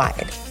businesses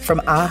worldwide.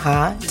 From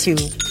AHA to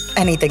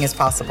anything is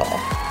possible.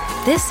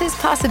 This is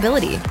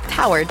Possibility,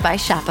 powered by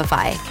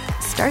Shopify.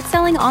 Start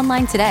selling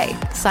online today.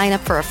 Sign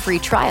up for a free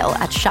trial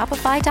at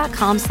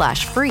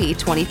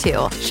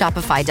shopify.com/free22.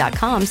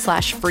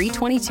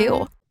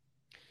 Shopify.com/free22.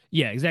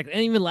 Yeah, exactly.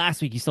 And even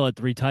last week, he still had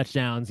 3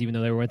 touchdowns, even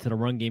though they went to the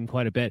run game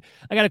quite a bit.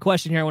 I got a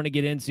question here I want to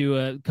get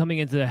into coming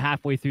into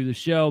halfway through the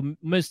show.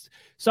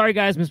 Sorry,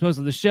 guys, missed most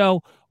of the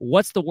show.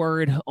 What's the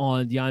word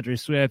on DeAndre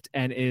Swift,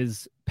 and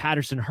is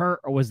Patterson hurt,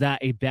 or was that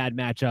a bad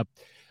matchup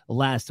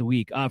last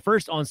week?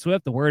 First on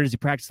Swift, the word is he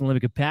practiced in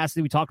limited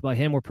capacity. We talked about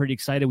him. We're pretty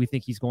excited. We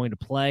think he's going to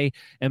play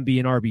and be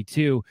an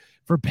RB2.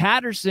 For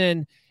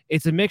Patterson,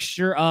 it's a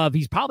mixture of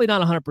he's probably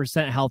not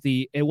 100%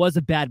 healthy. It was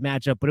a bad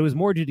matchup, but it was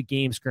more due to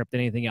game script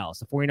than anything else.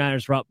 The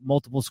 49ers were up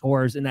multiple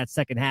scores in that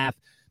second half.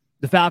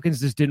 The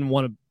Falcons just didn't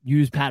want to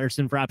use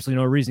Patterson for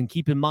absolutely no reason.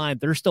 Keep in mind,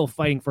 they're still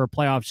fighting for a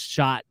playoff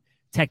shot,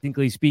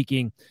 technically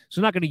speaking.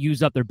 So they're not going to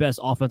use up their best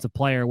offensive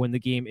player when the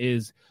game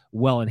is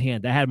well in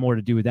hand. That had more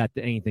to do with that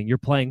than anything. You're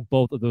playing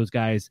both of those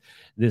guys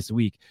this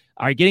week.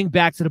 All right, getting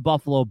back to the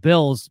Buffalo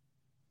Bills.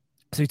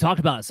 So we talked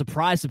about it.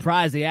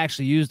 Surprise, they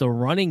actually used a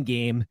running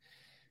game.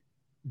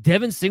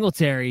 Devin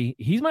Singletary,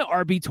 he's my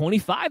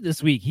RB25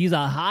 this week. He's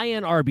a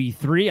high-end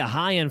RB3, a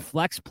high-end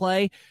flex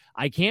play.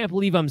 I can't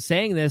believe I'm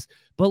saying this,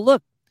 but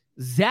look,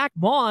 Zach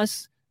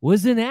Moss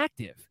was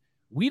inactive.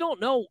 We don't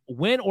know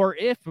when or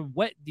if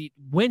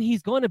when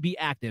he's going to be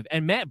active.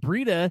 And Matt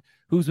Breida,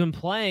 who's been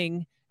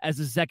playing as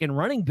a second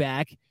running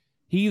back,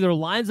 he either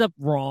lines up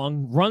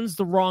wrong, runs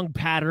the wrong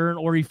pattern,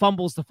 or he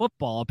fumbles the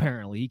football,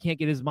 apparently. He can't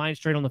get his mind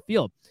straight on the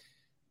field.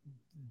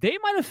 They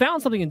might have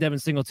found something in Devin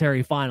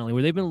Singletary finally,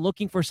 where they've been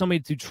looking for somebody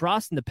to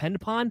trust and depend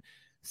upon.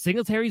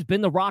 Singletary's been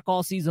the rock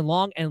all season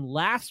long, and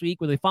last week,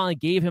 when they finally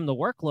gave him the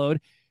workload,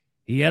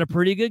 he had a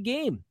pretty good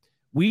game.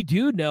 We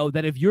do know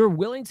that if you're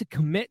willing to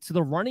commit to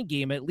the running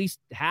game at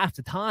least half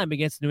the time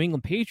against the New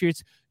England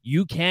Patriots,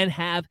 you can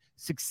have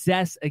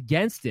success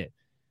against it.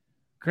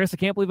 Chris, I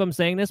can't believe I'm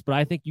saying this, but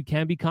I think you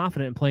can be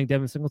confident in playing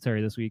Devin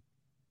Singletary this week.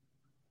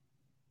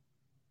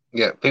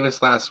 Yeah,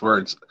 famous last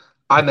words.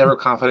 I'm never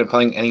confident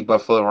playing any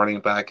Buffalo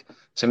running back.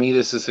 To me,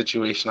 this is a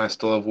situation I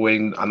still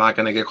avoiding. I'm not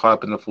going to get caught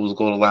up in the fool's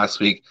gold of last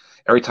week.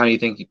 Every time you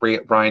think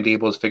Brian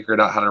Daboll has figured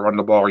out how to run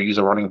the ball or use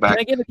a running back,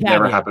 it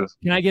never happens.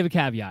 Can I give a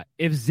caveat?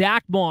 If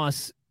Zach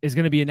Moss is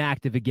going to be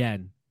inactive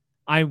again,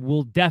 I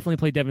will definitely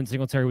play Devin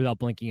Singletary without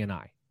blinking an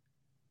eye.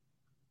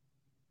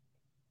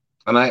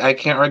 And I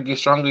can't argue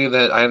strongly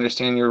that I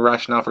understand your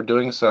rationale for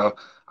doing so.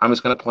 I'm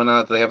just going to point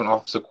out that they have an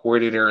offensive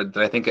coordinator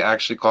that I think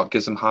actually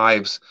gives him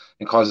hives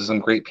and causes him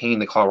great pain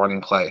to call running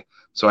play.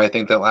 So I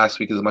think that last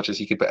week, as much as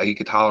he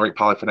could tolerate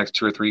probably for the next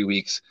 2 or 3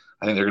 weeks,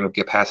 I think they're going to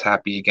get past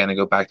happy again and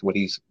go back to what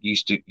he's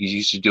used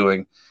to doing,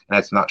 and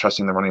that's not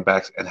trusting the running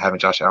backs and having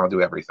Josh Allen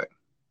do everything.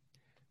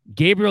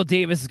 Gabriel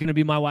Davis is going to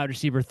be my wide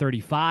receiver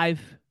 35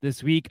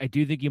 this week. I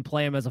do think you can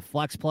play him as a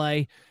flex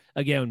play.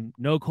 Again,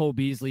 no Cole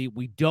Beasley.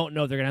 We don't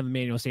know if they're going to have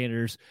Emmanuel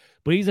Sanders,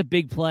 but he's a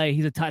big play.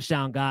 He's a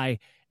touchdown guy.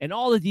 And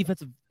all the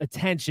defensive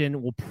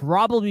attention will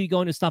probably be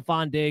going to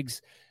Stephon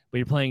Diggs, but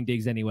you're playing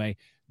Diggs anyway.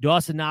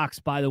 Dawson Knox,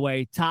 by the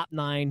way, top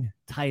 9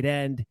 tight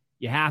end.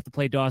 You have to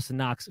play Dawson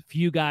Knox.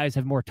 Few guys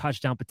have more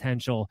touchdown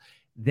potential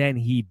than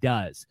he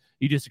does.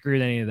 You disagree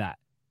with any of that?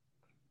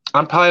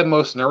 I'm probably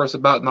most nervous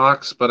about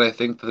Knox, but I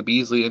think the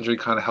Beasley injury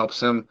kind of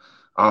helps him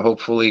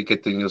hopefully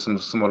get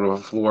somewhat of a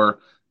floor.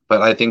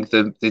 But I think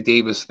the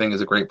Davis thing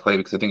is a great play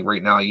because I think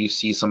right now you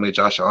see somebody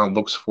Josh Allen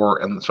looks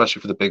for, and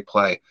especially for the big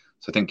play.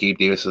 So I think Gabe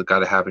Davis is a guy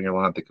to have in your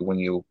lineup that could win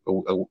you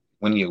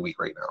a week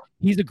right now.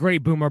 He's a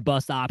great boomer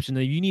bust option.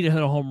 You need to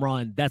hit a home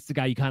run. That's the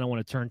guy you kind of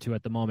want to turn to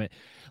at the moment.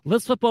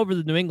 Let's flip over to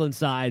the New England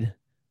side.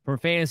 For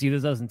fantasy,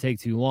 this doesn't take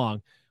too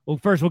long. Well,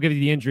 first, we'll give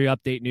you the injury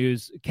update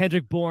news.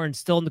 Kendrick Bourne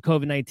still in the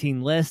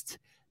COVID-19 list.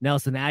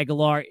 Nelson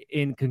Aguilar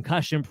in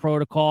concussion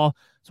protocol.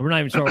 So we're not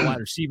even sure what wide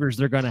receivers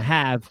they're going to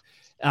have.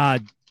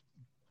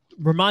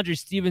 Ramondre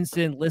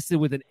Stevenson listed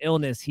with an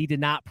illness. He did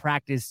not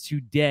practice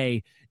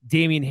today.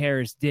 Damian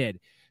Harris did.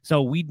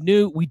 So we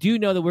do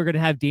know that we're going to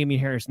have Damian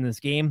Harris in this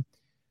game.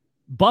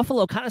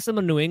 Buffalo, kind of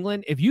similar to New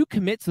England. If you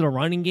commit to the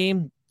running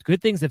game,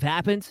 good things have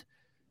happened.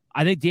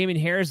 I think Damian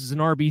Harris is an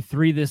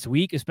RB3 this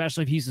week,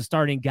 especially if he's the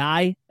starting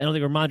guy. I don't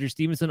think Ramondre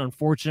Stevenson,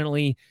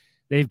 unfortunately,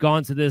 they've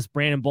gone to this.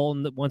 Brandon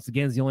Bolden, that once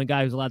again, is the only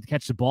guy who's allowed to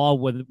catch the ball,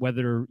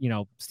 whether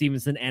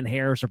Stevenson and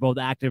Harris are both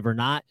active or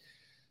not.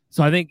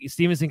 So I think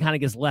Stevenson kind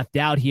of gets left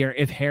out here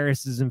if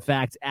Harris is, in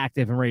fact,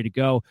 active and ready to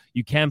go.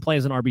 You can play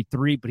as an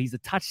RB3, but he's a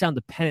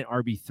touchdown-dependent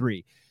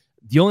RB3.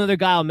 The only other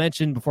guy I'll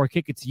mention before I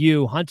kick it to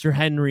you, Hunter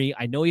Henry.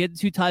 I know he had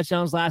 2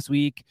 touchdowns last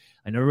week.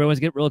 I know everyone's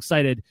getting real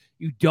excited.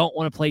 You don't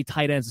want to play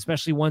tight ends,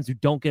 especially ones who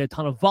don't get a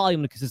ton of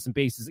volume on a consistent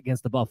basis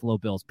against the Buffalo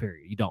Bills,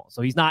 period. You don't.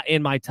 So he's not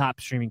in my top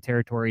streaming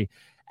territory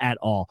at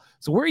all.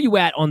 So where are you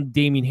at on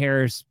Damian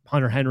Harris,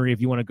 Hunter Henry,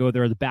 if you want to go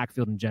there, or the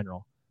backfield in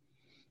general?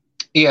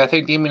 Yeah, I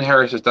think Damian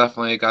Harris is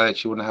definitely a guy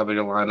that you want to have in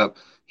your lineup.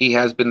 He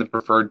has been the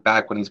preferred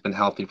back when he's been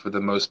healthy for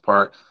the most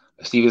part.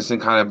 Stevenson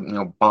kind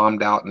of,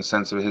 bombed out in the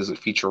sense of his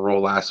feature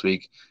role last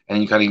week,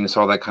 and you kind of even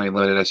saw that kind of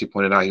limited, as you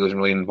pointed out. He wasn't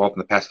really involved in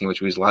the passing game, which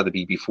he was allowed to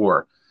be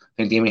before. I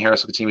think Damian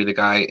Harris will continue to be the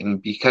guy,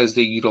 and because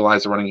they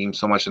utilize the running game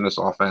so much in this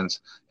offense,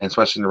 and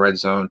especially in the red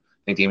zone,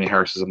 I think Damian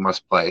Harris is a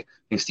must play. I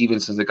think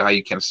Stevenson's the guy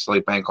you can't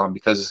necessarily bank on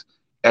because,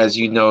 as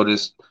you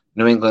noticed,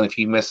 New England, if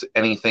you miss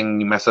anything,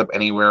 you mess up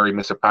anywhere, you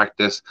miss a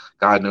practice,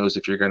 God knows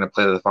if you're going to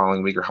play the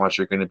following week or how much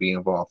you're going to be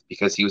involved.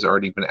 Because he was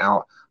already been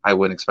out, I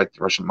wouldn't expect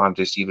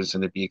Ramondre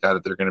Stevenson to be a guy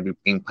that they're going to be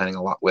game planning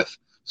a lot with.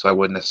 So I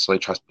wouldn't necessarily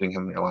trust putting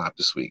him in your lineup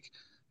this week.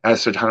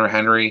 As for Hunter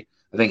Henry,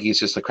 I think he's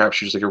just a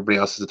crapshoot just like everybody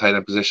else is a tight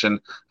end position.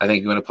 I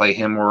think you want to play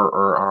him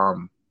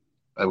or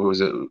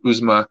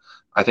Uzma.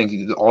 I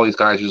think all these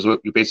guys, you're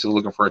basically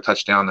looking for a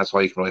touchdown. That's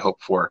all you can really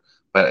hope for.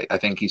 But I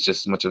think he's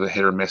just as much of a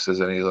hit or miss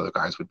as any of the other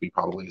guys would be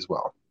probably as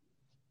well.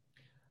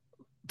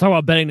 Talk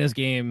about betting this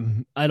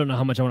game. I don't know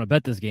how much I want to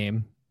bet this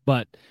game,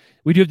 but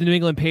we do have the New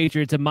England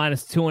Patriots at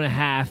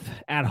 -2.5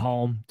 at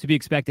home to be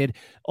expected.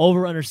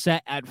 Over under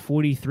set at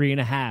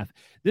 43.5.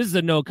 This is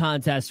a no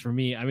contest for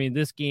me. I mean,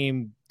 this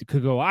game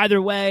could go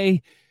either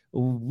way.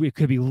 It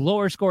could be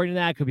lower scoring than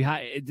that. It could be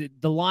high.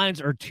 The lines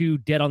are too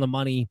dead on the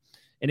money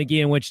in a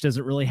game which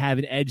doesn't really have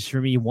an edge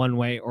for me one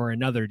way or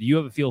another. Do you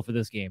have a feel for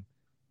this game?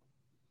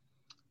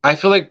 I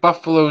feel like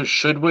Buffalo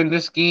should win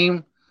this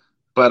game,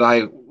 but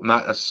I'm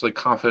not necessarily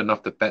confident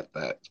enough to bet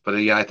that. But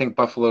yeah, I think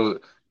Buffalo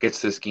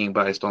gets this game,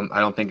 but I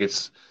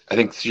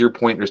think to your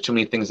point, there's too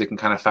many things that can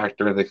kind of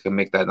factor in that can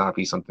make that not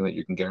be something that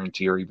you can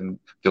guarantee or even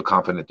feel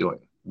confident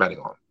betting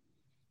on.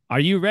 Are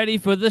you ready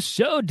for the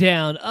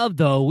showdown of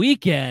the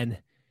weekend?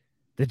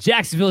 The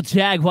Jacksonville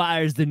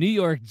Jaguars, the New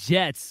York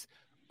Jets.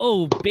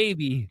 Oh,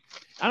 baby.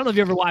 I don't know if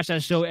you ever watched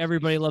that show,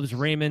 Everybody Loves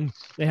Raymond.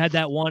 They had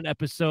that one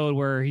episode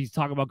where he's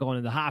talking about going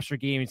to the Hofstra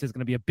game. He says it's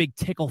going to be a big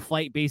tickle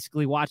fight,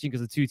 basically, watching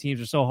because the two teams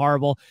are so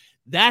horrible.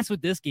 That's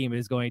what this game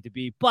is going to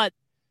be. But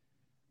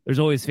there's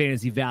always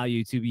fantasy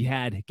value to be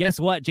had. Guess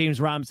what,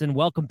 James Robinson?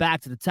 Welcome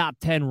back to the top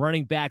 10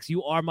 running backs.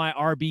 You are my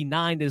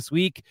RB9 this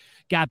week.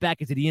 Got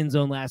back into the end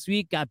zone last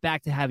week. Got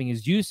back to having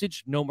his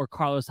usage. No more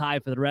Carlos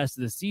Hyde for the rest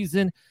of the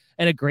season.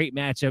 And a great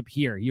matchup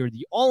here. You're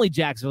the only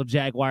Jacksonville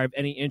Jaguar of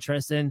any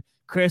interest in.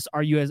 Chris,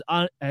 are you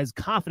as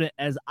confident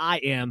as I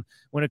am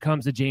when it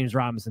comes to James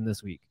Robinson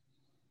this week?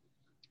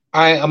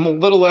 I'm a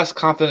little less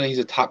confident he's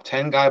a top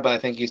 10 guy, but I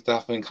think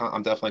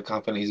I'm definitely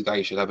confident he's a guy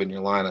you should have in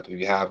your lineup. If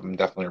you have him,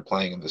 definitely are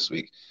playing him this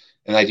week.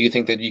 And I do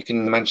think that you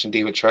can mention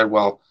David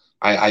Treadwell.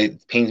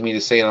 It pains me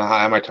to say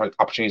how many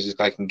opportunities this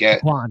guy can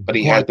get, but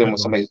he has been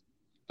with somebody.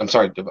 I'm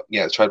sorry,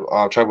 yeah,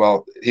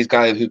 Treadwell. He's a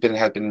guy who's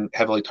has been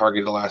heavily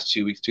targeted the last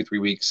 2-3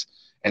 weeks,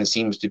 and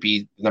seems to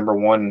be the number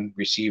one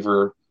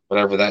receiver,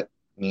 whatever that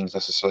means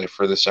necessarily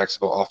for this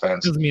Jacksonville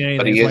offense. Doesn't mean anything.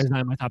 But he is not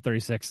in my top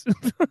 36.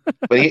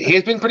 But he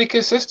has been pretty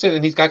consistent,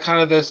 and he's got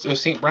kind of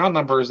those St. Brown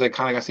numbers that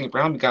kind of got St.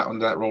 Brown got on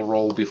that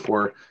role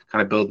before,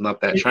 kind of building up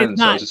that trend.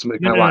 So it's just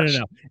somebody kind of watch.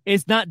 No.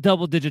 It's not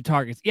double-digit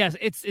targets. Yes,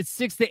 it's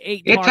 6 to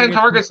 8. He had 10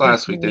 targets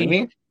last week, didn't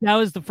he? That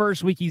was the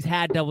first week he's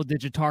had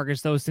double-digit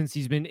targets, though, since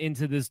he's been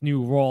into this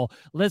new role.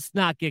 Let's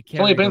not get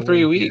carried away. It's only been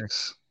 3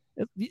 weeks.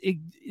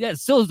 Yeah,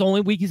 still is the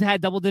only week he's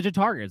had double-digit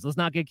targets. Let's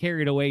not get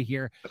carried away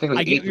here. I think it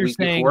was 8 the week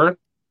before.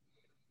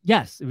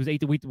 Yes, it was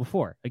 8 the week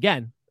before.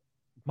 Again,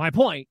 my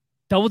point,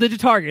 double-digit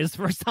targets,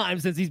 first time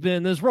since he's been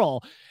in this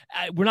role.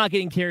 We're not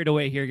getting carried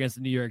away here against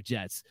the New York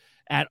Jets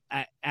at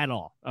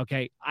all,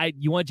 okay?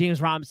 You want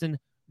James Robinson,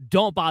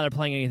 don't bother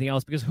playing anything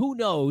else, because who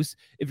knows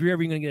if you're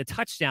ever going to get a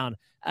touchdown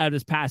out of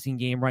this passing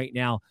game right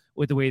now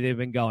with the way they've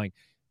been going.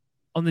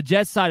 On the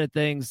Jets side of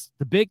things,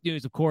 the big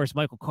news, of course,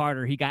 Michael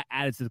Carter, he got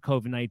added to the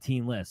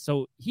COVID-19 list.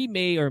 So he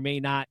may or may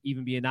not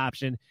even be an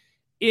option.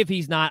 If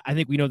he's not, I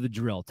think we know the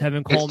drill.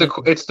 Tevin Coleman.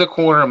 It's the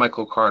corner,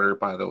 Michael Carter,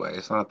 by the way.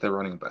 It's not the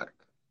running back.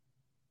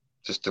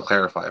 Just to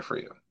clarify for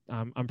you.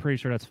 I'm pretty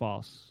sure that's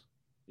false.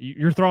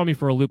 You're throwing me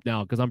for a loop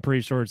now, because I'm pretty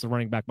sure it's the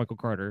running back Michael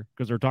Carter,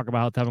 because they're talking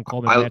about how Tevin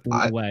Coleman had to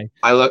move away.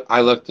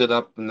 I looked it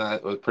up, and I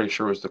was pretty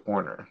sure it was the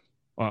corner.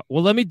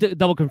 Well, let me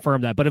double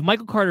confirm that. But if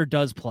Michael Carter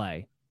does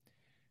play,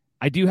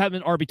 I do have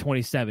an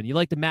RB27. You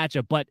like the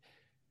matchup, but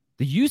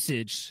the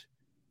usage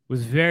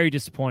was very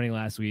disappointing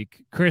last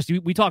week. Chris,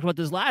 we talked about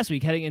this last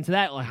week heading into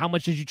that. Like, how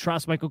much did you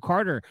trust Michael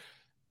Carter?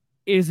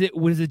 Was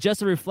it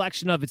just a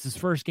reflection of it's his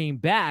first game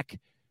back,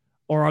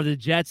 or are the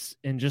Jets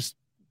in just,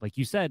 like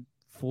you said,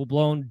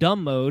 full-blown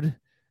dumb mode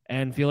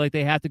and feel like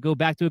they have to go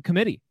back to a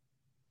committee?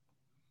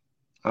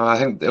 I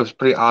think it was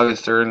pretty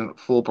obvious they're in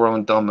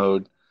full-blown dumb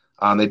mode.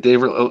 They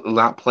did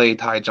not play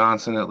Ty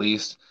Johnson, at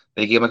least.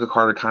 They gave Michael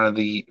Carter kind of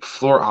the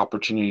floor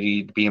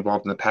opportunity to be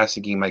involved in the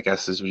passing game, I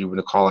guess is what you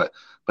would call it.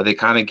 But they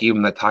kind of gave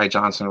him that Ty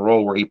Johnson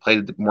role where he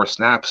played more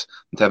snaps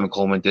than Tevin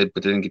Coleman did,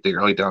 but didn't get the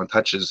early down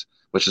touches,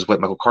 which is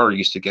what Michael Carter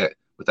used to get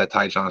with that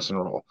Ty Johnson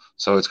role.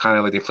 So it's kind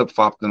of like they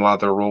flip-flopped in a lot of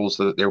their roles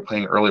that they were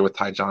playing earlier with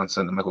Ty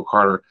Johnson and Michael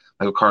Carter.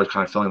 Michael Carter's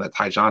kind of filling that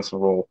Ty Johnson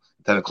role.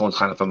 Tevin Coleman's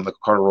kind of filling the Michael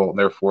Carter role, and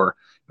therefore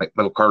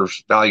Michael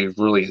Carter's value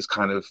really is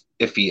kind of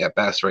iffy at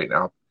best right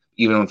now,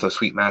 even with a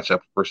sweet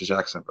matchup versus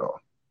Jacksonville.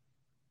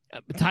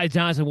 Ty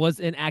Johnson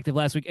was inactive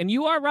last week, and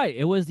you are right.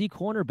 It was the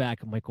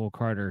cornerback, Michael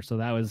Carter. So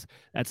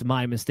that's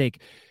my mistake.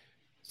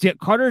 So yeah,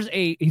 Carter's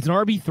he's an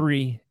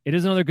RB3. It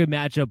is another good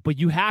matchup, but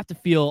you have to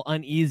feel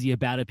uneasy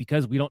about it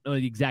because we don't know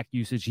the exact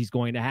usage he's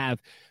going to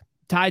have.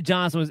 Ty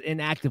Johnson was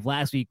inactive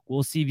last week.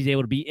 We'll see if he's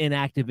able to be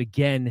inactive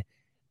again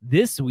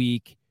this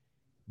week.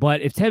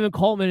 But if Tevin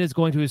Coleman is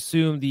going to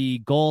assume the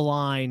goal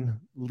line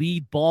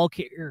lead ball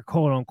carrier,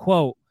 quote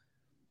unquote,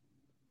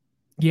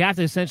 you have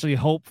to essentially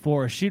hope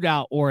for a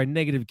shootout or a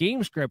negative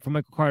game script for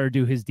Michael Carter to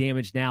do his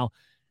damage. Now,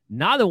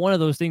 neither one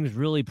of those things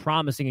really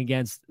promising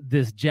against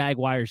this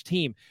Jaguars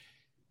team.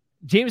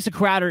 Jamison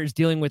Crowder is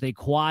dealing with a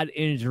quad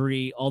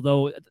injury,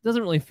 although it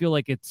doesn't really feel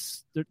like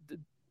it's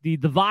the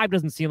vibe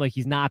doesn't seem like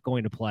he's not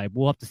going to play.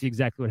 We'll have to see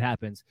exactly what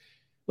happens.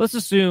 Let's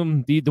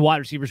assume the wide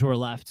receivers who are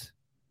left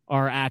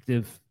are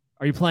active.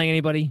 Are you playing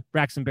anybody?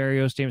 Braxton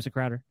Berrios, Jamison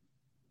Crowder?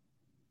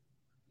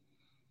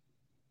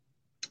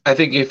 I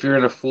think if you're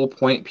in a full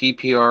point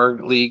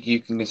PPR league, you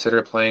can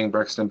consider playing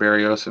Braxton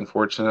Berrios,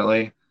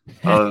 unfortunately.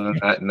 Other than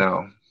that,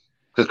 no.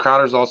 Because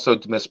Crowder's also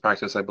missed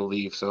practice, I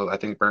believe. So I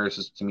think Berrios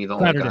is, to me, the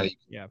only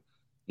guy.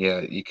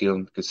 You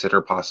can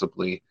consider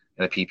possibly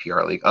in a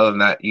PPR league. Other than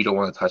that, you don't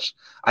want to touch.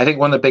 I think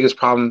one of the biggest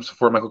problems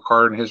for Michael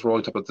Carter in his role,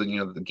 you talk about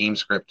the game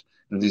script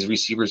and these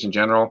receivers in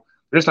general,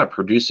 they're just not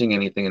producing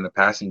anything in the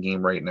passing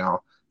game right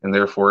now, and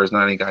therefore, there's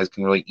not any guys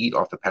can really eat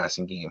off the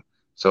passing game.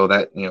 So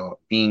that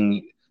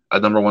being a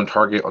number one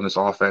target on this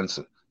offense,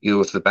 either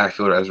with the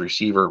backfield or as a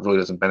receiver, really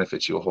doesn't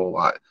benefit you a whole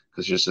lot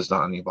because there's just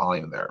not any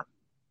volume there.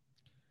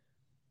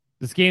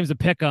 This game's a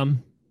pick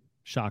 'em.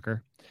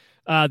 Shocker.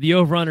 The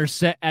over-under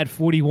set at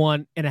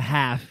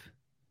 41.5.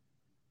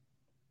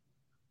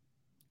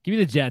 Give me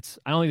the Jets.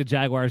 I don't think the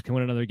Jaguars can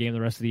win another game the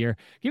rest of the year.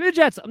 Give me the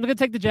Jets. I'm going to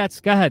take the Jets.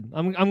 Go ahead.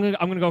 I'm going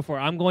to go for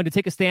it. I'm going to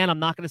take a stand. I'm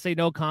not going to say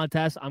no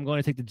contest. I'm going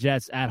to take the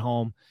Jets at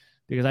home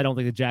because I don't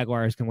think the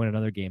Jaguars can win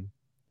another game.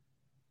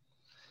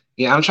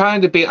 Yeah, I'm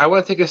trying to be. I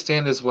want to take a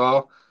stand as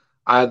well.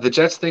 The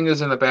Jets thing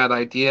isn't a bad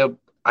idea.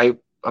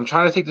 I'm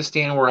trying to take the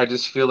stand where I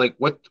just feel like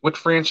what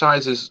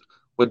franchises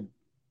would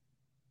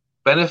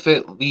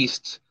benefit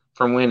least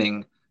from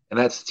winning, and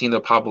that's the team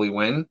that'll probably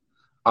win.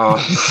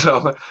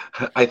 So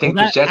I think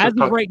the Jets as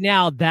of right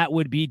now, that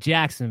would be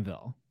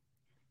Jacksonville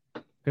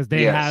because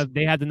they have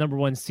the number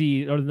one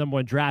seed or the number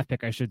one draft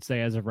pick, I should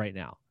say, as of right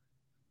now.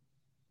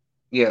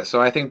 Yeah,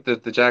 so I think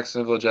that the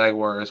Jacksonville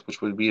Jaguars,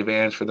 which would be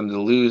advantage for them to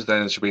lose,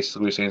 then it's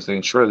basically saying to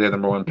ensure they have the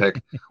number one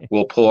pick,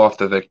 will pull off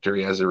the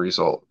victory as a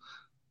result.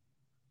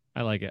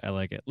 I like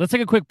it. Let's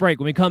take a quick break.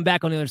 When we come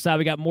back on the other side,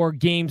 we got more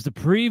games to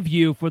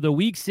preview for the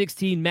Week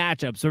 16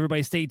 matchup. So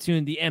everybody stay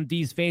tuned. The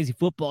MD's Fantasy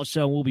Football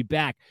Show. We'll be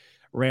back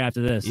right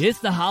after this. It's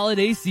the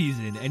holiday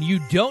season, and you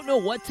don't know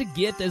what to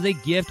gift as a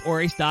gift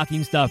or a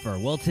stocking stuffer.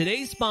 Well,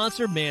 today's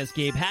sponsor,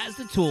 Manscaped, has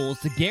the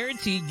tools to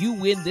guarantee you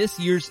win this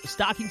year's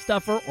stocking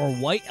stuffer or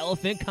white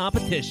elephant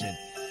competition.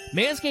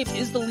 Manscaped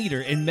is the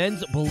leader in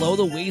men's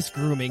below-the-waist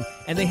grooming,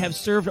 and they have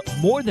served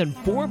more than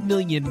 4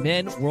 million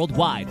men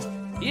worldwide.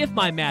 If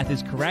my math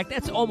is correct,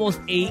 that's almost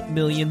 8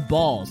 million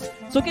balls.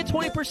 So get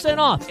 20%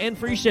 off and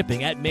free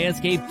shipping at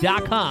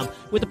Manscaped.com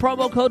with the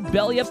promo code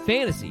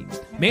BELLYUPFANTASY.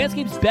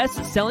 Manscaped's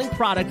best-selling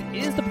product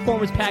is the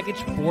Performance Package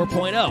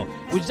 4.0,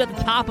 which is at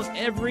the top of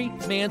every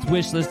man's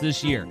wish list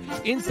this year.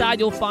 Inside,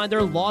 you'll find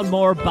their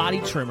Lawnmower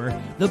Body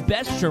Trimmer, the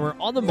best trimmer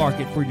on the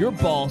market for your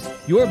balls,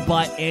 your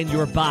butt, and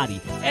your body,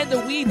 and the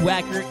Weed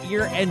Whacker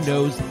Ear and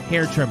Nose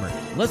Hair Trimmer.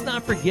 Let's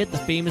not forget the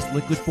famous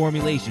liquid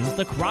formulations,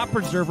 the Crop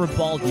Preserver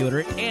Ball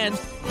Deodorant, and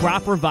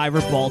Crop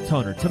Reviver Ball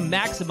Toner to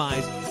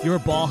maximize your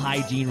ball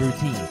hygiene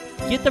routine.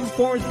 Get the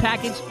Performance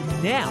Package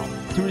now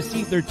to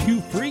receive their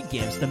 2 free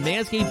gifts, the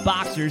Manscaped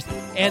Boxers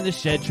and the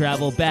Shed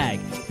Travel Bag.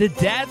 The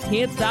dads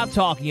can't stop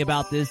talking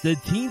about this, the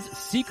teens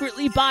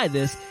secretly buy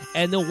this,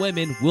 and the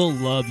women will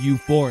love you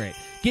for it.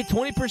 Get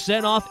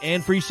 20% off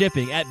and free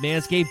shipping at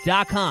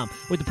Manscaped.com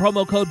with the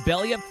promo code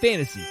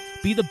BELLYUPFANTASY.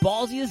 Be the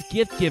ballsiest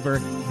gift giver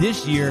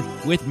this year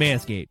with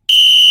Manscaped.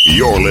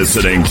 You're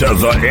listening to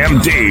the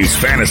MD's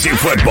Fantasy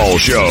Football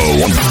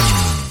Show.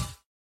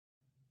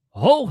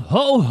 Ho,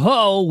 ho,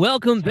 ho.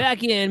 Welcome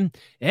back in,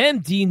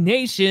 MD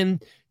Nation,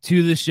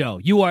 to the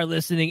show. You are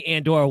listening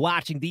and or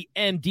watching the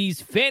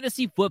MD's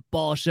Fantasy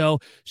Football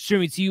Show,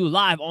 streaming to you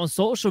live on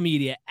social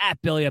media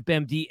at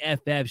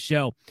BellyUpMDFF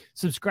Show.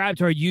 Subscribe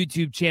to our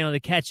YouTube channel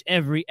to catch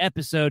every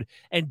episode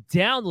and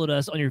download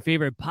us on your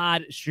favorite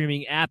pod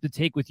streaming app to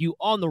take with you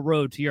on the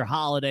road to your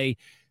holiday,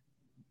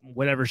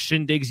 whatever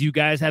shindigs you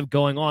guys have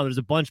going on. There's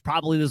a bunch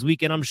probably this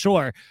weekend, I'm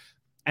sure.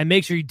 And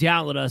make sure you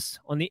download us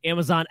on the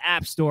Amazon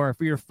App Store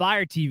for your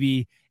Fire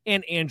TV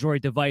and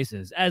Android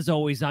devices. As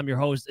always, I'm your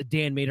host,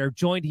 Dan Mader,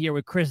 joined here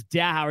with Chris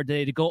Dahauer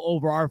today to go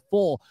over our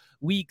full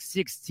Week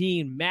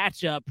 16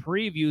 matchup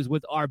previews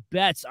with our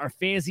bets, our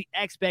fantasy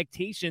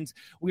expectations.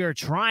 We are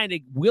trying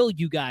to will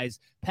you guys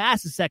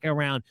past the second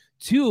round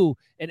to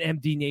an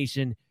MD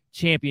Nation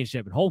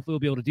championship, and hopefully we'll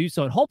be able to do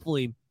so. And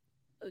hopefully,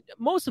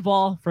 most of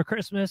all, for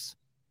Christmas,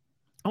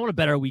 I want a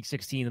better Week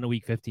 16 than a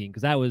Week 15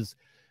 because that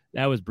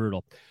was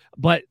brutal.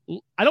 But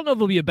I don't know if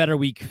it'll be a better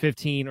Week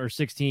 15 or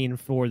 16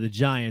 for the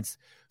Giants.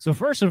 So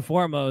first and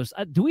foremost,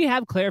 do we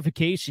have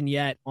clarification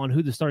yet on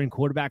who the starting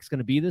quarterback is going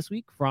to be this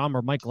week, Fromm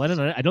or Mike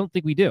Glennon? I don't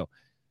think we do.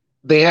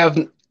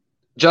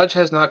 Judge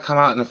has not come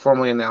out and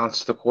formally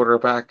announced the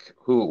quarterback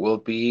who it will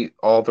be.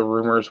 All the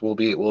rumors will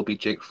be it will be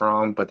Jake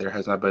Fromm, but there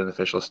has not been an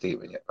official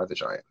statement yet by the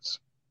Giants.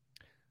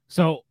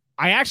 So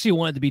I actually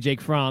wanted to be Jake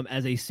Fromm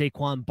as a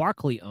Saquon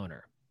Barkley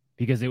owner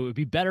because it would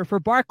be better for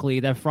Barkley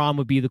that Fromm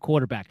would be the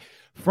quarterback.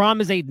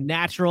 Fromm is a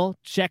natural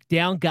check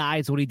down guy.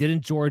 It's what he did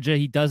in Georgia.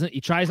 He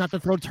tries not to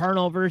throw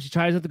turnovers. He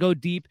tries not to go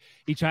deep.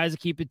 He tries to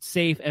keep it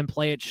safe and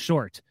play it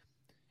short.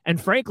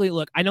 And frankly,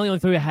 look, I know he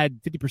only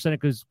had 50%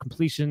 of his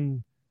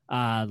completion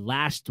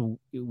last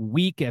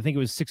week. I think it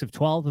was 6 of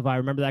 12, if I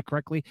remember that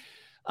correctly.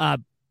 But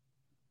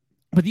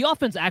the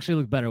offense actually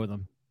looked better with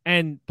him.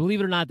 And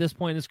believe it or not, at this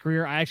point in his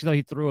career, I actually thought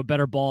he threw a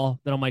better ball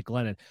than on Mike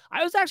Glennon.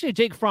 I was actually a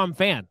Jake Fromm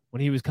fan when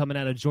he was coming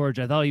out of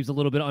Georgia. I thought he was a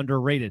little bit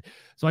underrated.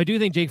 So I do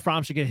think Jake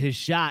Fromm should get his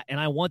shot. And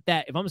I want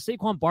that. If I'm a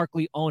Saquon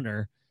Barkley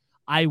owner,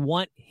 I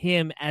want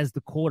him as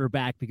the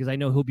quarterback because I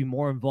know he'll be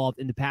more involved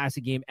in the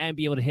passing game and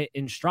be able to hit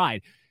in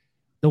stride.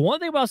 The one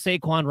thing about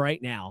Saquon right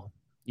now,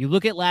 you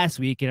look at last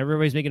week and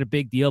everybody's making a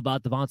big deal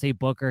about Devontae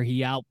Booker.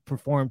 He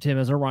outperformed him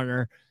as a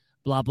runner,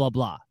 blah, blah,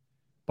 blah.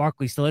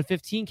 Barkley still had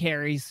 15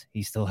 carries.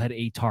 He still had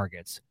 8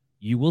 targets.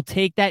 You will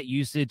take that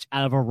usage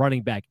out of a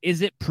running back.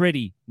 Is it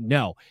pretty?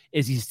 No.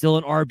 Is he still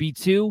an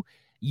RB2?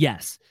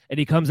 Yes. And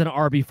he comes in an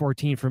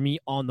RB14 for me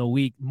on the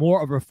week.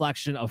 More of a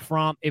reflection of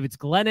Fromm. If it's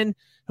Glennon,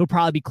 he'll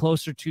probably be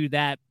closer to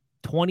that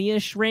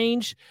 20-ish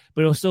range,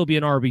 but it'll still be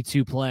an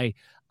RB2 play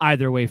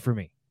either way for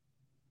me.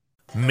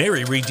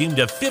 Mary redeemed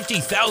a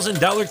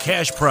 $50,000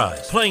 cash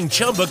prize playing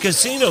Chumba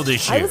Casino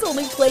this year. I was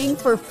only playing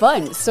for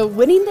fun, so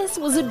winning this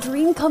was a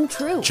dream come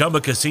true.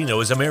 Chumba Casino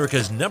is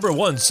America's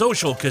 #1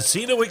 social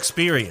casino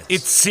experience.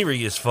 It's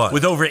serious fun.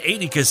 With over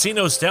 80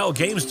 casino-style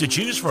games to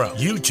choose from,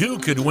 you too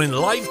could win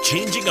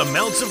life-changing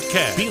amounts of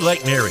cash. Be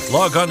like Mary.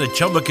 Log on to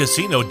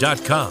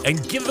ChumbaCasino.com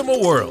and give them a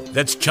whirl.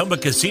 That's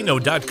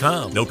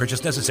ChumbaCasino.com. No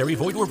purchase necessary.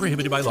 Void where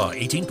prohibited by law.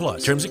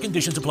 18+. Terms and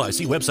conditions apply.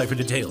 See website for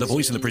details. The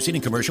voice in the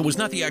preceding commercial was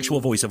not the actual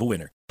voice of a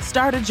winner.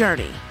 Start a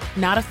journey,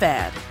 not a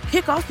fad.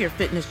 Kick off your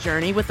fitness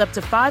journey with up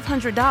to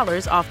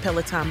 $500 off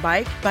Peloton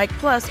Bike, Bike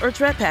Plus, or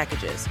Tread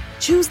packages.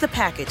 Choose the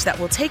package that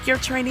will take your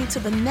training to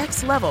the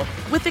next level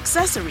with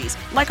accessories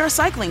like our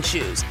cycling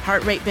shoes,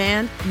 heart rate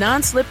band,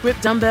 non-slip grip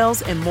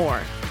dumbbells, and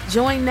more.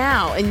 Join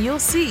now and you'll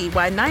see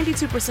why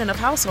 92% of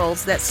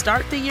households that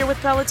start the year with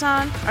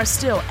Peloton are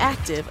still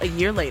active a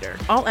year later.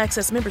 All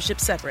access membership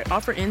separate.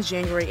 Offer ends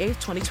January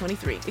 8th,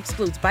 2023.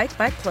 Excludes Bike,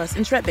 Bike Plus,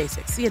 and Tread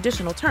Basics. See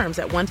additional terms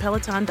at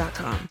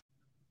onepeloton.com.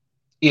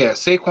 Yeah,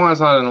 Saquon's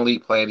not an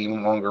elite play any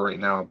longer right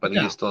now, but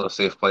he's still a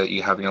safe play that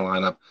you have in your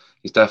lineup.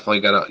 He's definitely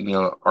got a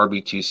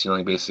RB2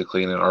 ceiling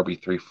basically and an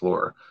RB3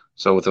 floor.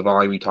 So with the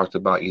volume you talked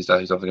about, he's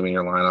definitely going to be in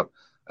your lineup.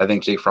 I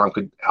think Jake Fromm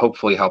could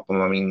hopefully help him.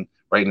 I mean,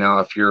 right now,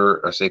 if you're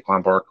a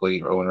Saquon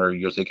Barkley owner,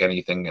 you'll take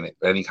anything and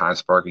any kind of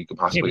spark you could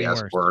possibly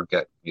ask for or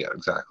get. Yeah,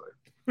 exactly.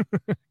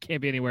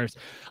 Can't be any worse.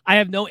 I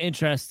have no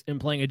interest in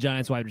playing a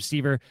Giants wide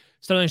receiver.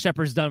 Sterling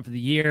Shepard's done for the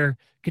year.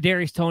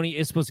 Kadarius Toney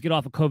is supposed to get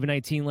off a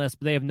COVID-19 list,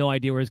 but they have no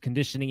idea where his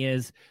conditioning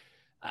is.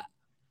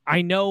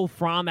 I know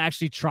Fromm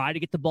actually tried to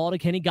get the ball to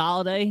Kenny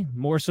Golladay,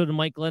 more so than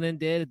Mike Glennon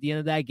did at the end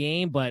of that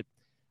game, but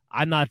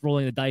I'm not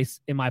rolling the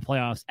dice in my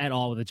playoffs at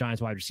all with a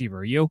Giants wide receiver.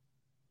 Are you?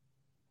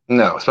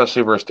 No,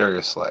 especially versus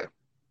Darius Slay.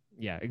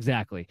 Yeah,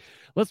 exactly.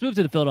 Let's move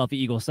to the Philadelphia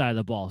Eagles side of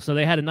the ball. So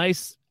they had a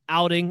nice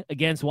outing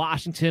against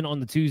Washington on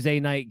the Tuesday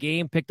night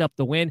game, picked up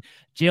the win.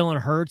 Jalen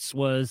Hurts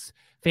was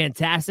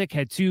fantastic,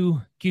 had 2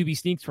 QB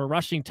sneaks for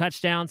rushing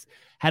touchdowns,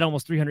 had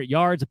almost 300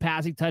 yards, a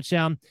passing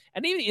touchdown,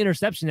 and even the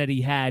interception that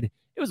he had,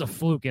 it was a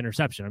fluke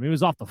interception. I mean, it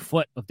was off the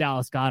foot of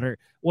Dallas Goedert. It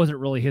wasn't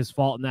really his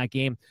fault in that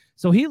game.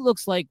 So he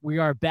looks like we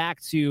are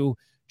back to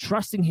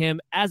trusting him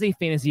as a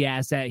fantasy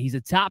asset. He's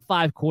a top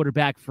 5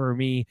 quarterback for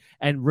me,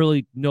 and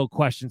really no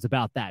questions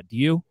about that. Do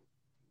you?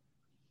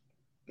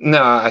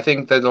 No, I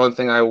think that the only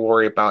thing I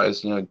worry about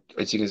is,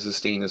 is he can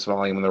sustain this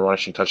volume in the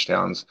rushing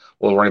touchdowns.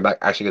 Will the running back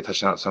actually get a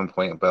touchdown at some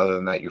point? But other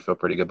than that, you feel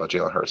pretty good about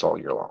Jalen Hurts all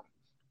year long.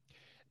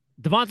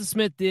 Devonta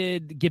Smith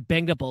did get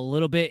banged up a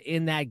little bit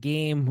in that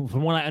game.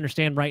 From what I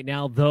understand right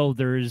now, though,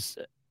 the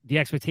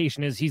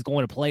expectation is he's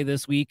going to play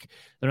this week.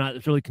 They're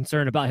not really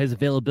concerned about his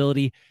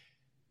availability.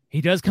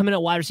 He does come in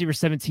at wide receiver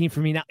 17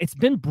 for me. Now, it's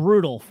been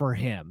brutal for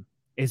him.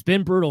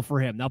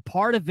 Now,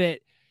 part of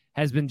it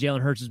has been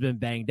Jalen Hurts has been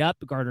banged up.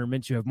 Gardner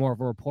Minshew have more of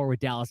a rapport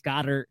with Dallas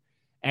Goedert.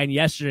 And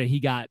yesterday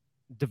he got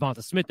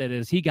Devonta Smith,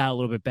 he got a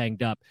little bit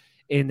banged up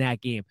in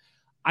that game.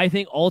 I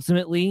think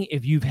ultimately,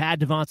 if you've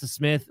had Devonta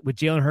Smith with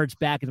Jalen Hurts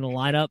back in the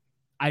lineup,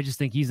 I just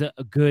think he's a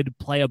good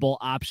playable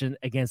option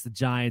against the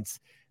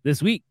Giants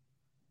this week.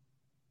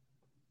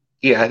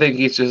 Yeah, I think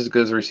he's just as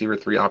good as a receiver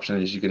 3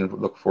 option as you can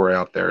look for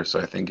out there.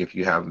 So I think if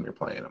you have him, you're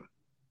playing him.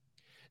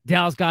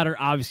 Dallas Goedert,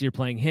 obviously you're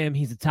playing him.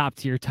 He's a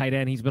top-tier tight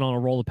end. He's been on a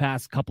roll the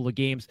past couple of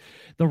games.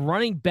 The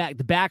running back,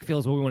 the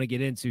backfield is what we want to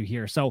get into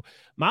here. So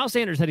Miles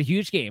Sanders had a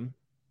huge game.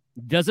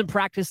 Doesn't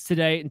practice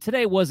today, and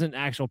today wasn't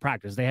actual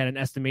practice. They had an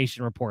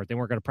estimation report. They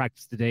weren't going to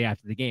practice the day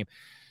after the game.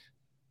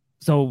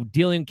 So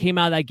came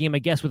out of that game, I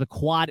guess, with a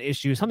quad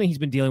issue, something he's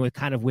been dealing with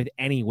kind of with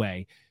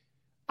anyway.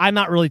 I'm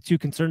not really too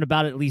concerned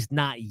about it, at least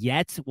not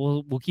yet.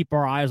 We'll keep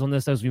our eyes on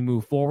this as we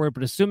move forward.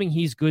 But assuming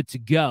he's good to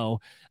go,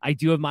 I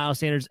do have Miles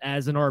Sanders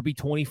as an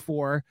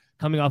RB24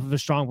 coming off of a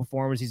strong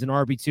performance. He's an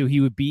RB2.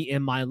 He would be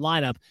in my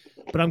lineup.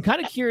 But I'm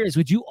kind of curious,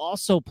 would you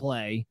also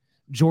play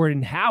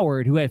Jordan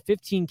Howard, who had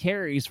 15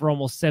 carries for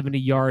almost 70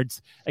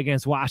 yards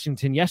against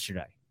Washington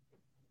yesterday?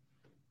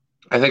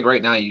 I think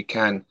right now you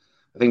can.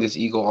 I think this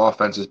Eagle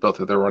offense is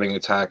both of their running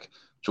attack.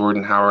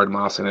 Jordan Howard,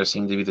 Miles Sanders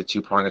seem to be the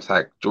two-prong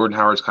attack. Jordan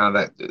Howard's kind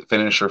of that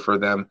finisher for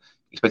them.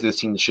 Expect this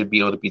team should be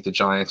able to beat the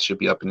Giants, should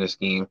be up in this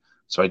game.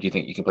 So I do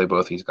think you can play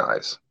both these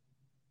guys.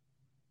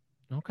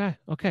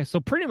 Okay. So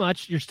pretty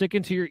much you're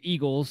sticking to your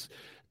Eagles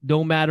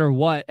no matter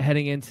what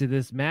heading into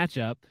this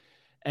matchup.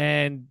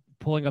 And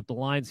pulling up the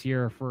lines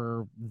here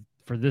for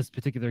this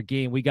particular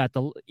game, we got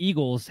the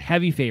Eagles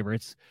heavy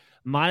favorites,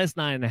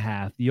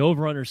 -9.5. The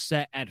over-under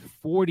set at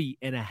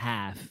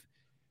 40.5.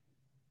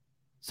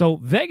 So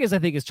Vegas, I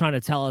think, is trying to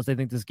tell us they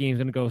think this game is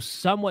going to go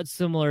somewhat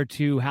similar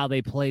to how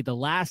they played the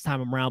last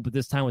time around, but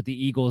this time with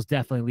the Eagles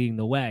definitely leading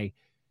the way.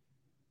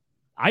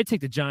 I'd take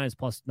the Giants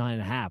plus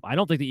 9.5. I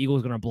don't think the Eagles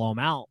are going to blow them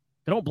out.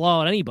 They don't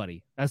blow out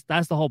anybody.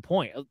 That's the whole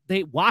point.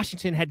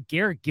 Washington had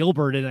Garrett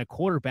Gilbert in a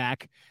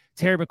quarterback.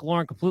 Terry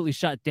McLaurin completely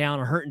shut down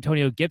or hurt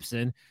Antonio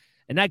Gibson,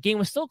 and that game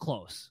was still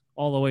close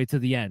all the way to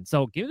the end.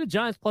 So give me the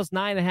Giants plus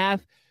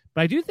 9.5.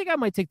 But I do think I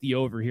might take the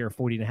over here,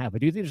 40.5. I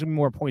do think there's going to be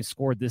more points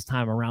scored this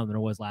time around than it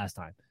was last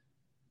time.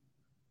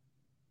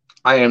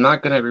 I am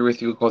not going to agree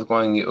with you with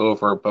going the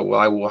over, but what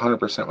I will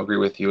 100% agree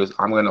with you is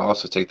I'm going to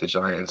also take the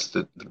Giants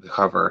to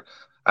cover.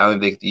 I don't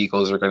think the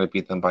Eagles are going to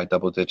beat them by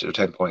double digit or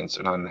 10 points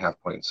or 9.5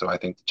 points. So I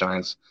think the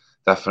Giants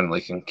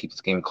definitely can keep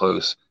this game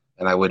close,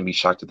 and I wouldn't be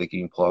shocked if they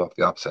can pull off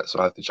the upset. So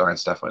I have the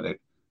Giants definitely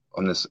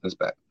on this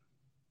bet.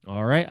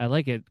 All right, I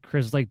like it.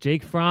 Chris is like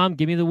Jake Fromm.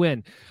 Give me the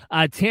win.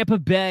 Tampa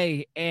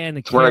Bay and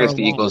it's where I guess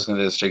the Eagles than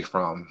it is Jake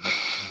Fromm.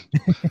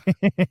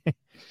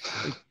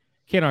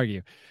 Can't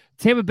argue.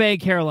 Tampa Bay,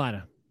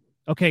 Carolina.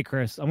 Okay,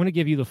 Chris, I'm going to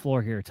give you the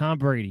floor here. Tom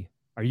Brady,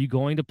 are you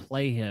going to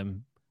play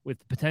him with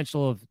the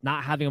potential of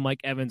not having a Mike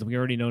Evans? We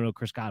already know no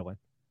Chris Godwin.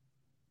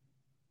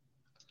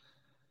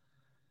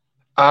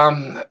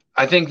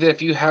 I think that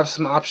if you have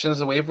some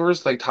options of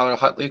waivers, like Tyler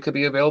Huntley could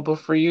be available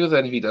for you,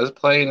 then if he does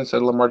play instead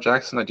of Lamar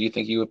Jackson, I do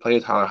think you would play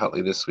Tyler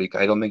Huntley this week.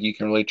 I don't think you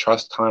can really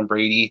trust Tom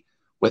Brady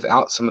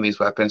without some of these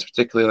weapons,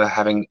 particularly not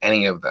having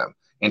any of them.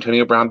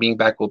 Antonio Brown being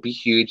back will be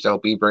huge. That will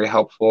be very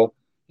helpful.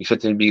 You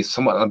should then be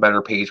somewhat on a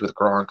better page with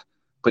Gronk.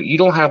 But you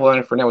don't have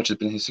Leonard Fournette, which has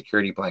been his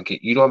security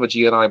blanket. You don't have a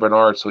Giovanni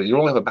Bernard, so you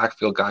don't have a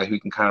backfield guy who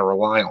you can kind of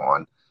rely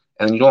on.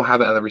 And you don't have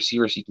that other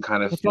receiver, so you can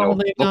kind of look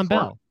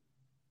for.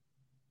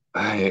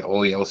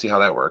 We'll see how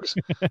that works.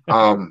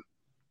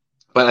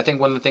 But I think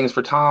one of the things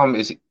for Tom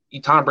is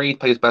Tom Brady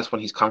plays best when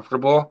he's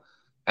comfortable,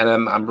 and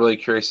I'm really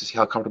curious to see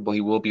how comfortable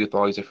he will be with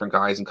all these different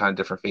guys and kind of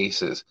different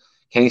faces.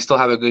 Can he still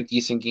have a good,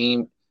 decent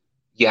game?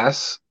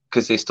 Yes,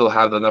 because they still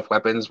have enough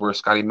weapons where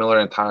Scotty Miller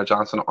and Tyler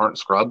Johnson aren't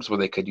scrubs, where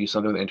they could do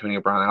something with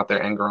Antonio Brown out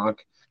there and Gronk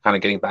kind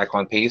of getting back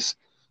on pace.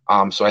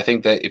 So I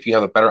think that if you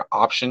have a better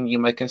option, you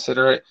might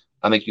consider it.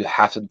 I think you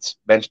have to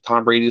bench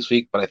Tom Brady this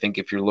week, but I think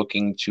if you're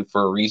looking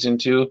for a reason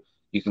to,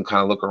 you can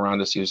kind of look around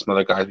to see some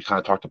other guys we kind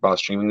of talked about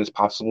streaming this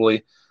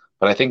possibly.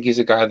 But I think he's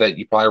a guy that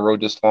you probably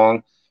rode this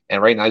long.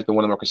 And right now he's been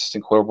one of the more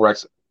consistent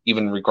quarterbacks,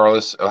 even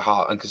regardless of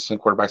how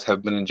inconsistent quarterbacks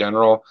have been in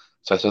general.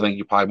 So I still think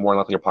you probably more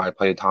likely to probably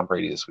play Tom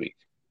Brady this week.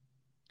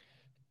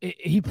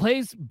 He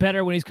plays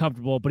better when he's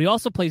comfortable, but he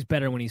also plays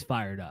better when he's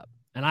fired up.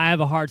 And I have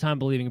a hard time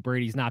believing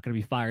Brady's not going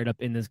to be fired up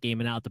in this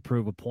game and out to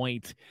prove a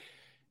point.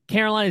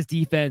 Carolina's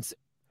defense,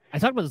 I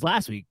talked about this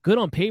last week. Good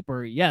on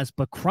paper, yes,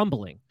 but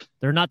crumbling.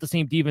 They're not the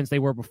same defense they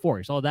were before.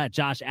 You saw that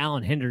Josh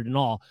Allen hindered in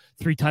all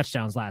 3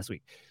 touchdowns last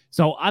week.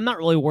 So I'm not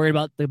really worried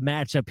about the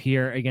matchup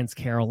here against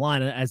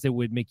Carolina as it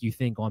would make you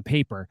think on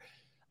paper.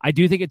 I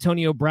do think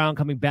Antonio Brown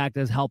coming back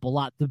does help a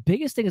lot. The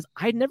biggest thing is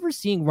I've never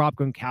seen Rob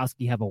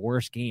Gronkowski have a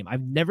worse game.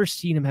 I've never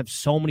seen him have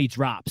so many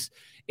drops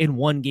in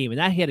one game, and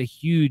that had a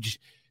huge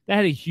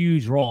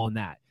role in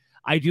that.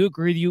 I do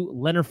agree with you.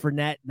 Leonard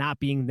Fournette not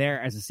being there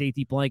as a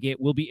safety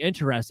blanket will be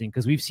interesting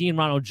because we've seen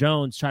Ronald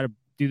Jones try to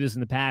do this in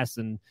the past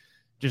and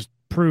just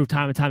prove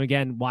time and time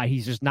again why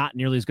he's just not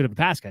nearly as good of a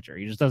pass catcher.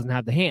 He just doesn't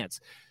have the hands.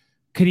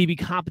 Could he be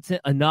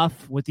competent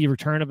enough with the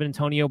return of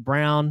Antonio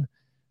Brown?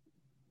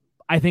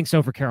 I think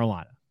so for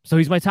Carolina. So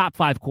he's my top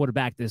 5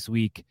 quarterback this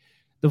week.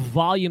 The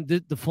volume,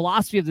 the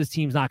philosophy of this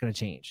team is not going to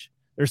change.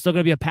 There's still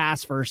going to be a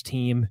pass-first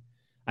team.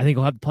 I think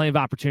he'll have plenty of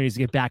opportunities to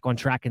get back on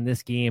track in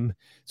this game.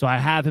 So I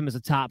have him as a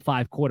top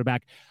 5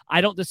 quarterback.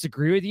 I don't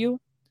disagree with you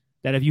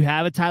that if you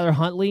have a Tyler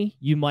Huntley,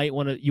 you might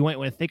want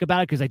to think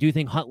about it because I do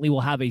think Huntley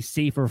will have a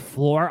safer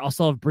floor. I'll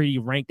still have Brady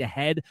ranked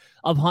ahead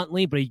of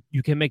Huntley, but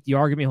you can make the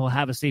argument he'll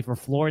have a safer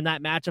floor in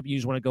that matchup. You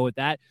just want to go with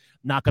that.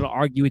 I'm not going to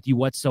argue with you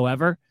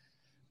whatsoever.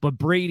 But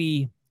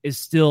Brady is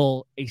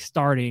still a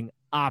starting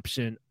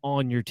option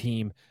on your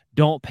team.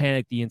 Don't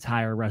panic the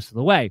entire rest of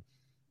the way.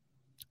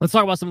 Let's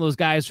talk about some of those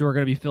guys who are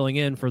going to be filling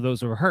in for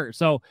those who are hurt.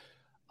 So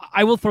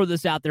I will throw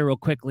this out there real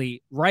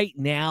quickly. Right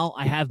now,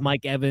 I have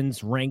Mike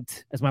Evans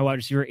ranked as my wide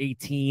receiver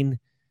 18.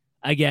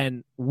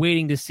 Again,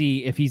 waiting to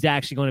see if he's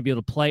actually going to be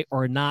able to play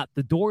or not.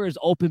 The door is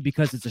open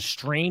because it's a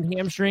strained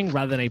hamstring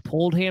rather than a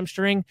pulled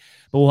hamstring,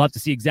 but we'll have to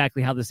see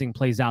exactly how this thing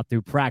plays out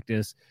through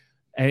practice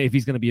and if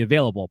he's going to be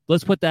available.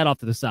 Let's put that off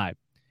to the side.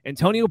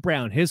 Antonio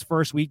Brown, his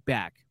first week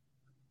back.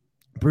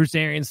 Bruce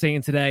Arians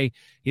saying today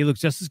he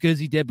looks just as good as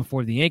he did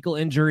before the ankle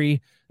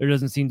injury. There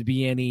doesn't seem to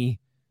be any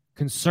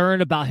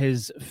concern about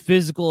his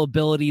physical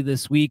ability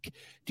this week.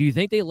 Do you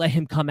think they let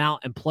him come out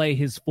and play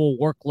his full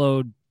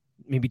workload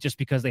maybe just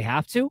because they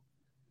have to?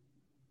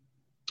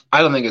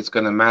 I don't think it's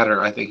going to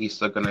matter. I think he's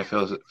still going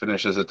to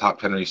finish as a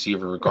top 10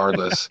 receiver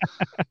regardless.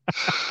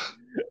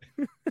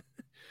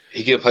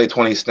 He can play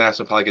 20 snaps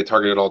and probably get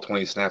targeted all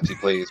 20 snaps he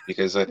plays,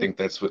 because I think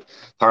that's what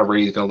Tom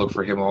Brady's going to look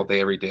for him all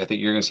day, every day. I think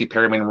you're going to see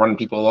Perryman running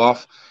people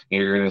off,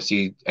 and you're going to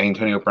see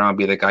Antonio Brown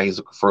be the guy he's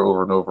looking for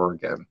over and over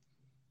again.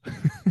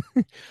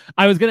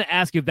 I was going to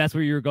ask you if that's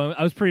where you were going.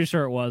 I was pretty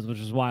sure it was, which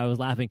is why I was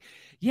laughing.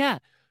 Yeah,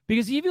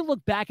 because you even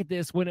look back at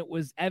this when it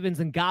was Evans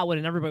and Godwin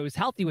and everybody was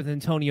healthy with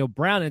Antonio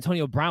Brown.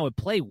 Antonio Brown would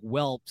play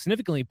well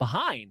significantly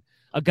behind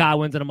a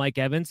Godwin's and a Mike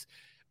Evans.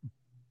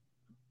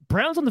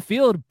 Brown's on the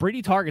field,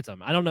 Brady targets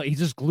him. I don't know. He's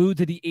just glued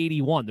to the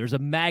 81. There's a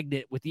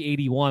magnet with the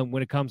 81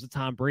 when it comes to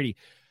Tom Brady.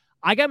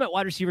 I got him at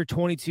wide receiver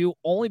 22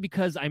 only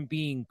because I'm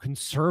being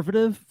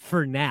conservative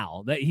for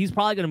now. That he's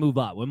probably going to move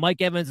up. When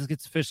Mike Evans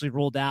gets officially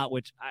rolled out,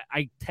 which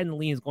I tend to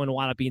lean is going to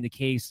wind up being the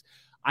case,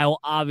 I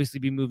will obviously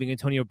be moving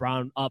Antonio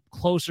Brown up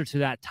closer to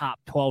that top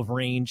 12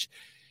 range.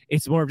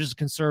 It's more of just a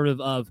conservative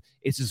of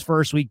it's his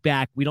first week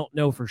back. We don't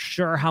know for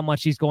sure how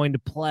much he's going to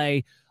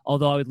play,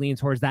 although I would lean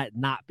towards that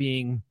not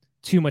being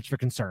too much for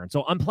concern.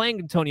 So I'm playing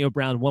Antonio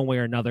Brown one way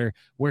or another.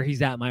 Where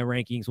he's at in my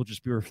rankings will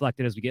just be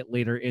reflected as we get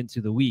later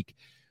into the week.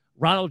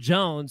 Ronald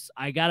Jones,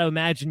 I got to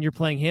imagine you're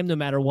playing him no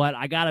matter what.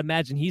 I got to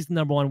imagine he's the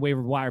number one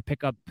waiver wire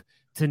pickup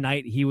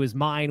tonight. He was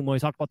mine when we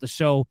talked about the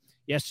show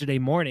yesterday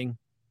morning.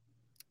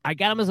 I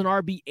got him as an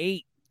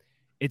RB8.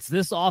 It's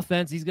this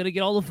offense. He's going to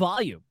get all the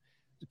volume.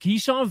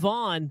 Keyshawn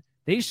Vaughn,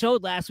 they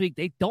showed last week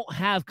they don't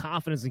have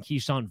confidence in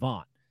Keyshawn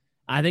Vaughn.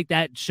 I think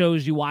that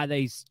shows you why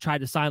they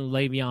tried to sign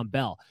Le'Veon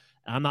Bell.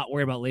 And I'm not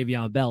worried about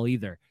Le'Veon Bell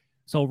either.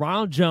 So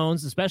Ronald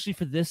Jones, especially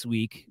for this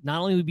week,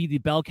 not only would be the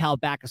bell cow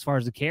back as far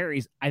as the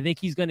carries, I think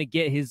he's going to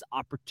get his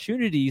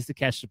opportunities to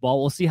catch the ball.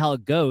 We'll see how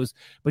it goes.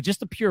 But just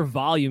the pure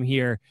volume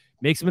here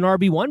makes him an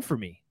RB1 for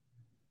me.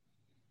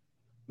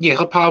 Yeah,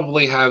 he'll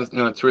probably have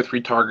 2 or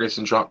 3 targets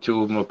and drop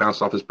 2 of them will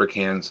bounce off his brick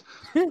hands.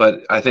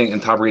 But I think in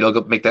Tom Brady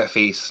will make that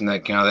face and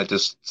that that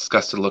just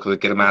disgusted look to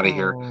get him out of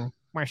here.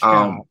 But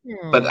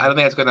I don't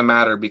think it's going to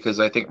matter, because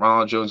I think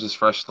Ronald Jones's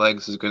fresh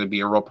legs is going to be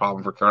a real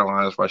problem for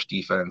Carolina's rush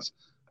defense.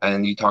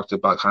 And you talked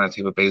about kind of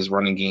Tampa Bay's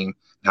running game.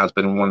 Now it's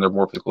been one of their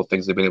more physical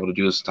things they've been able to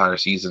do this entire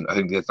season. I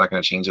think that's not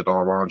going to change at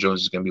all. Ronald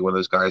Jones is going to be one of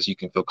those guys you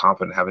can feel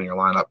confident having in your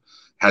lineup.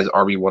 Has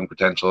RB1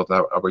 potential, if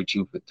not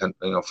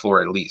RB2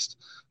 floor at least.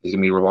 He's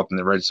going to be involved in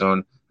the red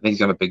zone. I think he's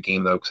going to have a big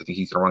game though, because I think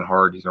he's going to run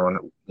hard. He's going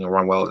to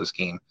run well at this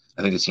game.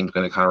 I think the team's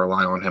going to kind of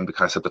rely on him to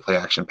kind of set the play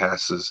action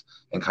passes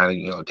and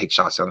kind of take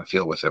shots down the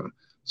field with him.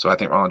 So I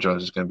think Ronald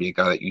Jones is going to be a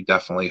guy that you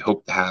definitely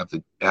hope to have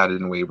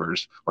added in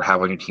waivers or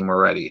have on your team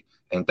already,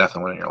 and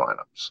definitely in your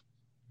lineups.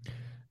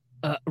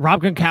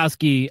 Rob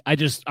Gronkowski,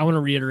 I want to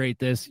reiterate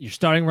this. You're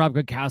starting Rob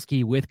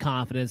Gronkowski with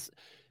confidence,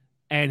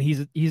 and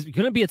he's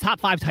going to be a top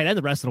 5 tight end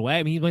the rest of the way.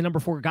 I mean, he's my number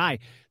 4 guy.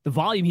 The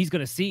volume he's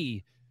going to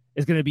see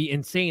is going to be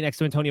insane next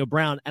to Antonio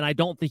Brown, and I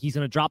don't think he's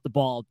going to drop the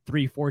ball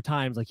 3-4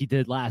 times like he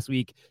did last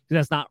week, because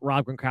that's not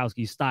Rob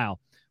Gronkowski's style.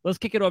 Let's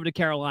kick it over to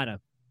Carolina.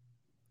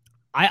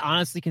 I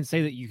honestly can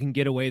say that you can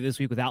get away this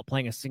week without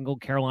playing a single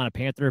Carolina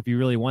Panther if you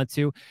really want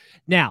to.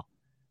 Now,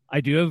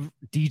 I do have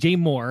DJ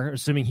Moore,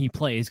 assuming he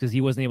plays, because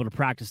he wasn't able to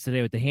practice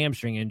today with the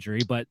hamstring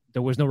injury, but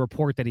there was no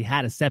report that he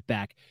had a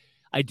setback.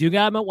 I do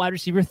got him at wide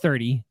receiver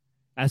 30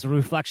 as a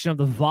reflection of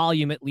the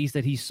volume, at least,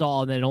 that he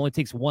saw, and that it only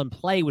takes one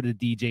play with a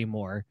DJ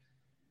Moore.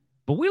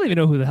 But we don't even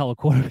know who the hell a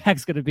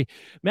quarterback's going to be.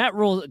 Matt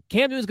Rule,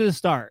 Cam Newton's going to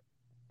start,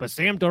 but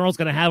Sam Darnold's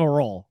going to have a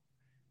role.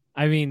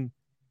 I mean,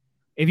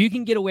 if you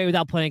can get away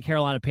without playing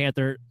Carolina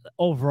Panther,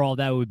 overall,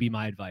 that would be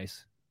my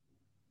advice.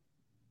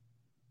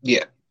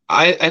 Yeah,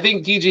 I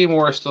think DJ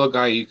Moore is still a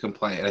guy you can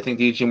play. And I think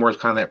DJ Moore is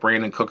kind of that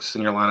Brandon Cooks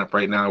in your lineup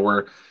right now,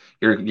 where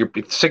you're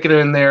sticking him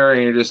in there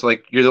and you're just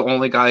like, you're the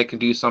only guy that can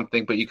do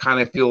something, but you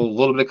kind of feel a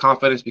little bit of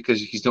confidence because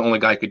he's the only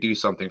guy who could do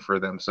something for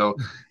them. So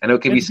I know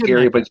it can be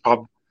scary, but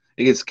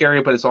it's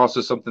scary, but it's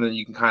also something that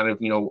you can kind of,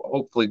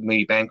 hopefully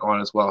maybe bank on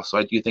as well. So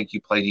I do think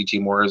you play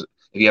DJ Moore if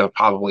you have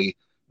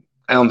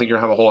I don't think you're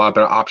going to have a whole lot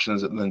better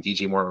options than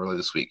DJ Moore really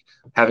this week.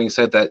 Having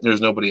said that,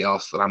 there's nobody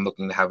else that I'm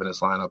looking to have in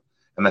this lineup.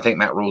 And I think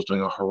Matt Rule's doing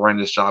a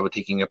horrendous job of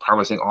taking a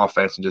promising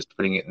offense and just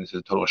putting it into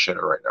the total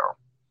shitter right now.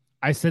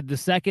 I said the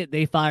second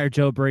they fire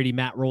Joe Brady,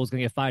 Matt Rule is going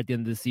to get fired at the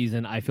end of the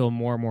season. I feel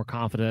more and more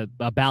confident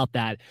about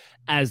that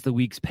as the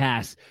weeks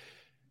pass.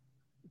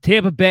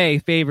 Tampa Bay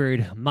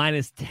favored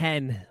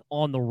 -10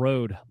 on the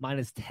road.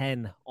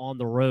 -10 on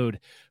the road.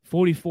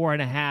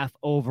 44.5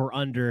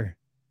 over-under.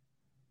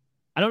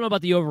 I don't know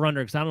about the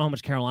over-under because I don't know how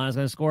much Carolina's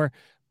going to score,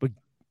 but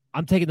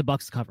I'm taking the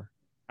Bucs to cover.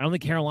 I don't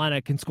think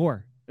Carolina can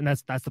score. And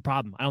that's the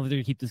problem. I don't think they're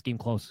going to keep this game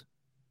close.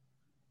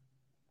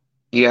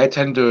 Yeah, I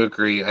tend to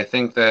agree. I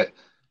think that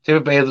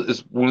Tampa Bay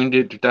is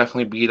wounded,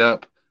 definitely beat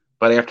up.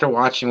 But after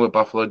watching what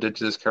Buffalo did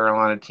to this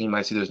Carolina team,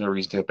 I see there's no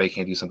reason Tampa Bay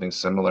can't do something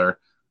similar.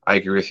 I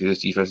agree with you.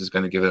 This defense is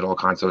going to give it all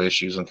kinds of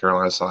issues on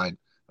Carolina's side.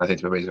 I think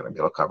Tampa Bay is going to be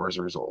able to cover as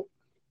a result.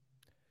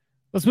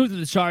 Let's move to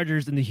the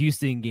Chargers and the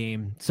Houston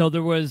game. So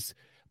there was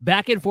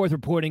back and forth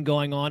reporting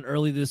going on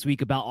early this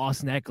week about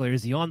Austin Ekeler.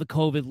 Is he on the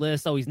COVID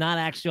list? Oh, he's not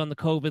actually on the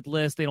COVID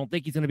list. They don't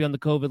think he's going to be on the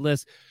COVID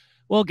list.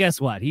 Well, guess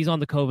what? He's on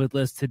the COVID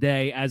list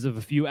today as of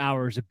a few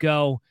hours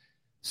ago.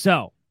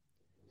 So,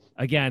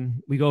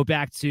 again, we go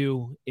back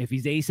to if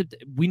he's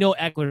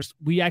asymptomatic.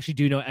 We actually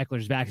do know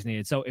Eckler's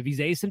vaccinated. So if he's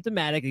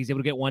asymptomatic and he's able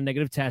to get one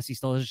negative test, he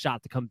still has a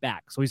shot to come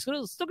back. So he's still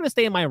going to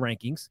stay in my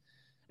rankings.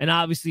 And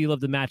obviously, you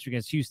love the match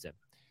against Houston.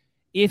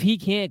 If he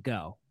can't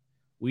go,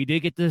 we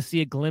did get to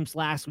see a glimpse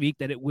last week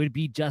that it would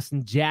be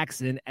Justin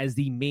Jackson as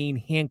the main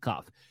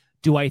handcuff.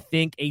 Do I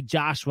think a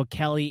Joshua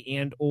Kelly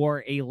and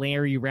or a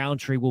Larry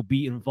Roundtree will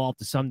be involved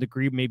to some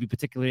degree, maybe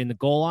particularly in the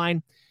goal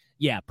line?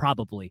 Yeah,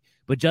 probably.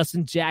 But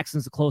Justin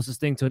Jackson's the closest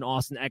thing to an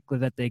Austin Ekeler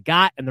that they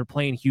got, and they're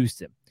playing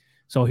Houston.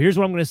 So here's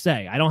what I'm going to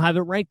say. I don't have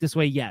it ranked this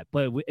way yet,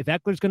 but if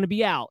Eckler's going to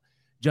be out,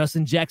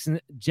 Justin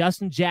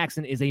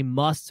Jackson is a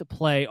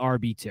must-play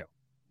RB2.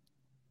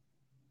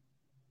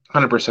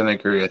 100%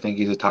 agree. I think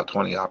he's a top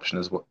 20 option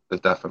is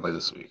definitely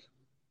this week.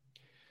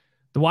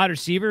 The wide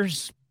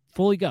receivers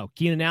fully go.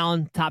 Keenan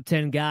Allen, top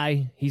 10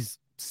 guy. He's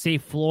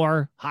safe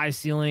floor, high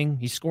ceiling.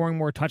 He's scoring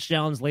more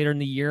touchdowns later in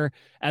the year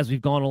as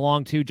we've gone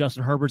along too.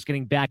 Justin Herbert's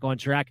getting back on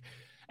track.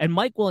 And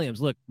Mike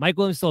Williams, look, Mike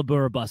Williams is still a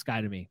boomer bust guy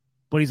to me,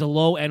 but he's a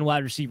low-end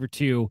wide receiver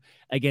too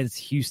against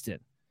Houston.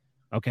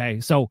 Okay,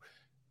 so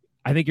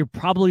I think you're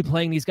probably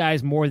playing these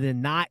guys more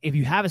than not. If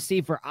you have a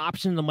safer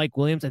option than Mike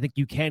Williams, I think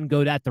you can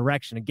go that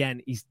direction.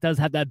 Again, he does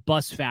have that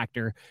bust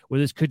factor where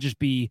this could just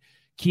be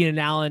Keenan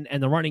Allen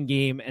and the running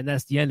game, and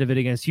that's the end of it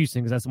against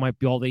Houston because that might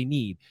be all they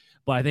need.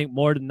 But I think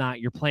more than not,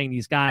 you're playing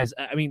these guys.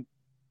 I mean,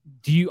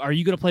 are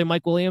you going to play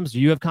Mike Williams? Do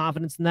you have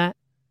confidence in that?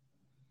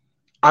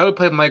 I would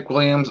play Mike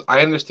Williams.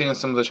 I understand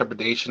some of the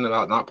trepidation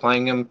about not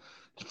playing him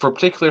for a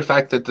particular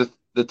fact that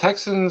the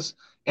Texans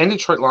and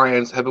Detroit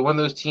Lions have been one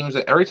of those teams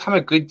that every time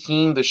a good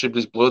team that should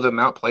just blow them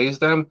out plays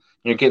them, and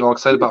you're getting all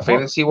excited about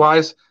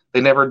fantasy-wise,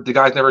 the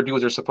guys never do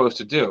what they're supposed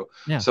to do.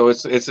 Yeah. So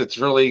it's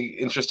really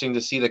interesting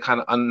to see the kind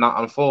of not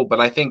unfold.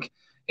 But I think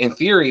in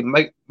theory,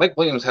 Mike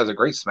Williams has a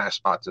great smash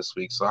spot this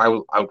week. So I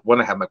would want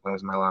to have Mike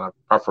Williams in my lineup,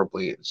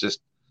 preferably. It's just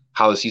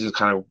how the season's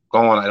kind of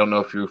going. I don't know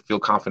if you feel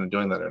confident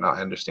doing that or not.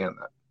 I understand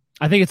that.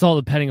 I think it's all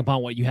depending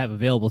upon what you have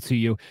available to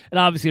you. And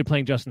obviously you're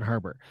playing Justin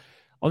Herbert.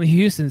 On the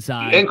Houston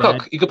side. And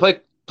Cook. You could play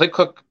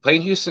Cook,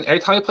 playing Houston. Every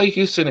time you play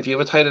Houston, if you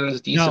have a tight end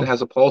that's decent,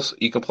 has a pulse,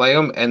 you can play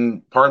him,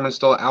 and Parman's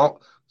still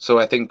out. So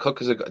I think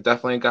Cook is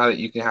definitely a guy that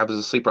you can have as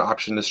a sleeper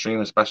option to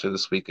stream, especially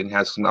this week, and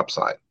has some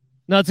upside.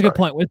 No, that's a good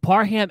point. With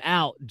Parham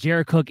out,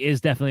 Jared Cook is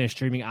definitely a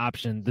streaming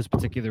option this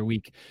particular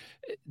week.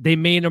 They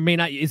may or may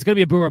not. It's going to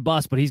be a boom or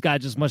bust, but he's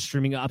got just much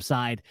streaming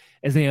upside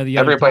as any of the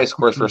other. Everybody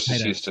scores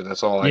versus Houston.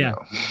 That's all I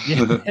know.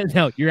 Yeah.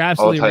 No, you're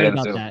absolutely right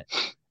about that.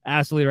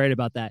 Absolutely right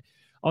about that.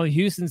 On the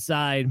Houston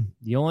side,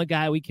 the only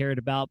guy we cared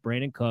about,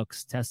 Brandon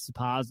Cooks, tested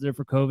positive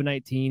for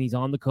COVID-19. He's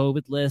on the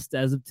COVID list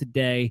as of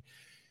today.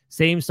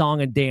 Same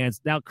song and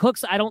dance. Now,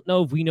 Cooks, I don't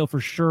know if we know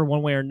for sure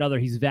one way or another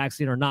he's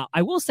vaccinated or not.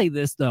 I will say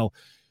this, though.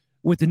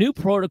 With the new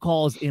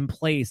protocols in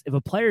place, if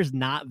a player's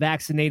not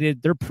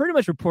vaccinated, they're pretty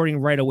much reporting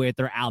right away that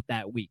they're out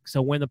that week.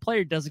 So when the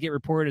player doesn't get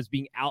reported as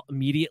being out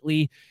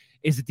immediately,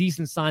 it's a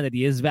decent sign that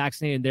he is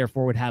vaccinated and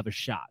therefore would have a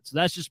shot. So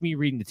that's just me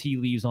reading the tea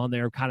leaves on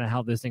there, kind of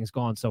how this thing's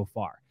gone so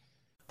far.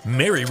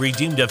 Mary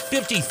redeemed a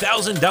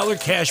 $50,000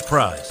 cash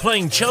prize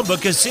playing Chumba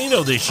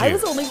Casino this year. I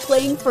was only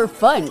playing for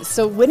fun,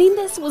 so winning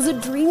this was a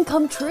dream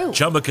come true.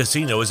 Chumba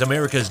Casino is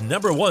America's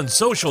 #1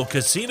 social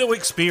casino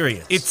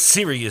experience. It's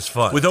serious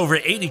fun. With over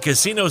 80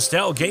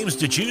 casino-style games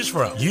to choose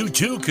from, you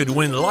too could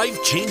win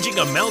life-changing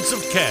amounts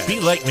of cash. Be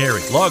like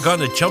Mary. Log on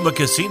to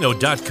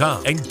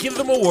ChumbaCasino.com and give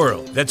them a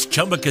whirl. That's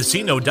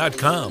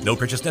ChumbaCasino.com. No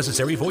purchase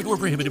necessary. Void where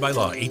prohibited by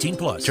law.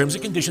 18+. Terms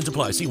and conditions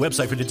apply. See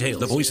website for details.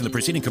 The voice in the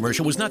preceding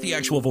commercial was not the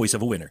actual voice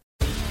of a winner.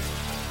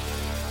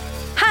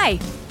 Hi,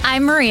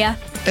 I'm Maria.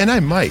 And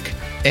I'm Mike.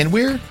 And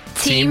we're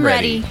Team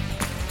Ready.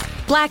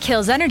 Black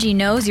Hills Energy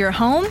knows your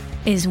home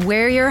is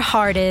where your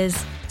heart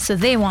is, so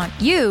they want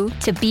you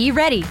to be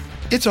ready.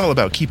 It's all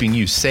about keeping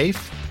you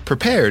safe,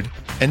 prepared,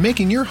 and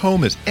making your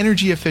home as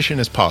energy efficient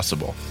as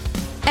possible.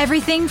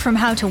 Everything from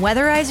how to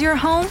weatherize your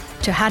home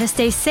to how to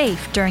stay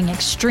safe during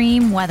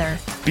extreme weather.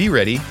 Be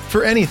ready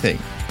for anything.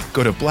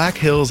 Go to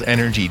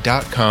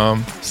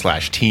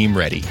blackhillsenergy.com/Team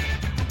Ready.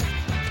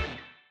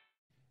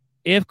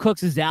 If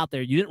Cooks is out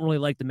there, you didn't really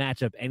like the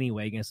matchup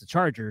anyway against the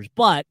Chargers,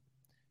 but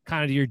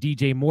kind of to your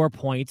DJ Moore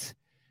points,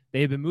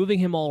 they've been moving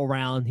him all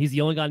around. He's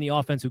the only guy on the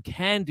offense who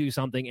can do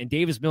something, and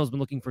Davis Mills has been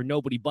looking for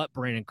nobody but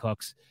Brandon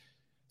Cooks.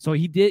 So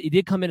he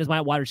did come in as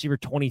my wide receiver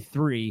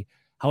 23.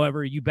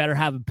 However, you better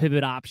have a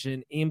pivot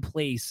option in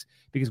place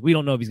because we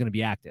don't know if he's going to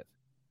be active.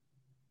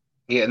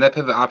 Yeah, and that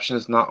pivot option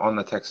is not on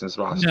the Texans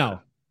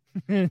roster.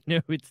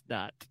 No, it's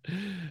not.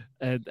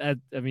 I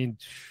mean,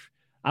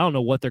 I don't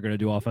know what they're going to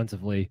do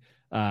offensively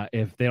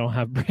if they don't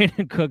have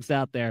Brandon Cooks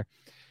out there.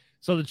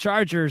 So the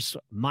Chargers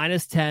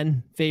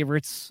 -10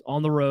 favorites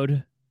on the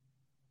road.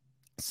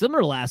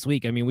 Similar to last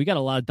week. I mean, we got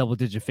a lot of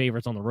double-digit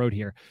favorites on the road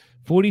here.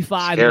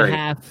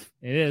 45.5.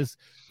 It is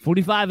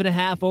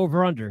 45.5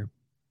 over under.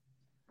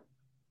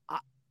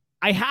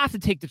 I have to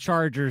take the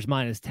Chargers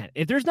 -10.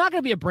 If there's not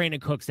going to be a Brandon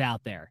Cooks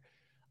out there,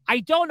 I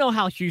don't know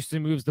how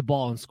Houston moves the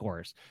ball and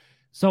scores.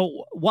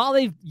 So while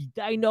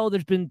I know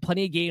there's been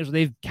plenty of games where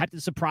they've kept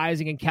it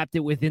surprising and kept it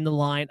within the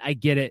line. I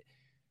get it.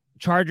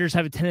 Chargers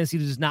have a tendency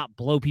to just not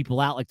blow people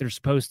out like they're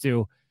supposed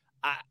to.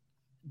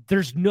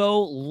 There's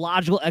no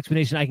logical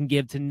explanation I can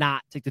give to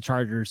not take the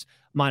Chargers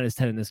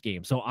 -10 in this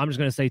game. So I'm just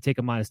going to say take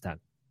a -10.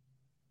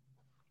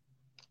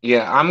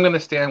 Yeah, I'm going to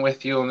stand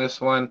with you on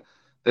this one.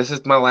 This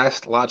is my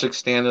last logic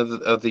stand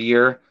of the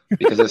year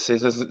because this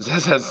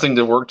doesn't seem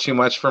to work too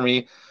much for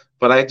me.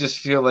 But I just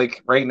feel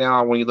like right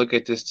now when you look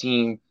at this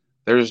team,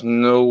 there's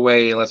no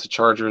way unless the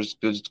Chargers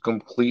just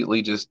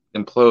completely just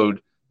implode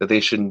that they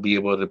shouldn't be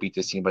able to beat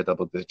this team by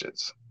double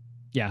digits.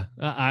 Yeah,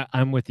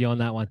 I'm with you on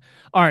that one.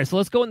 All right, so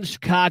let's go into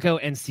Chicago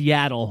and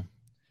Seattle.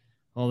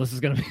 Oh, this is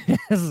gonna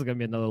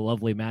be another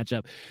lovely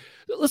matchup.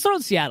 Let's start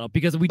with Seattle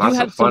because we do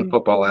have fun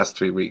football last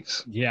 3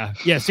 weeks. Yeah,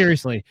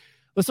 seriously.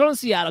 Let's start with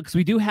Seattle because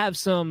we do have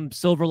some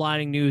silver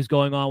lining news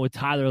going on with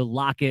Tyler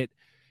Lockett.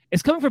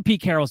 It's coming from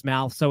Pete Carroll's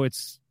mouth, so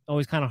it's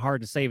always kind of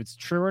hard to say if it's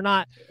true or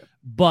not.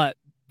 But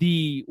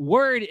the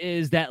word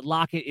is that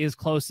Lockett is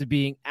close to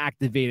being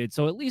activated,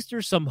 so at least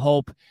there's some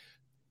hope.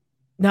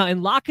 Now,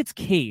 in Lockett's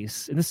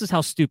case, and this is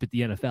how stupid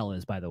the NFL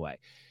is, by the way,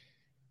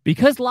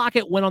 because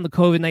Lockett went on the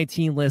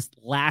COVID-19 list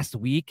last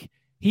week,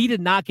 he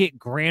did not get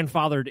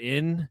grandfathered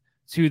in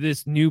to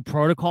this new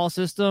protocol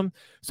system.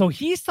 So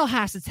he still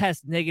has to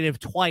test negative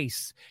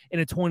twice in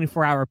a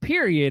 24-hour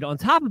period on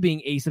top of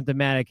being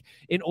asymptomatic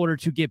in order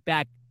to get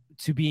back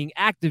to being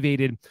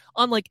activated,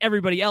 unlike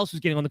everybody else who's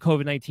getting on the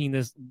COVID-19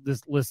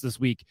 this list this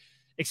week.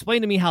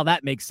 Explain to me how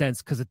that makes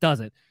sense, because it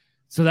doesn't.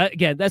 So that,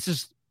 again, that's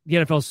just the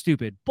NFL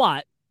stupid.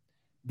 But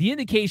the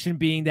indication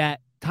being that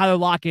Tyler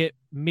Lockett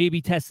may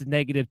be tested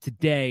negative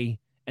today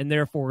and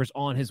therefore is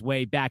on his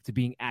way back to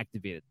being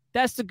activated.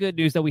 That's the good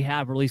news that we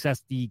have, or at least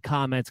that's the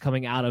comments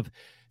coming out of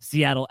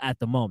Seattle at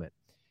the moment.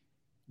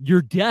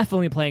 You're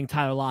definitely playing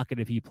Tyler Lockett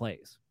if he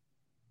plays.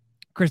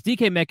 Chris,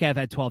 DK Metcalf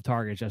had 12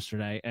 targets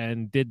yesterday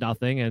and did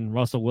nothing, and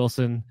Russell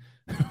Wilson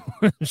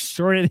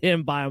shorted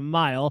him by a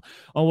mile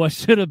on what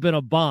should have been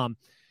a bomb.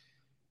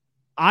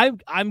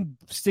 I'm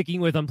sticking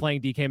with I'm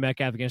playing DK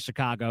Metcalf against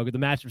Chicago. The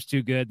matchup's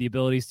too good. The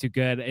ability's too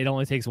good. It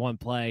only takes one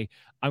play.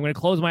 I'm going to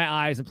close my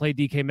eyes and play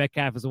DK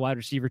Metcalf as a wide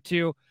receiver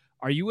too.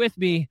 Are you with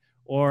me,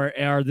 or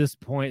at this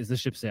point is the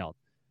ship sailed?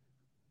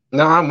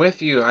 No, I'm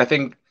with you.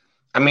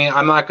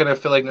 I'm not going to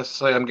feel like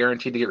necessarily I'm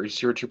guaranteed to get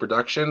receiver 2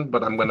 production,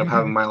 but I'm going to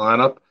have my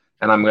lineup,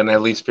 and I'm going to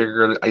at least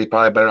figure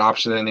probably a better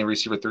option than a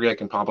receiver 3 I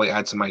can probably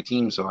add to my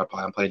team. So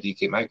I'm playing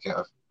DK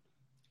Metcalf.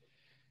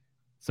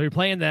 So you're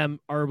playing them.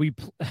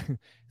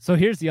 So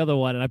here's the other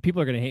one, and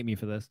people are going to hate me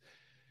for this.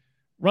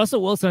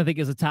 Russell Wilson, I think,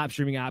 is a top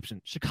streaming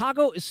option.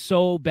 Chicago is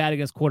so bad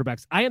against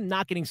quarterbacks. I am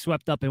not getting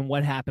swept up in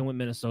what happened with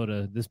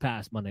Minnesota this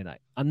past Monday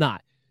night. I'm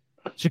not.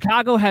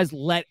 Chicago has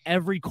let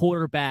every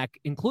quarterback,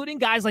 including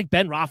guys like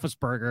Ben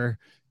Roethlisberger,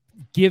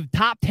 give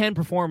top 10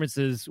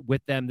 performances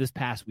with them this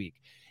past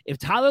week. If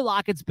Tyler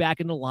Lockett's back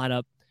in the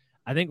lineup,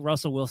 I think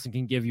Russell Wilson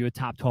can give you a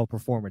top 12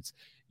 performance.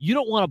 You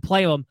don't want to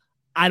play him.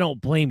 I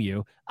don't blame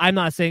you. I'm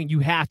not saying you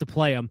have to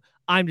play him.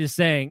 I'm just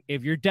saying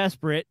if you're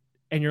desperate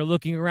and you're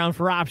looking around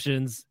for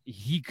options,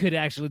 he could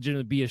actually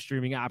legitimately be a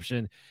streaming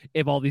option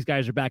if all these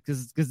guys are back.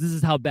 Because this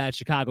is how bad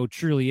Chicago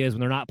truly is when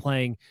they're not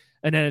playing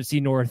an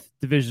NFC North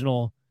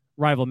divisional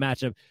rival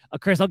matchup.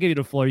 Chris, I'll give you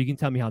the floor. You can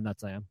tell me how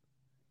nuts I am.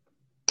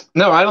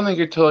 No, I don't think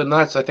you're totally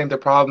nuts. I think the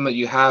problem that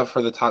you have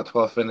for the top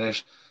 12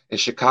 finish is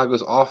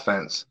Chicago's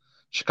offense.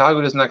 Chicago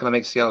is not going to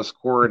make Seattle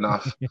score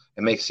enough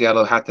and make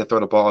Seattle have to throw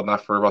the ball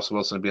enough for Russell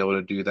Wilson to be able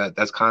to do that.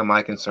 That's kind of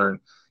my concern.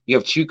 You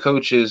have 2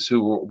 coaches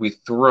who will be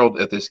thrilled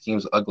if this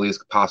game's ugly as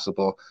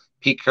possible.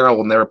 Pete Carroll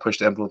will never push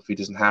the envelope if he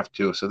doesn't have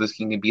to. So this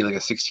game can be like a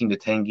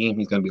 16-10 game.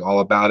 He's going to be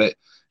all about it.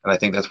 And I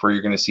think that's where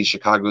you're going to see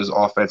Chicago's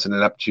offense and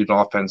ineptitude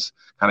offense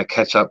kind of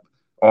catch up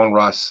on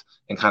Russ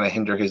and kind of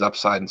hinder his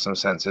upside in some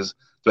senses.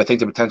 Do I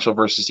think the potential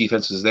versus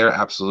defense is there?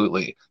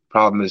 Absolutely. The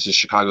problem is just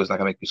Chicago's not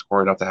going to make you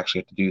score enough to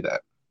actually have to do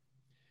that.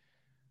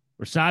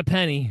 Rashad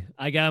Penny,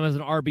 I got him as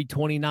an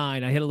RB29.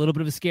 I hit a little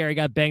bit of a scare. He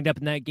got banged up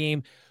in that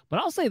game. But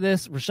I'll say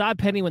this, Rashad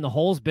Penny, when the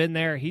hole's been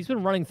there, he's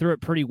been running through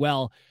it pretty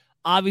well.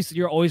 Obviously,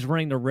 you're always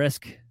running the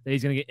risk that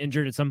he's going to get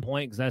injured at some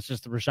point because that's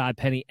just the Rashad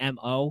Penny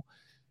MO.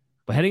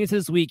 But heading into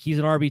this week, he's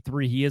an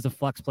RB3. He is a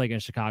flex play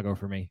against Chicago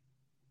for me.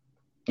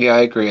 Yeah,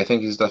 I agree. I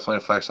think he's definitely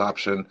a flex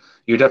option.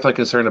 You're definitely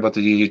concerned about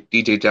the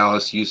DJ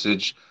Dallas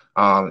usage.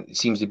 It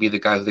seems to be the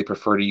guy that they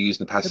prefer to use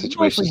in the past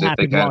situations. It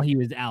happened while he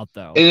was out,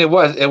 though. And it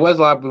was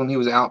a lot when he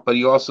was out, but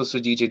you also saw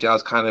DJ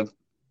Dallas kind of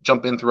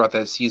jump in throughout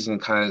that season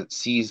and kind of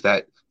sees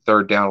that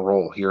third down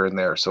role here and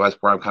there. So that's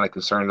where I'm kind of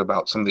concerned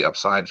about some of the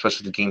upside,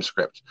 especially the game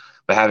script.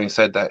 But having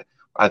said that,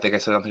 I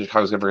don't think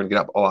Chicago's ever going to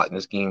get up a lot in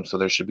this game, so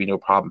there should be no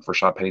problem for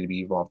Sean Penny to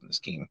be involved in this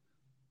game.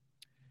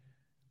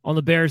 On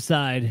the Bears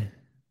side,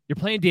 you're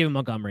playing David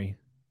Montgomery.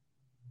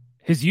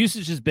 His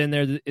usage has been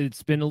there.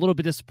 It's been a little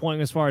bit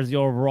disappointing as far as the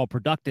overall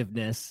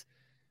productiveness,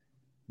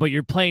 but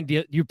you're playing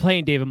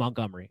David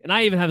Montgomery. And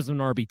I even have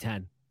him an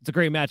RB10. It's a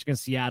great match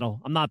against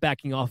Seattle. I'm not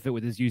backing off it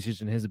with his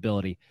usage and his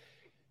ability.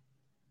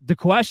 The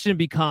question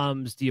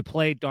becomes, do you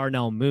play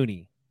Darnell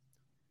Mooney?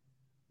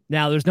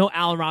 Now, there's no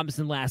Allen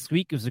Robinson last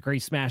week. It was a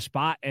great smash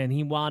spot, and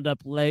he wound up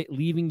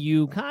leaving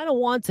you kind of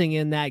wanting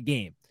in that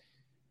game.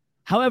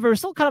 However,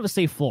 still kind of a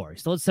safe floor. He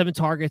still had 7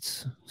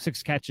 targets,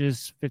 6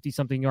 catches,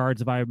 50-something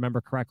yards, if I remember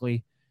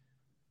correctly,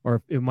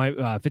 or it might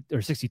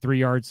or 63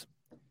 yards.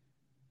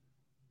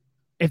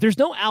 If there's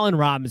no Allen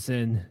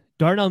Robinson,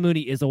 Darnell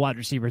Mooney is a wide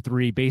receiver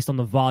 3 based on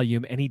the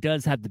volume, and he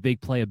does have the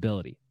big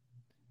playability.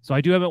 So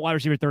I do have a wide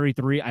receiver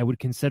 33. I would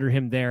consider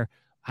him there.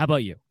 How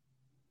about you?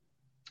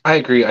 I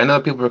agree. I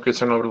know people were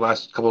concerned over the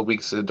last couple of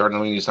weeks that Darnell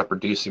Mooney's not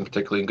producing,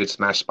 particularly in good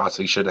smash spots.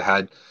 So he should have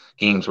had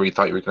games where you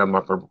thought you were going to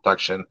have more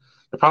production.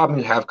 The problem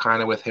you have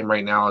kind of with him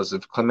right now is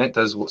if Clement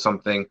does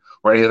something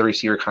or any other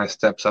receiver kind of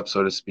steps up,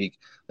 so to speak,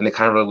 then it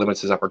kind of really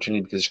limits his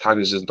opportunity because Chicago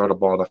just doesn't throw the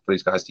ball enough for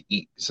these guys to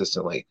eat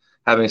consistently.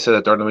 Having said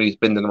that, Darnell Mooney's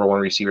been the number 1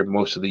 receiver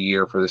most of the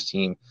year for this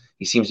team.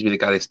 He seems to be the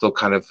guy they still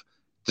kind of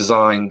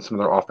design some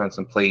of their offense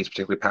and plays,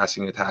 particularly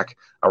passing attack,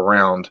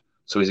 around.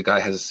 So he's a guy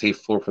who has a safe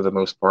floor for the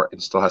most part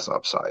and still has some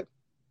upside.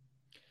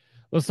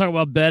 Let's talk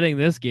about betting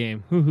this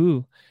game.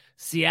 Hoo-hoo.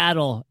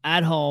 Seattle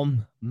at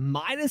home,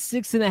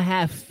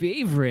 -6.5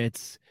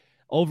 favorites.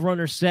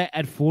 Over-under set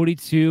at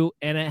 42.5.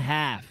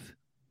 I'm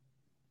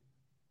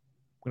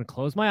going to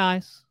close my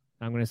eyes.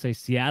 I'm going to say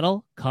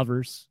Seattle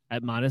covers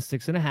at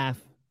 -6.5,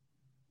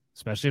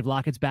 especially if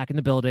Lockett's back in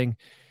the building.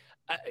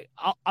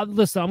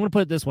 Listen, I'm going to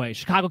put it this way.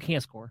 Chicago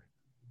can't score.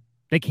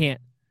 They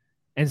can't.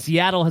 And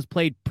Seattle has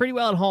played pretty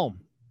well at home,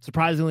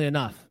 surprisingly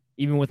enough,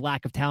 even with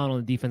lack of talent on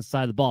the defense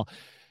side of the ball.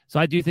 So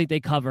I do think they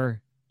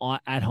cover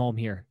at home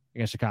here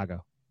against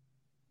Chicago.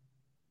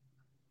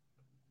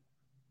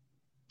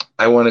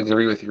 I want to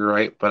agree with you,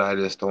 right? But I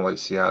just don't like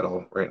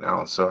Seattle right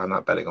now, so I'm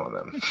not betting on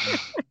them.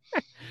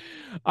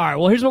 All right,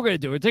 well, here's what we're going to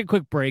do. We're going to take a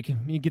quick break.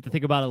 You get to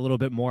think about it a little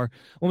bit more.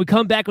 When we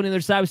come back on the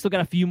other side, we still got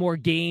a few more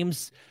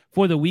games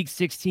for the Week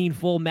 16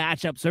 full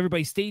matchup. So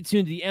everybody stay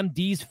tuned to the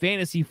MD's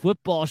Fantasy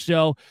Football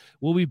Show.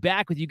 We'll be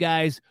back with you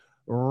guys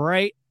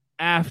right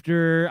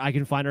after I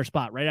can find our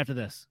spot, right after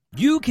this.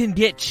 You can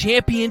get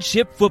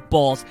championship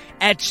footballs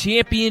at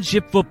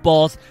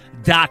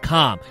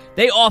championshipfootballs.com.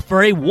 They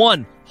offer a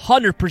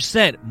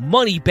 100%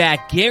 money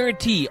back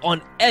guarantee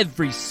on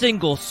every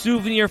single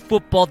souvenir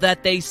football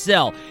that they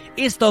sell.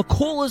 It's the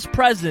coolest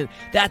present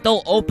that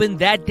they'll open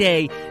that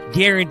day,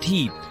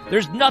 guaranteed.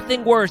 There's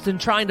nothing worse than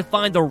trying to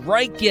find the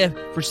right gift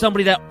for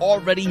somebody that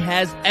already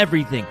has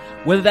everything.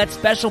 Whether that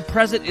special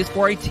present is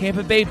for a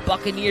Tampa Bay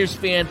Buccaneers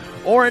fan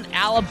or an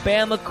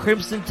Alabama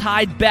Crimson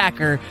Tide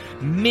backer,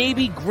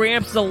 maybe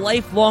Gramps, a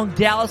lifelong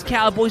Dallas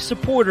Cowboys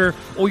supporter,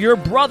 or your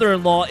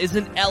brother-in-law is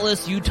in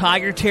LSU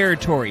Tiger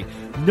territory.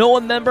 Know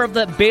a member of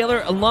the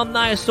Baylor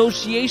Alumni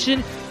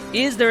Association?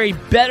 Is there a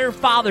better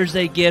Father's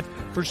Day gift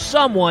for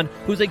someone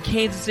who's a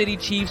Kansas City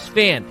Chiefs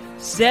fan?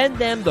 Send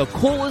them the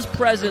coolest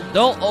present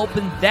they'll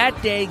open that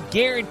day,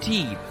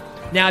 guaranteed.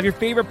 Now, if your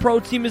favorite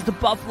pro team is the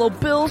Buffalo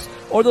Bills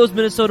or those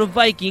Minnesota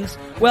Vikings,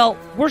 well,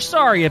 we're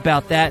sorry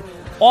about that.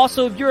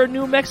 Also, if you're a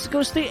New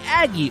Mexico State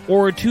Aggie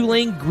or a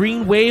Tulane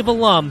Green Wave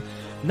alum,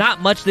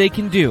 not much they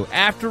can do.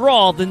 After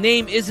all, the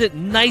name isn't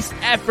nice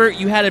effort,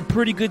 you had a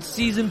pretty good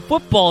season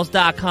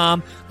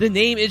footballs.com. The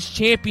name is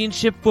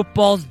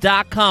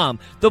championshipfootballs.com.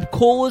 The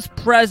coolest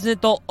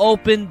present they'll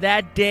open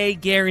that day,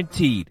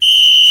 guaranteed.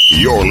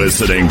 You're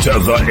listening to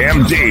the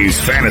MD's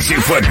Fantasy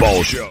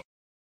Football Show.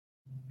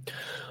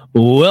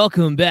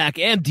 Welcome back,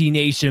 MD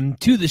Nation,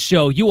 to the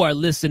show. You are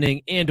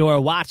listening and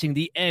or watching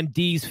the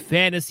MD's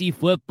Fantasy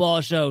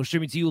Football Show,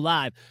 streaming to you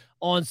live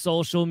on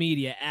social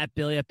media at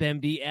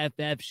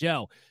BillyUpMDFF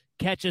Show.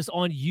 Catch us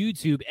on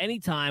YouTube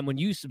anytime when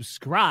you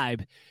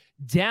subscribe.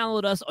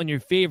 Download us on your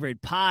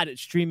favorite pod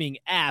streaming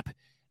app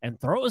and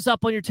throw us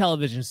up on your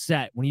television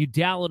set when you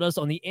download us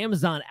on the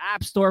Amazon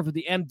App Store for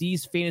the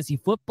MD's Fantasy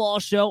Football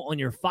Show on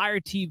your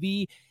Fire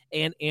TV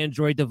and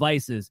Android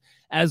devices.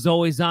 As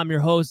always, I'm your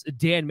host,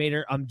 Dan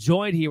Mader. I'm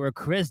joined here with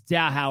Chris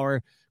Dowhauer.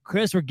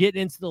 Chris, we're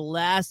getting into the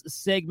last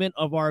segment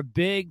of our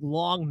big,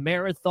 long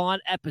marathon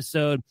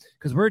episode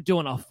because we're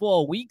doing a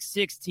full Week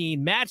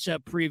 16 matchup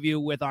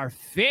preview with our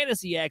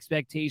fantasy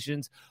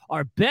expectations,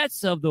 our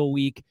bets of the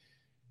week,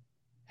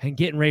 and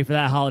getting ready for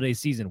that holiday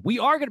season. We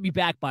are going to be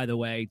back, by the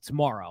way,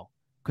 tomorrow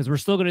because we're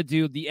still going to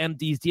do the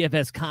MD's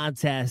DFS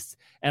contest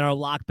and our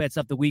lock bets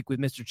of the week with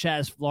Mr.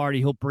 Chaz Flaherty.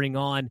 He'll bring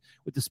on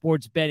with the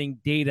sports betting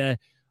data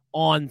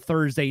on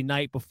Thursday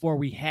night before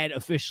we head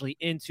officially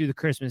into the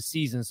Christmas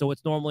season. So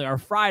it's normally our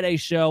Friday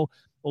show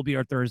will be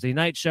our Thursday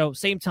night show.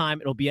 Same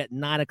time, it'll be at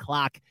 9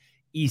 o'clock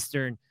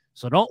Eastern.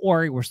 So don't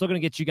worry, we're still going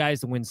to get you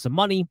guys to win some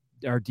money.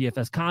 our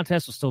DFS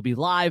contest will still be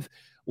live.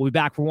 We'll be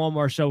back for one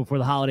more show before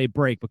the holiday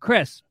break. But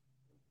Chris,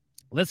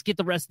 let's get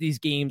the rest of these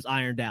games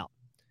ironed out.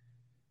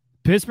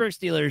 Pittsburgh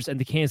Steelers and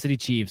the Kansas City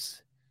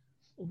Chiefs.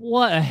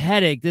 What a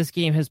headache this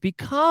game has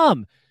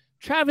become.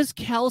 Travis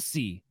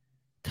Kelce,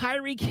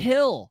 Tyreek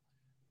Hill.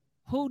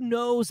 Who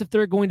knows if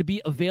they're going to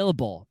be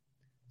available?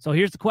 So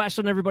here's the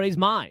question on everybody's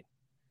mind.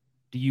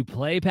 Do you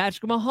play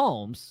Patrick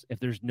Mahomes if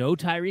there's no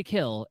Tyreek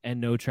Hill and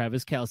no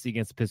Travis Kelce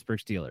against the Pittsburgh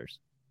Steelers?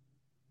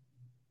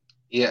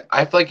 Yeah,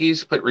 I feel like you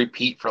just put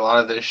repeat for a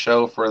lot of this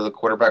show for the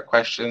quarterback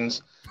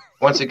questions.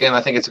 Once again,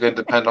 I think it's going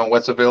to depend on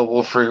what's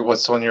available for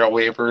what's on your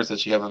waivers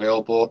that you have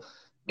available.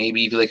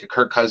 Maybe if you like a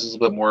Kirk Cousins a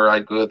bit more,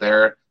 I'd go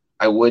there.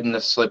 I wouldn't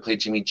necessarily play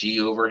Jimmy G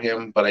over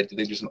him, but I do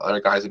think there's some other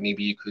guys that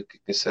maybe you could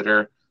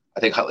consider. I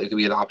think Huntley could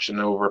be an option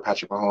over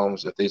Patrick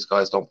Mahomes if these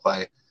guys don't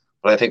play.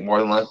 But I think more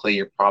than likely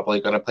you're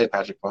probably going to play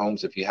Patrick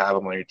Mahomes if you have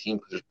him on your team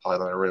because there's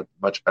probably a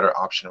much better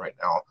option right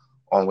now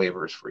on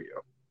waivers for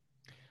you.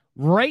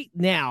 Right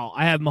now,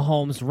 I have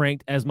Mahomes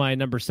ranked as my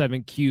number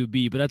 7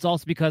 QB, but that's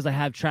also because I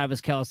have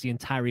Travis Kelce and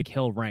Tyreek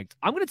Hill ranked.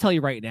 I'm going to tell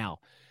you right now,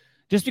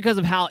 just because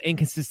of how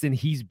inconsistent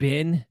he's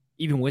been,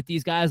 even with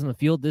these guys on the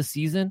field this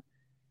season,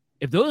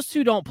 if those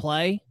two don't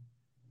play,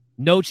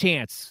 no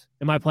chance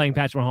am I playing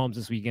Patrick Mahomes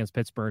this week against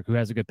Pittsburgh, who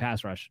has a good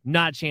pass rush.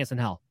 Not a chance in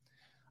hell.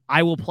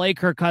 I will play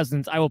Kirk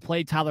Cousins. I will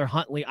play Tyler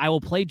Huntley. I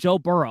will play Joe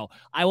Burrow.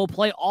 I will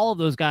play all of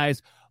those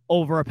guys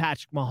over a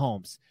Patrick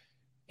Mahomes.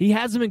 He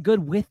hasn't been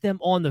good with them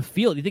on the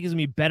field. You think he's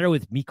going to be better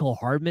with Mecole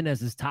Hardman as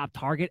his top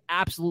target?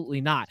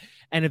 Absolutely not.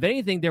 And if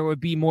anything, there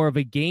would be more of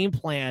a game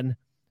plan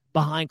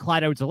behind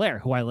Clyde Edwards-Helaire,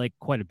 who I like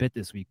quite a bit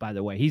this week, by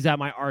the way. He's at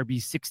my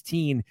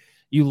RB16.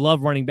 You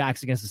love running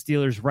backs against the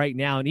Steelers right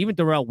now. And even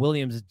Darrell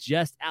Williams is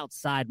just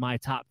outside my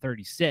top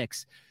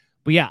 36.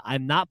 But yeah,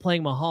 I'm not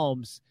playing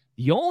Mahomes.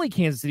 The only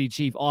Kansas City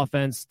Chief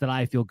offense that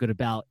I feel good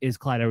about is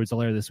Clyde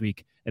Edwards-Helaire this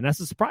week. And that's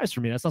a surprise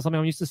for me. That's not something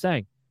I'm used to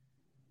saying.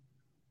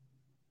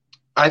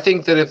 I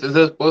think that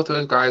if both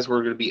those guys were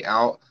going to be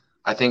out,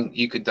 I think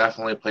you could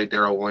definitely play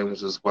Darrell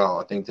Williams as well.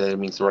 I think that it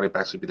means the running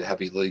backs would be the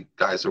heavy league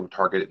guys that were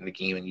targeted in the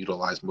game and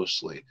utilized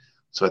mostly.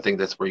 So I think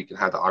that's where you can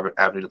have the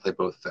avenue to play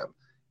both of them.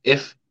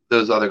 If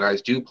those other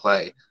guys do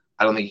play,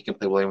 I don't think you can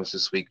play Williams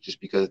this week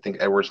just because I think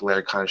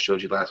Edwards-Helaire kind of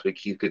showed you last week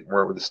he's getting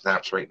more with the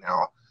snaps right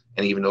now.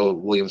 And even though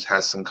Williams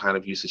has some kind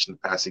of usage in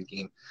the passing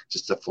game,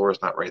 just the floor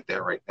is not right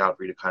there right now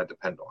for you to kind of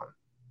depend on.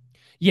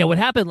 Yeah, what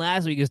happened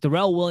last week is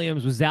Darrell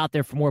Williams was out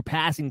there for more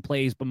passing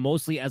plays, but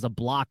mostly as a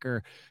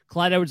blocker.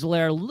 Clyde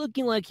Edwards-Helaire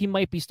looking like he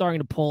might be starting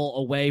to pull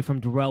away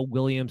from Darrell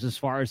Williams as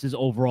far as his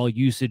overall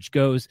usage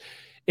goes.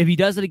 If he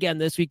does it again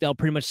this week, they'll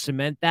pretty much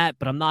cement that,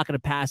 but I'm not going to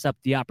pass up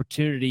the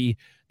opportunity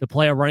to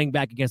play a running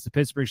back against the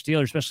Pittsburgh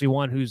Steelers, especially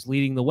one who's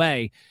leading the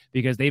way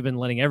because they've been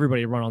letting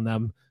everybody run on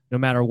them no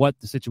matter what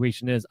the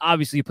situation is.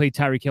 Obviously, you play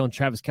Tyreek Hill and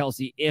Travis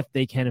Kelce if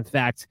they can, in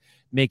fact,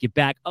 make it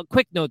back. A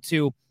quick note,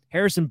 too.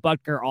 Harrison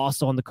Butker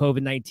also on the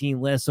COVID-19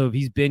 list, so if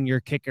he's been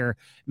your kicker,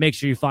 make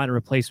sure you find a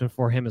replacement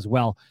for him as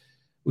well.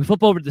 We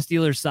flip over to the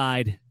Steelers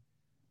side.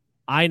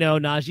 I know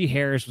Najee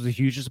Harris was a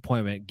huge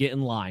disappointment. Get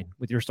in line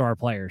with your star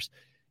players.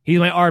 He's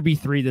my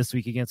RB3 this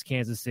week against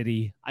Kansas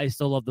City. I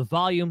still love the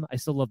volume. I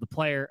still love the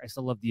player. I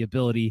still love the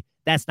ability.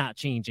 That's not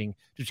changing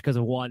just because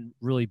of one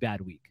really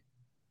bad week.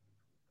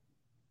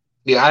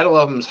 Yeah, I don't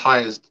love him as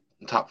high as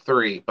top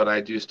 3, but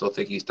I do still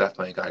think he's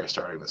definitely a guy you're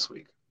starting this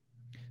week.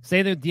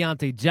 Same thing with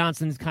Deontay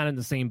Johnson's kind of in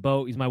the same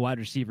boat. He's my wide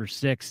receiver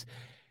 6.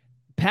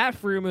 Pat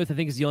Freiermuth, I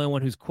think, is the only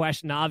one who's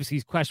questioned. Obviously,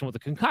 he's questioned with a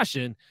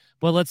concussion,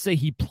 but let's say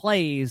he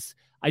plays.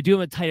 I do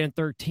him at tight end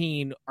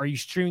 13. Are you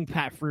streaming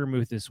Pat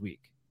Freiermuth this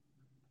week?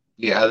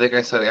 Yeah, like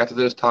I said, after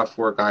those top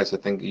 4 guys, I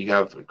think you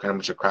have kind of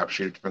much a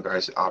crapshoot of different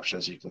guys'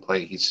 options you can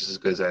play. He's just as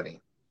good as any.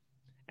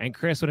 And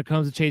Chris, when it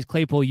comes to Chase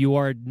Claypool, you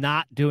are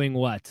not doing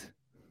what?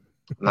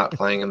 Not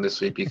playing him this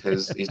week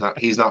because he's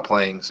not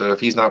playing. So if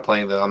he's not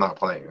playing, then I'm not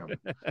playing him.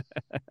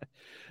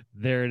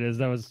 There it is.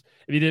 That was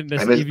if you didn't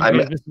miss.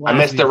 I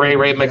missed the Ray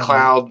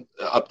McLeod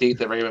update.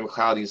 That Ray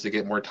McLeod needs to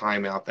get more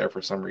time out there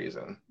for some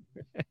reason.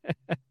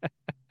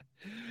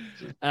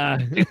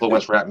 People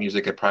watch rap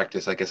music at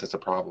practice. I guess that's a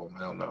problem. I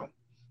don't know.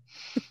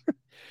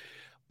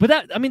 But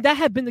that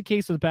had been the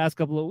case for the past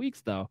couple of weeks,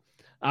 though.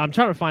 I'm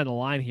trying to find the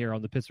line here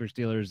on the Pittsburgh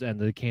Steelers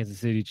and the Kansas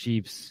City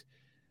Chiefs.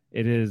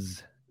 It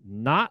is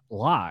not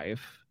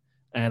live,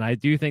 and I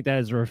do think that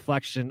is a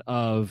reflection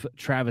of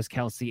Travis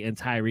Kelce and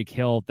Tyreek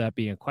Hill, that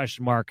being a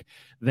question mark.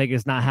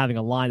 Vegas not having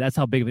a line. That's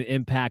how big of an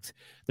impact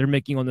they're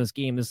making on this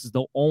game. This is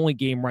the only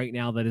game right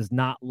now that is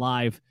not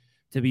live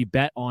to be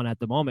bet on at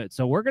the moment.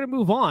 So we're going to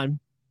move on.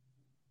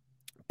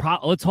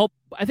 Let's hope.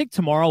 I think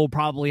tomorrow we'll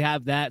probably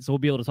have that, so we'll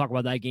be able to talk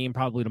about that game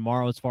probably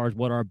tomorrow as far as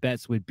what our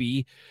bets would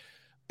be.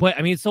 But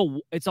I mean,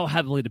 it's so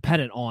heavily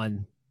dependent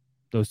on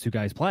those two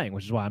guys playing,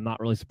 which is why I'm not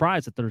really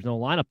surprised that there's no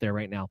lineup there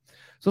right now.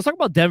 So let's talk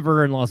about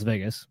Denver and Las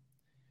Vegas.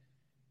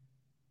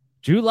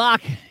 Drew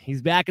Lock,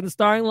 he's back in the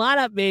starting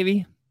lineup,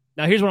 baby.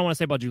 Now, here's what I want to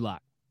say about Drew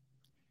Lock.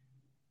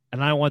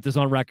 And I don't want this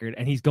on record,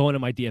 and he's going to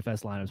my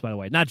DFS lineups, by the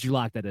way. Not Drew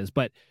Lock, that is,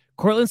 but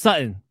Cortland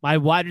Sutton, my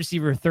wide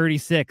receiver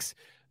 36.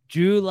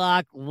 Drew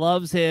Lock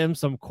loves him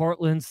some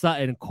Courtland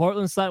Sutton.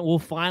 Courtland Sutton will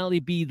finally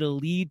be the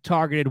lead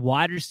targeted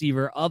wide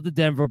receiver of the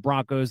Denver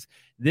Broncos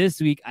this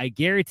week. I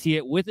guarantee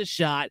it, with a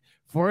shot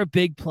for a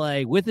big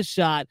play, with a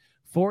shot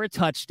for a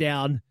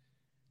touchdown.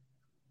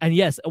 And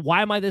yes,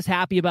 why am I this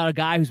happy about a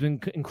guy who's been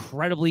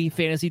incredibly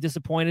fantasy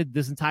disappointed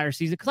this entire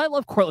season? Because I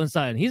love Courtland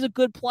Sutton. He's a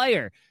good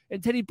player.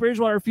 And Teddy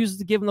Bridgewater refuses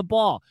to give him the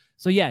ball.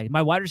 So yeah,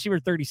 my wide receiver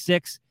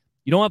 36.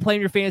 You don't want to play in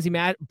your fantasy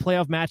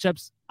playoff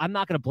matchups. I'm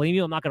not going to blame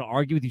you. I'm not going to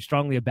argue with you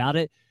strongly about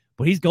it.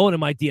 But he's going to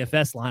my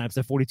DFS lineups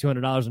at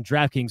 $4,200 on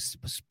DraftKings.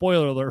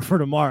 Spoiler alert for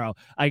tomorrow.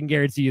 I can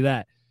guarantee you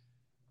that.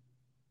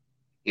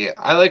 Yeah,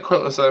 I like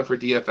Courtland Sutton for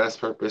DFS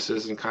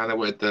purposes, and kind of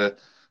with the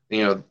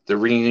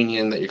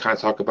reunion that you kind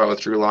of talk about with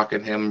Drew Lock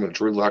and him.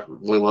 Drew Lock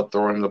really loved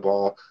throwing the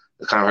ball.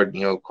 It's kind of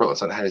hard, Courtland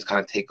Sutton had his kind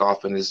of take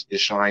off and his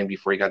shine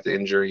before he got the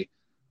injury.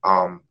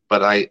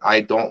 But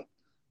I don't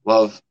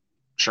love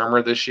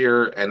Shurmur this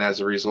year, and as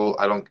a result,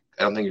 I don't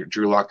think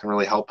Drew Lock can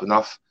really help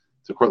enough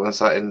to Courtland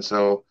Sutton.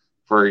 So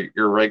for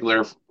your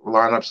regular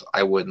lineups,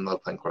 I wouldn't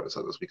love playing Courtland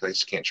Sutton this week. I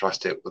just can't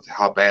trust it with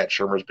how bad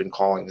Shurmur's been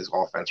calling his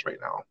offense right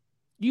now.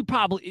 You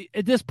probably,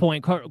 at this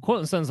point,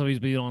 Courtland Sutton's always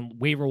been on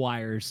waiver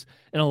wires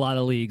in a lot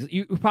of leagues.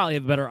 You probably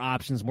have better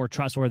options, more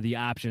trustworthy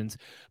options.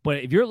 But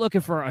if you're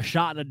looking for a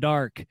shot in the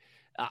dark,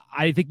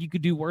 I think you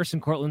could do worse than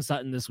Courtland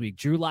Sutton this week.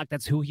 Drew Lock,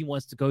 that's who he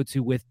wants to go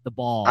to with the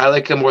ball. I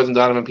like him more than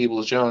Donovan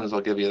Peoples-Jones.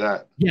 I'll give you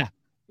that.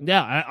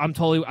 Yeah, I'm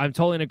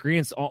totally in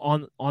agreement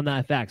on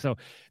that fact. So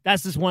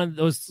that's just one of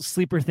those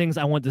sleeper things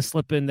I want to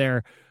slip in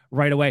there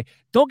right away.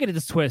 Don't get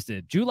it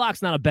twisted. Drew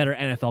Lock's not a better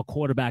NFL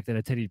quarterback than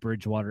a Teddy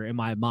Bridgewater in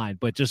my mind,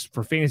 but just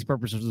for fantasy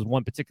purposes, as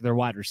one particular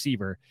wide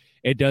receiver,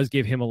 it does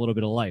give him a little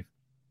bit of life.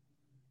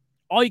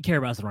 All you care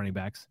about is the running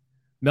backs.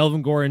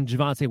 Melvin Gordon,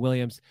 Javonte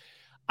Williams.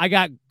 I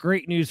got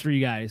great news for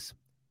you guys.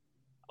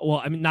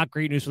 Well, I mean, not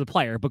great news for the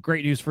player, but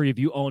great news for you if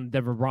you own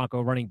Denver Bronco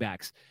running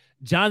backs.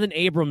 Jonathan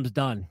Abrams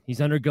done.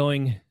 He's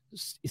undergoing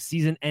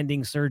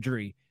season-ending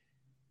surgery.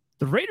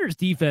 The Raiders'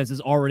 defense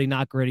is already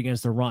not great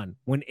against the run.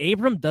 When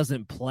Abram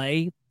doesn't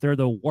play, they're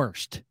the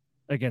worst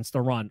against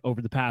the run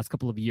over the past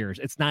couple of years.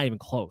 It's not even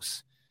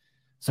close.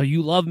 So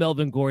you love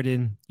Melvin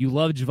Gordon. You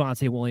love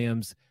Javonte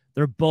Williams.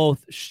 They're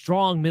both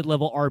strong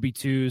mid-level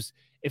RB2s.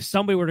 If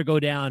somebody were to go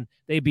down,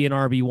 they'd be an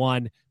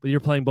RB1, but you're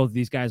playing both of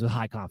these guys with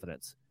high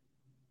confidence.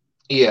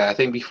 Yeah, I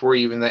think before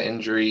even that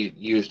injury,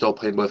 you were still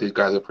playing both these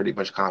guys with pretty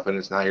much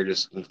confidence. Now you're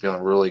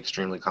feeling really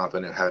extremely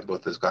confident having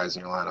both those guys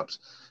in your lineups.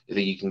 I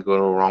think you can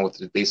go wrong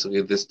with it.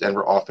 Basically, this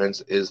Denver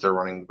offense is their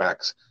running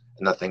backs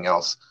and nothing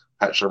else.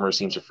 Pat Shurmur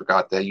seems to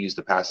forgot that he used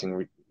the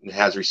passing,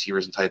 has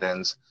receivers and tight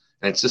ends.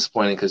 And it's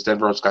disappointing because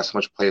Denver's got so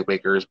much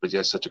playmakers, but he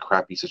has such a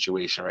crappy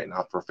situation right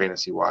now for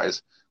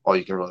fantasy-wise. All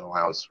you can really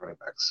rely on is running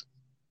backs.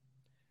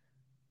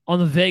 On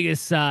the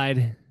Vegas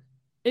side,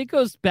 it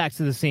goes back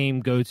to the same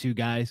go-to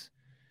guys.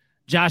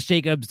 Josh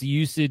Jacobs, the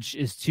usage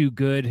is too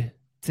good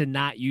to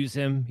not use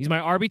him. He's my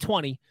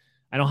RB20.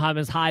 I don't have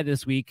him as high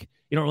this week.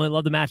 You don't really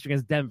love the match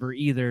against Denver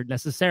either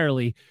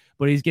necessarily,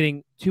 but he's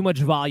getting too much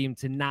volume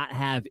to not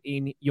have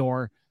in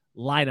your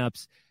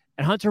lineups.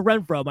 And Hunter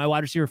Renfrow, my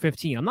wide receiver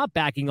 15, I'm not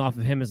backing off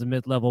of him as a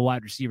mid-level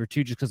wide receiver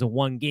too, just because of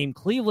one game.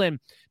 Cleveland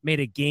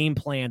made a game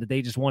plan that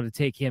they just wanted to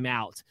take him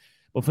out.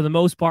 But for the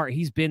most part,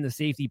 he's been the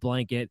safety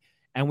blanket.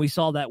 And we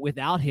saw that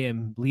without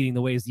him leading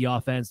the way as the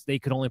offense, they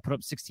could only put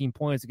up 16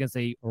 points against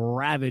a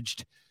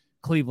ravaged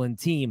Cleveland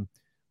team.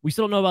 We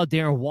still don't know about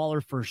Darren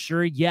Waller for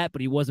sure yet,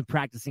 but he wasn't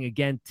practicing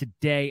again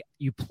today.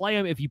 You play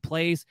him if he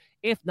plays.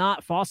 If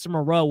not, Foster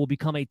Moreau will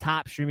become a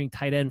top streaming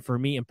tight end for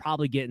me and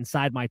probably get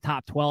inside my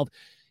top 12.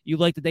 You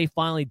like that they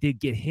finally did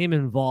get him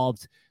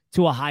involved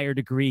to a higher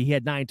degree. He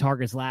had 9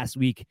 targets last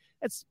week.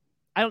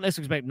 I don't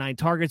necessarily expect 9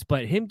 targets,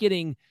 but him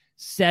getting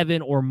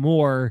 7 or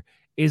more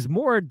is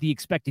more the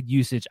expected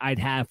usage I'd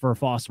have for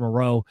Foster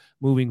Moreau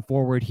moving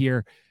forward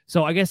here.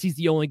 So I guess he's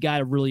the only guy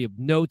really of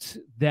note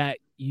that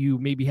you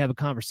maybe have a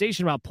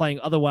conversation about playing.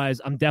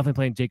 Otherwise, I'm definitely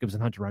playing Jacobs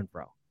and Hunter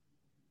Renfrow.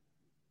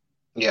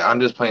 Yeah, I'm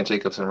just playing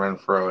Jacobs and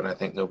Renfrow, and I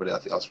think nobody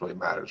else really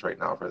matters right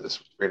now for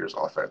this Raiders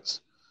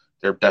offense.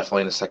 They're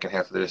definitely in the second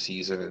half of their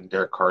season, and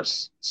Derek Carr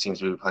seems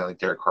to be playing like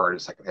Derek Carr in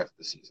the second half of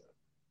the season.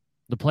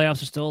 The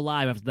playoffs are still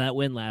alive after that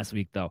win last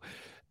week, though.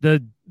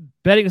 The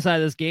betting side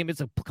of this game,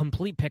 it's a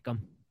complete pick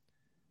 'em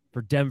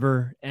for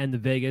Denver and the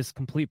Vegas.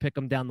 Complete pick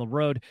 'em down the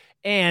road.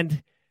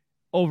 And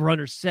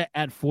over-under set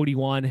at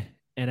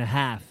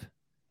 41.5.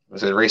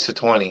 It's a race to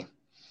 20.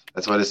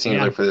 That's what it seems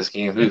like for this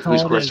game. Who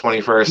scores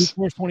 21st? Who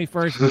scores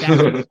 21st? That's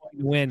going to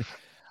win.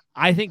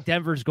 I think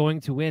Denver's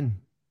going to win.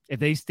 If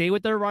they stay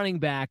with their running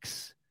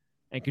backs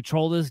and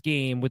control this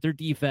game with their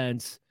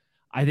defense,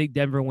 I think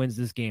Denver wins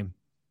this game.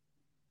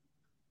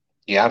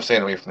 Yeah, I'm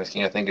staying away from this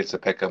game. I think it's a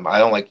pick 'em. I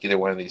don't like either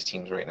one of these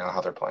teams right now,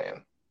 how they're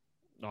playing.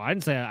 No, I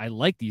didn't say I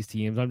like these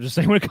teams. I'm just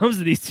saying when it comes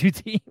to these two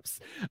teams,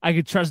 I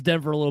could trust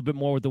Denver a little bit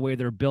more with the way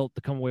they're built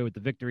to come away with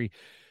the victory.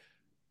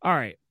 All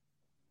right.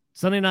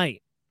 Sunday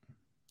night.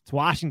 It's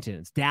Washington.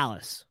 It's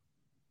Dallas.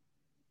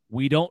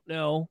 We don't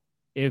know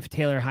if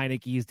Taylor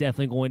Heineke is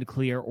definitely going to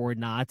clear or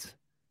not.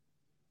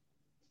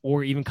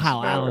 Or even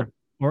Kyle Allen.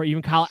 or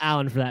even Kyle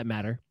Allen for that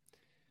matter.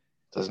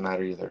 Doesn't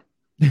matter either.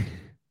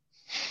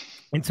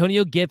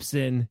 Antonio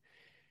Gibson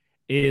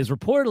is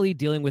reportedly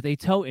dealing with a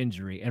toe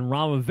injury, and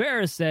Ron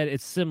Rivera said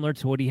it's similar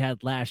to what he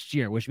had last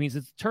year, which means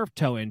it's a turf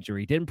toe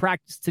injury. Didn't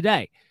practice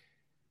today.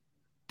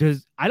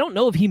 I don't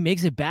know if he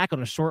makes it back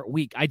on a short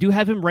week. I do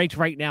have him ranked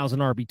right now as an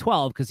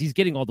RB12 because he's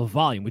getting all the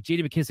volume. With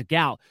J.D. McKissic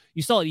out,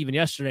 you saw it even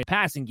yesterday,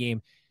 passing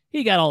game,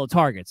 he got all the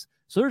targets.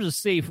 So there's a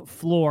safe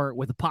floor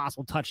with a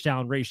possible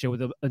touchdown ratio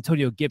with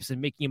Antonio Gibson,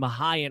 making him a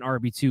high-end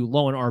RB2,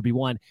 low-end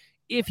RB1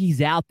 if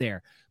he's out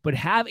there. But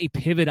have a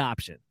pivot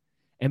option.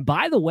 And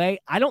by the way,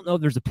 I don't know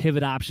if there's a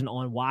pivot option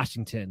on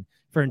Washington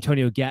for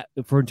Antonio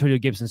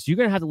Gibson. So you're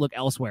going to have to look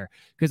elsewhere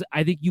because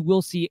I think you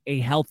will see a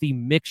healthy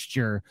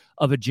mixture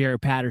of a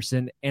Jaret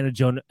Patterson and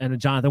a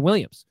Jonathan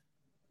Williams.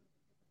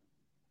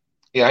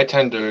 Yeah, I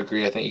tend to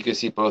agree. I think you could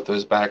see both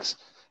those backs.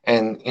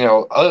 And,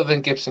 other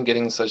than Gibson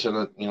getting such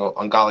an,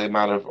 ungodly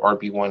amount of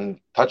RB1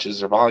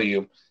 touches or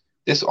volume,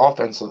 this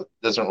offense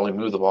doesn't really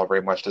move the ball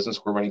very much, doesn't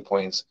score many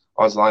points.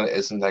 Offensive line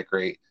isn't that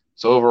great.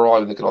 So overall,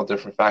 you look at all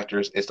different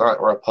factors. It's not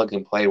a plug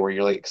and play where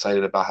you're like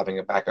excited about having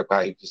a backup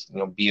guy who just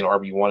be an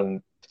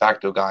RB1 de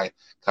facto guy.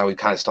 We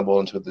kind of stumbled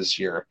into it this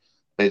year.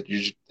 But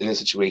you're just, in this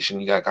situation,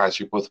 you got guys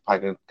who are both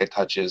probably going to get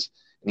touches,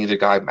 and neither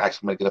guy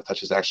actually might get enough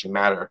touches to actually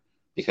matter.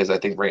 Because I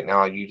think right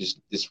now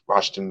this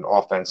Washington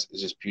offense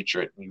is just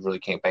putrid. You really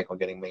can't bank on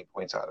getting many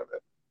points out of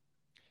it.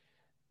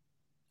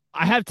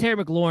 I have Terry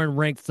McLaurin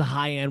ranked as a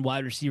high-end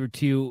wide receiver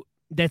 2.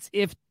 That's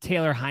if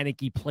Taylor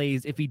Heineke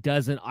plays. If he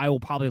doesn't, I will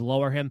probably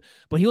lower him.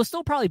 But he'll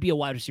still probably be a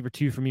wide receiver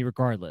 2 for me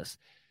regardless.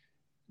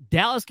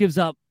 Dallas gives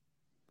up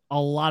a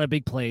lot of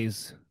big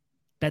plays.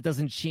 That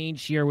doesn't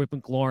change here with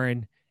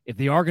McLaurin. If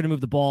they are going to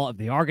move the ball, if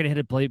they are going to hit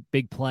a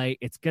big play,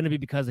 it's going to be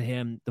because of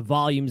him. The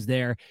volume's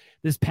there.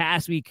 This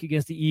past week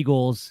against the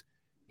Eagles,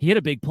 he hit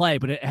a big play,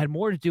 but it had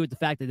more to do with the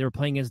fact that they were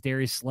playing against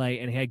Darius Slay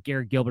and he had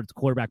Garrett Gilbert at the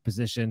quarterback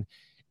position.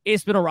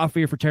 It's been a rough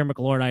year for Terry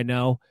McLaurin, I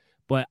know.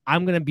 But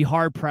I'm going to be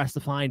hard-pressed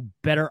to find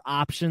better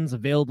options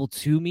available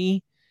to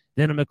me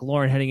than a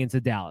McLaurin heading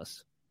into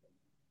Dallas.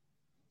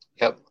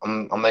 Yep,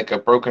 I'm like a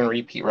broken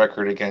repeat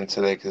record again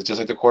today because just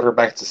like the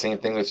quarterback, it's the same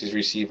thing with these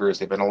receivers.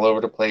 They've been all over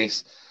the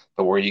place,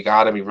 but where you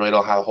got them, you really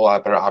don't have a whole lot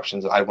of better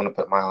options. I want to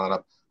put my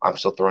lineup. I'm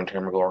still throwing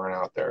Terry McLaurin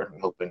out there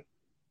and hoping.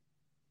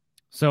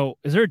 So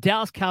is there a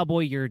Dallas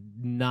Cowboy you're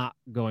not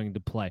going to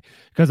play?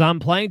 Because I'm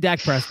playing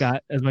Dak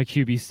Prescott as my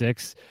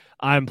QB6.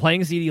 I'm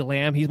playing CeeDee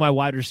Lamb. He's my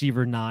wide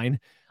receiver 9.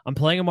 I'm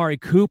playing Amari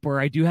Cooper.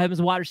 I do have him as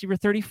a wide receiver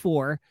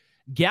 34.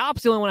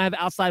 Gallup's the only one I have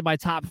outside my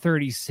top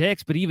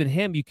 36, but even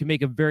him, you can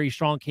make a very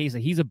strong case that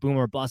he's a boom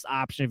or bust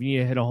option if you need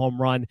to hit a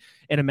home run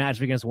in a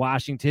matchup against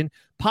Washington.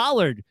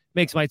 Pollard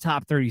makes my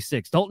top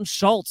 36. Dalton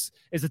Schultz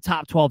is a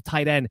top 12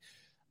 tight end.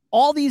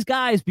 All these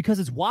guys, because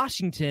it's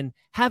Washington,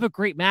 have a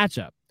great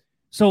matchup.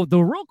 So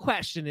the real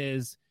question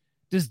is,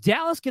 does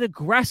Dallas get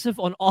aggressive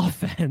on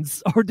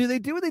offense, or do they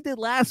do what they did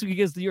last week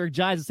against the New York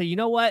Giants and say, you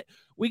know what,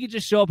 we could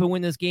just show up and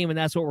win this game, and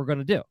that's what we're going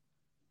to do?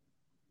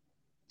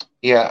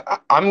 Yeah,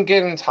 I'm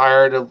getting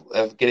tired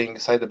of getting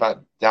excited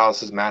about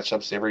Dallas's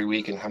matchups every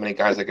week and how many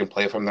guys I can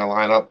play from their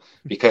lineup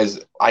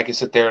because I can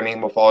sit there and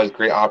name off all these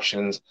great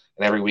options,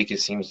 and every week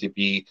it seems to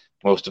be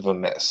most of them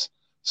miss.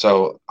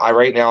 So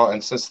right now,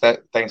 and since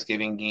that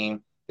Thanksgiving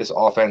game, this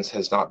offense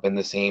has not been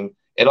the same.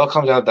 It all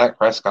comes down to Dak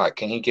Prescott.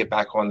 Can he get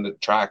back on the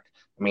track?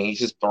 I mean,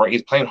 he's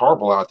playing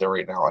horrible out there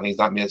right now, and he's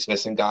not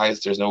missing guys.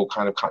 There's no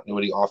kind of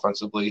continuity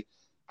offensively.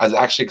 I was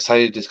actually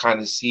excited to kind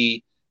of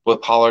see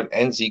both Pollard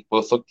and Zeke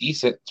both look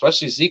decent,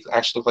 especially Zeke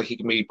actually looked like he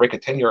can maybe break a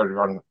 10-yard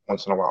run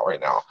once in a while right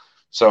now.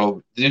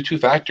 So the 2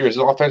 factors,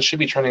 the offense should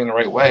be trending in the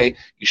right way.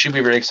 You should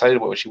be very excited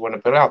about what you want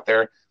to put out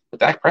there. But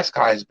Dak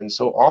Prescott has been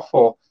so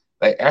awful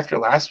that after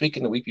last week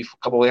and the week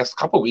before, last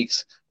couple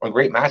weeks on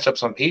great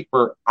matchups on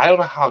paper, I don't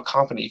know how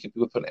confident you can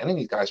be with putting any of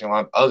these guys in your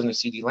lineup other than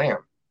CeeDee Lamb.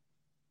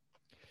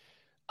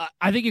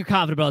 I think you're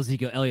confident about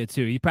Ezekiel Elliott,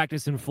 too. He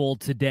practiced in full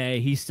today.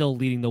 He's still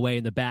leading the way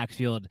in the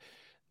backfield.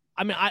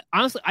 I mean,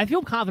 I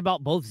feel confident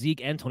about both Zeke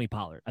and Tony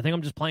Pollard. I think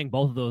I'm just playing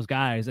both of those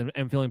guys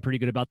and feeling pretty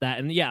good about that.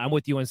 And, yeah, I'm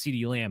with you on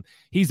CeeDee Lamb.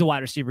 He's the wide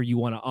receiver you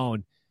want to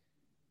own.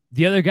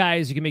 The other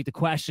guys, you can make the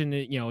question,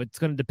 it's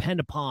going to depend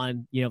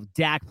upon,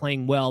 Dak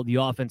playing well, the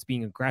offense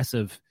being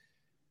aggressive.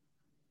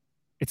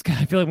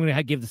 I feel like I'm going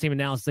to give the same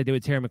analysis I did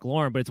with Terry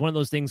McLaurin, but it's one of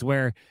those things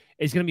where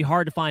it's going to be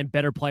hard to find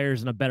better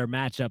players in a better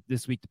matchup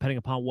this week, depending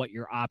upon what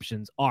your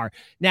options are.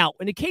 Now,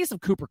 in the case of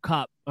Amari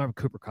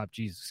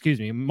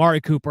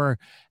Cooper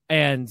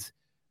and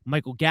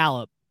Michael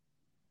Gallup,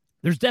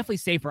 there's definitely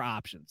safer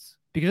options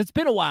because it's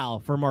been a while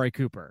for Amari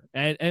Cooper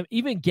and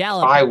even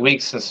Gallup. 5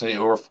 weeks since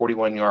over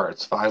 41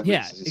 yards. 5 weeks.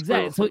 Yeah,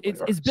 exactly. So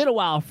it's been a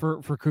while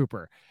for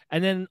Cooper.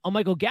 And then on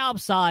Michael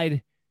Gallup's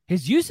side,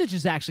 his usage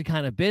has actually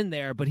kind of been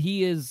there, but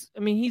he's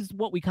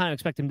what we kind of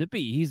expect him to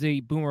be. He's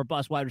a boom or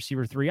bust wide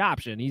receiver 3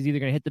 option. He's either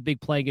going to hit the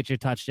big play, get you a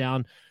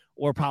touchdown,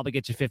 or probably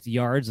get you 50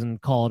 yards and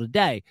call it a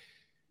day.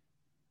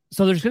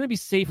 So there's going to be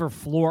safer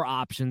floor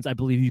options, I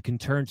believe, you can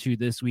turn to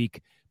this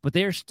week, but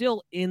they're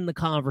still in the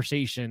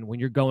conversation when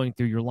you're going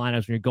through your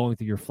lineups, when you're going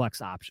through your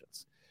flex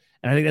options.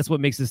 And I think that's what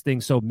makes this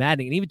thing so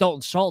maddening. And even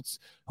Dalton Schultz,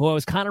 who I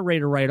was kind of ready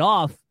to write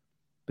off,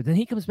 but then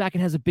he comes back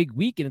and has a big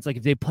week. And it's like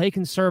if they play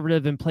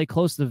conservative and play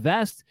close to the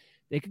vest,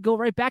 they could go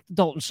right back to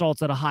Dalton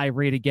Schultz at a high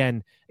rate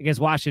again against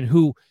Washington,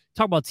 who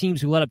talk about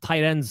teams who let up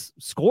tight ends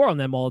score on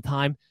them all the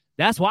time.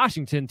 That's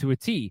Washington to a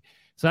T.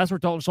 So that's where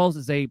Dalton Schultz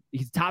is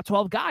he's a top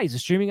 12 guy. He's a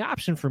streaming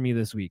option for me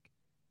this week.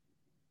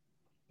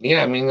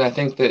 Yeah, I mean, I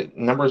think that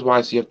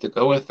numbers-wise, you have to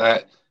go with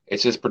that.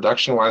 It's just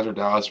production-wise for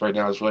Dallas right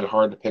now, it's really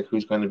hard to pick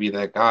who's going to be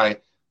that guy.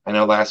 I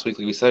know last week,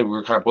 like we said, we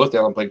were kind of both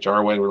down on Blake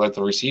Jarwin. We're like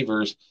the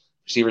receivers.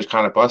 Receivers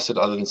kind of busted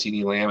other than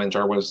CeeDee Lamb, and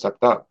Jarwin has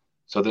stepped up.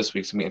 So this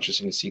week's going to be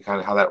interesting to see kind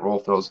of how that role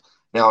feels.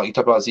 Now, you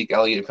talk about Zeke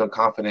Elliott and feel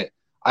confident.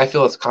 I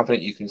feel it's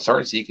confident you can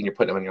start Zeke and you're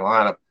putting him in your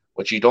lineup.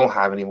 What you don't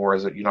have anymore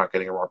is that you're not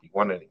getting a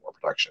RB1 anymore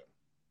production.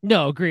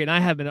 No, agree. And I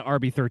have been at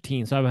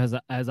RB13, so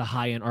I has a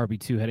high-end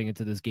RB2 heading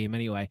into this game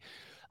anyway.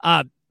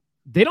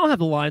 They don't have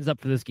the lines up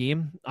for this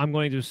game. I'm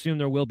going to assume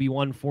there will be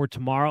one for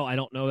tomorrow. I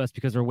don't know. That's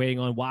because they're waiting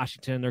on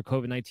Washington, their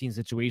COVID-19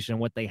 situation, and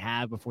what they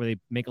have before they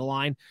make a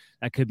line.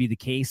 That could be the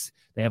case.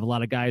 They have a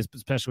lot of guys,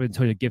 especially with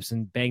Antonio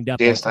Gibson, banged up.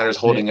 Dan Snyder's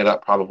holding it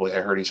up probably.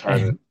 I heard he's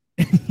trying to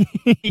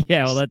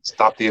yeah, well, that's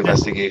stop the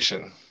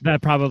investigation.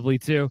 That probably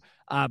too.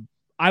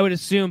 I would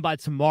assume by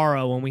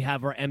tomorrow when we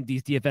have our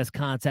MD's DFS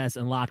contest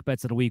and lock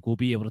bets of the week, we'll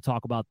be able to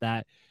talk about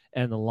that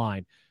and the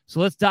line. So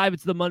let's dive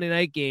into the Monday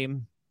night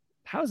game.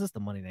 How is this the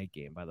Monday night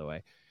game, by the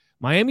way?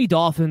 Miami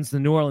Dolphins, the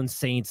New Orleans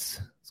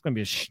Saints. It's going to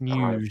be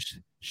a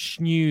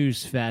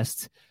snooze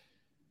fest.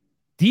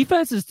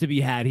 Defenses to be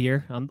had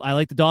here. I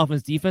like the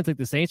Dolphins defense. Like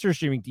the Saints are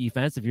streaming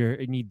defense. If you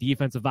need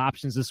defensive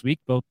options this week,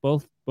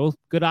 both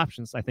good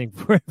options, I think,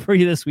 for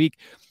you this week.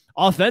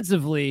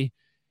 Offensively,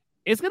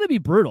 it's going to be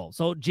brutal.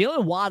 So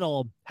Jalen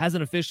Waddle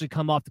hasn't officially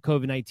come off the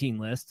COVID-19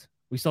 list.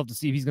 We still have to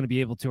see if he's going to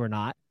be able to or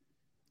not.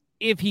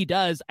 If he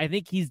does, I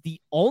think he's the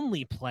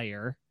only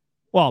player.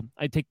 Well,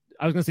 I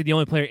was going to say the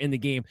only player in the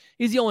game.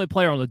 He's the only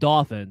player on the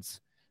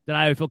Dolphins that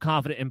I would feel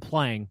confident in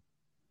playing.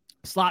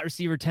 Slot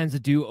receiver tends to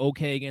do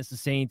okay against the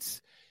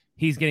Saints.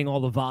 He's getting all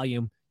the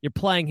volume. You're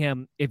playing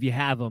him if you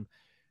have him.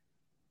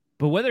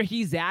 But whether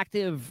he's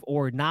active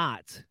or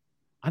not,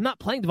 I'm not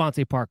playing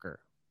Devontae Parker.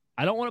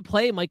 I don't want to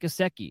play Mike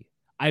Gesicki.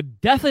 I'm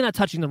definitely not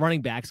touching the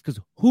running backs because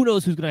who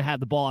knows who's going to have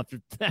the ball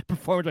after that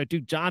performance by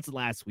Duke Johnson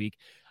last week.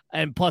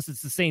 And plus,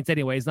 it's the Saints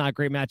anyway. It's not a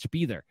great matchup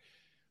either.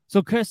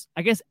 So, Chris,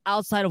 I guess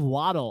outside of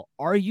Waddle,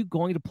 are you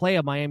going to play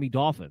a Miami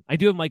Dolphin? I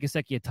do have Mike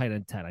Gesicki at tight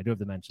end 10. I do have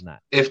to mention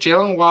that. If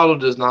Jalen Waddle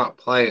does not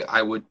play,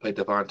 I would play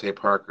Devontae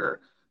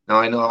Parker. Now,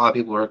 I know a lot of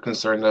people are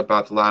concerned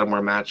about the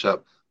Lattimore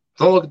matchup.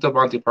 Don't look at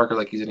Devontae Parker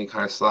like he's any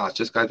kind of slouch.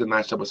 This guy's been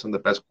matched up with some of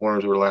the best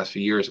corners over the last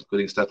few years,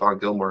 including Stephon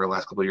Gilmore the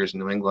last couple of years in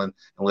New England,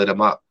 and lit him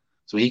up.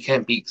 So he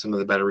can't beat some of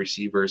the better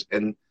receivers.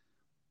 And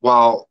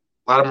while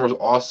Lattimore was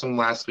awesome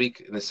last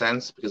week in a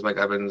sense, because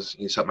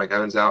he shut Mike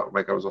Evans out,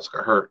 Mike Evans also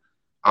got hurt.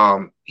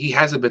 He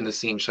hasn't been the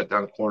same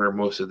shutdown corner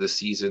most of this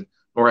season,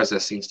 nor has the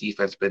Saints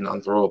defense been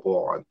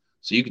unthrowable on.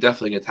 So you could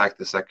definitely attack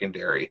the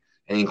secondary,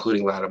 and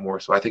including Lattimore.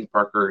 So I think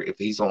Parker, if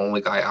he's the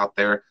only guy out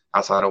there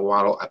outside of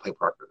Waddle, I play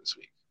Parker this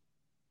week.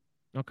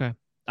 Okay.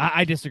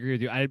 I disagree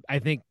with you. I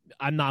think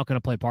I'm not going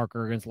to play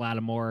Parker against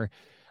Lattimore.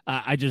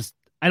 I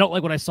don't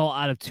like what I saw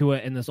out of Tua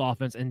in this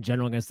offense in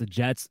general against the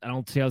Jets. I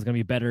don't see how it's going to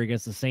be better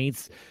against the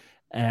Saints,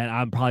 and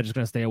I'm probably just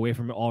going to stay away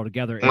from it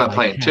altogether. I'm not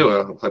playing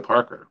Tua. I'll play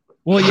Parker.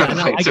 Well, yeah,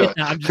 no, I get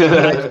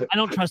that. I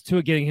don't trust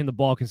Tua getting him the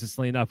ball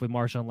consistently enough with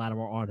Marshawn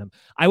Lattimore on him.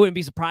 I wouldn't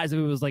be surprised if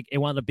it was like it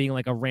wound up being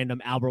like a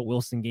random Albert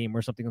Wilson game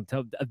or something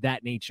of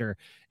that nature,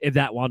 if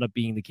that wound up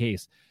being the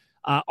case.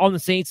 On the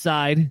Saints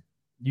side,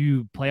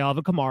 you play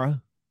Alvin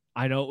Kamara.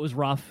 I know it was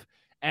rough.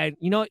 And,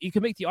 you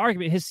can make the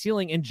argument his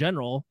ceiling in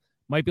general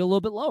might be a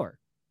little bit lower.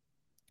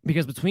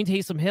 Because between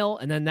Taysom Hill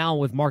and then now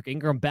with Mark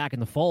Ingram back in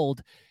the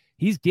fold,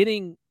 he's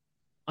getting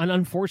an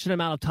unfortunate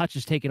amount of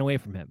touches taken away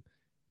from him.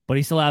 But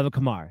he's still Alvin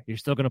Kamara. You're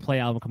still going to play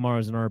Alvin Kamara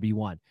as an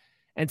RB1.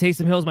 And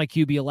Taysom Hill is my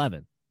QB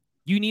 11.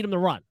 You need him to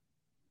run.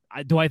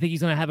 Do I think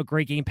he's going to have a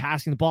great game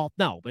passing the ball?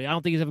 No, but I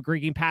don't think he's have a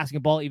great game passing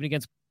the ball even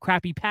against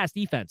crappy pass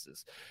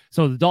defenses.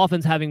 So the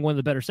Dolphins having one of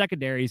the better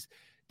secondaries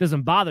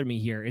doesn't bother me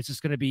here. It's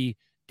just going to be,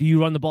 do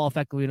you run the ball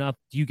effectively enough?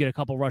 Do you get a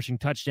couple rushing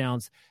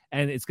touchdowns?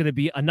 And it's going to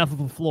be enough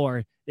of a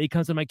floor that he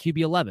comes to my QB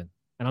 11,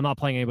 and I'm not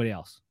playing anybody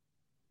else.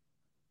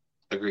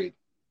 Agreed.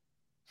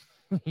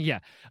 Yeah,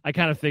 I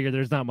kind of figured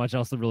there's not much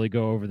else to really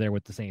go over there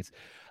with the Saints.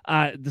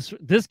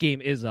 This game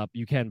is up.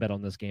 You can bet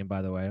on this game,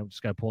 by the way. I'm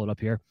just going to pull it up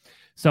here.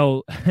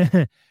 So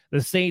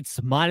the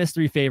Saints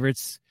 -3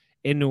 favorites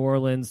in New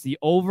Orleans. The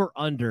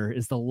over-under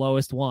is the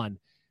lowest one.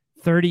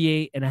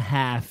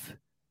 38.5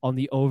 on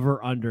the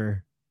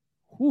over-under.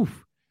 Whew.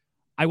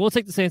 I will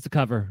take the Saints to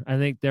cover. I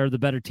think they're the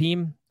better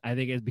team. I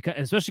think it's because,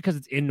 especially because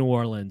it's in New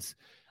Orleans,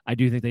 I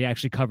do think they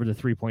actually cover the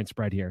 3-point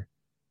spread here.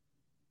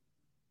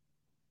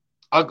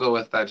 I'll go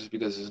with that just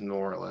because it's New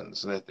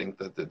Orleans, and I think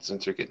that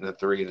since you're getting the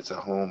 3 and it's at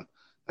home,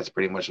 that's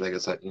pretty much like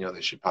it's like,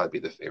 they should probably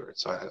be the favorite.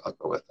 So I'll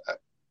go with that.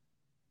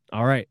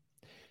 All right.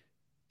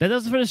 That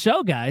does it for the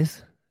show,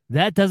 guys.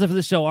 That does it for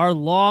the show. Our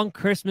long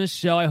Christmas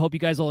show. I hope you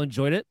guys all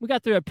enjoyed it. We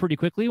got through it pretty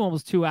quickly,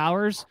 almost 2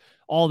 hours.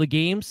 All the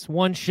games,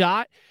 one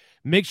shot.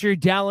 Make sure you're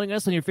downloading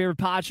us on your favorite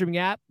pod streaming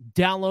app.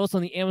 Download us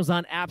on the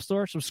Amazon App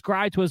Store.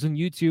 Subscribe to us on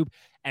YouTube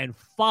and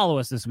follow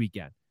us this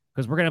weekend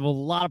because we're going to have a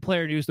lot of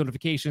player news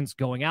notifications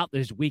going out.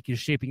 This week is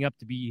shaping up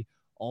to be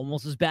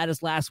almost as bad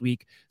as last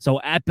week.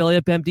 So at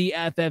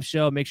BellyUpMD FF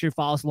Show, make sure you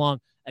follow us along.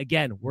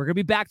 Again, we're going to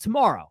be back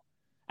tomorrow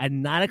at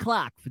 9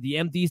 o'clock for the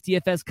MD's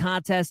DFS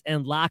contest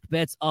and lock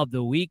bets of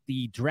the week.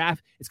 The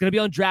draft, it's going to be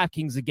on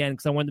DraftKings again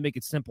because I wanted to make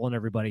it simple on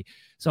everybody.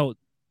 So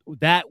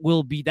that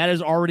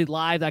is already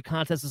live. That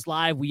contest is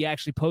live. We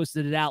actually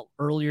posted it out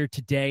earlier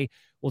today.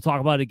 We'll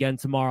talk about it again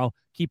tomorrow.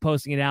 Keep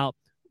posting it out.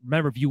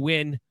 Remember, if you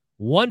win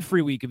one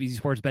free week of Easy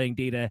Sports betting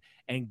data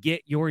and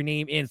get your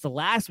name in, it's the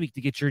last week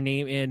to get your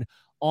name in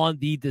on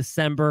the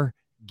December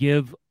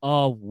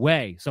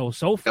giveaway. So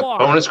far,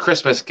 bonus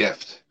Christmas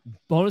gift.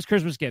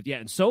 Yeah.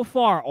 And so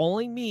far,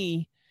 only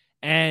me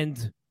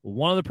and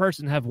one other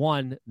person have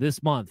won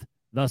this month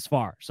thus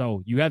far.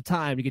 So you have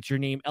time to get your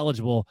name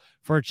eligible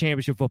for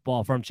championship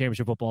football from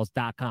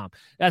championshipfootballs.com.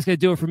 That's going to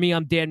do it for me.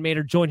 I'm Dan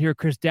Maynard, joined here with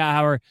Chris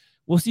Dowhauer.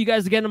 We'll see you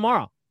guys again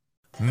tomorrow.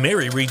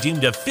 Mary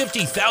redeemed a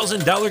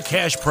 $50,000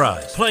 cash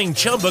prize playing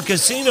Chumba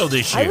Casino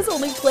this year. I was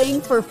only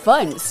playing for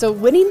fun, so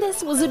winning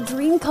this was a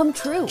dream come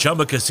true.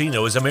 Chumba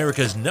Casino is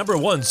America's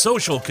 #1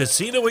 social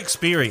casino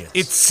experience.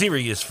 It's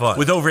serious fun.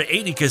 With over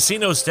 80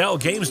 casino-style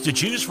games to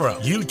choose from,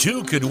 you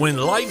too could win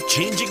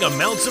life-changing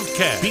amounts of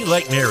cash. Be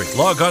like Mary.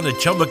 Log on to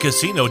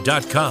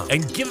ChumbaCasino.com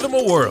and give them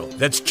a whirl.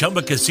 That's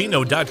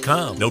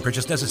ChumbaCasino.com. No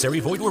purchase necessary.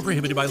 Void or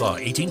prohibited by law.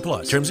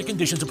 18+. Terms and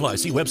conditions apply.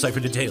 See website for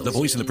details. The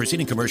voice in the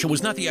preceding commercial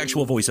was not the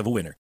actual voice of a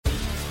winner.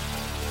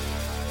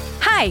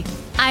 Hi,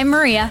 I'm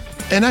Maria.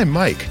 And I'm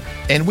Mike.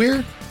 And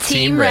we're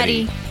Team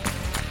Ready.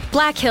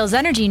 Black Hills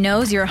Energy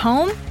knows your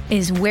home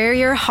is where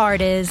your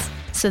heart is,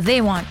 so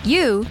they want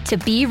you to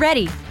be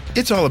ready.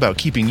 It's all about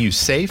keeping you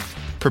safe,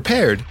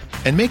 prepared,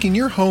 and making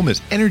your home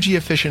as energy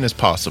efficient as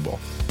possible.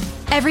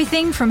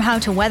 Everything from how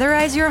to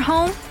weatherize your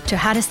home to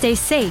how to stay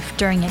safe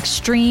during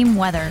extreme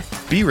weather.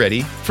 Be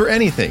ready for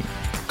anything.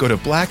 Go to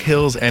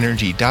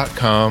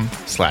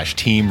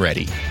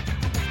blackhillsenergy.com/teamready.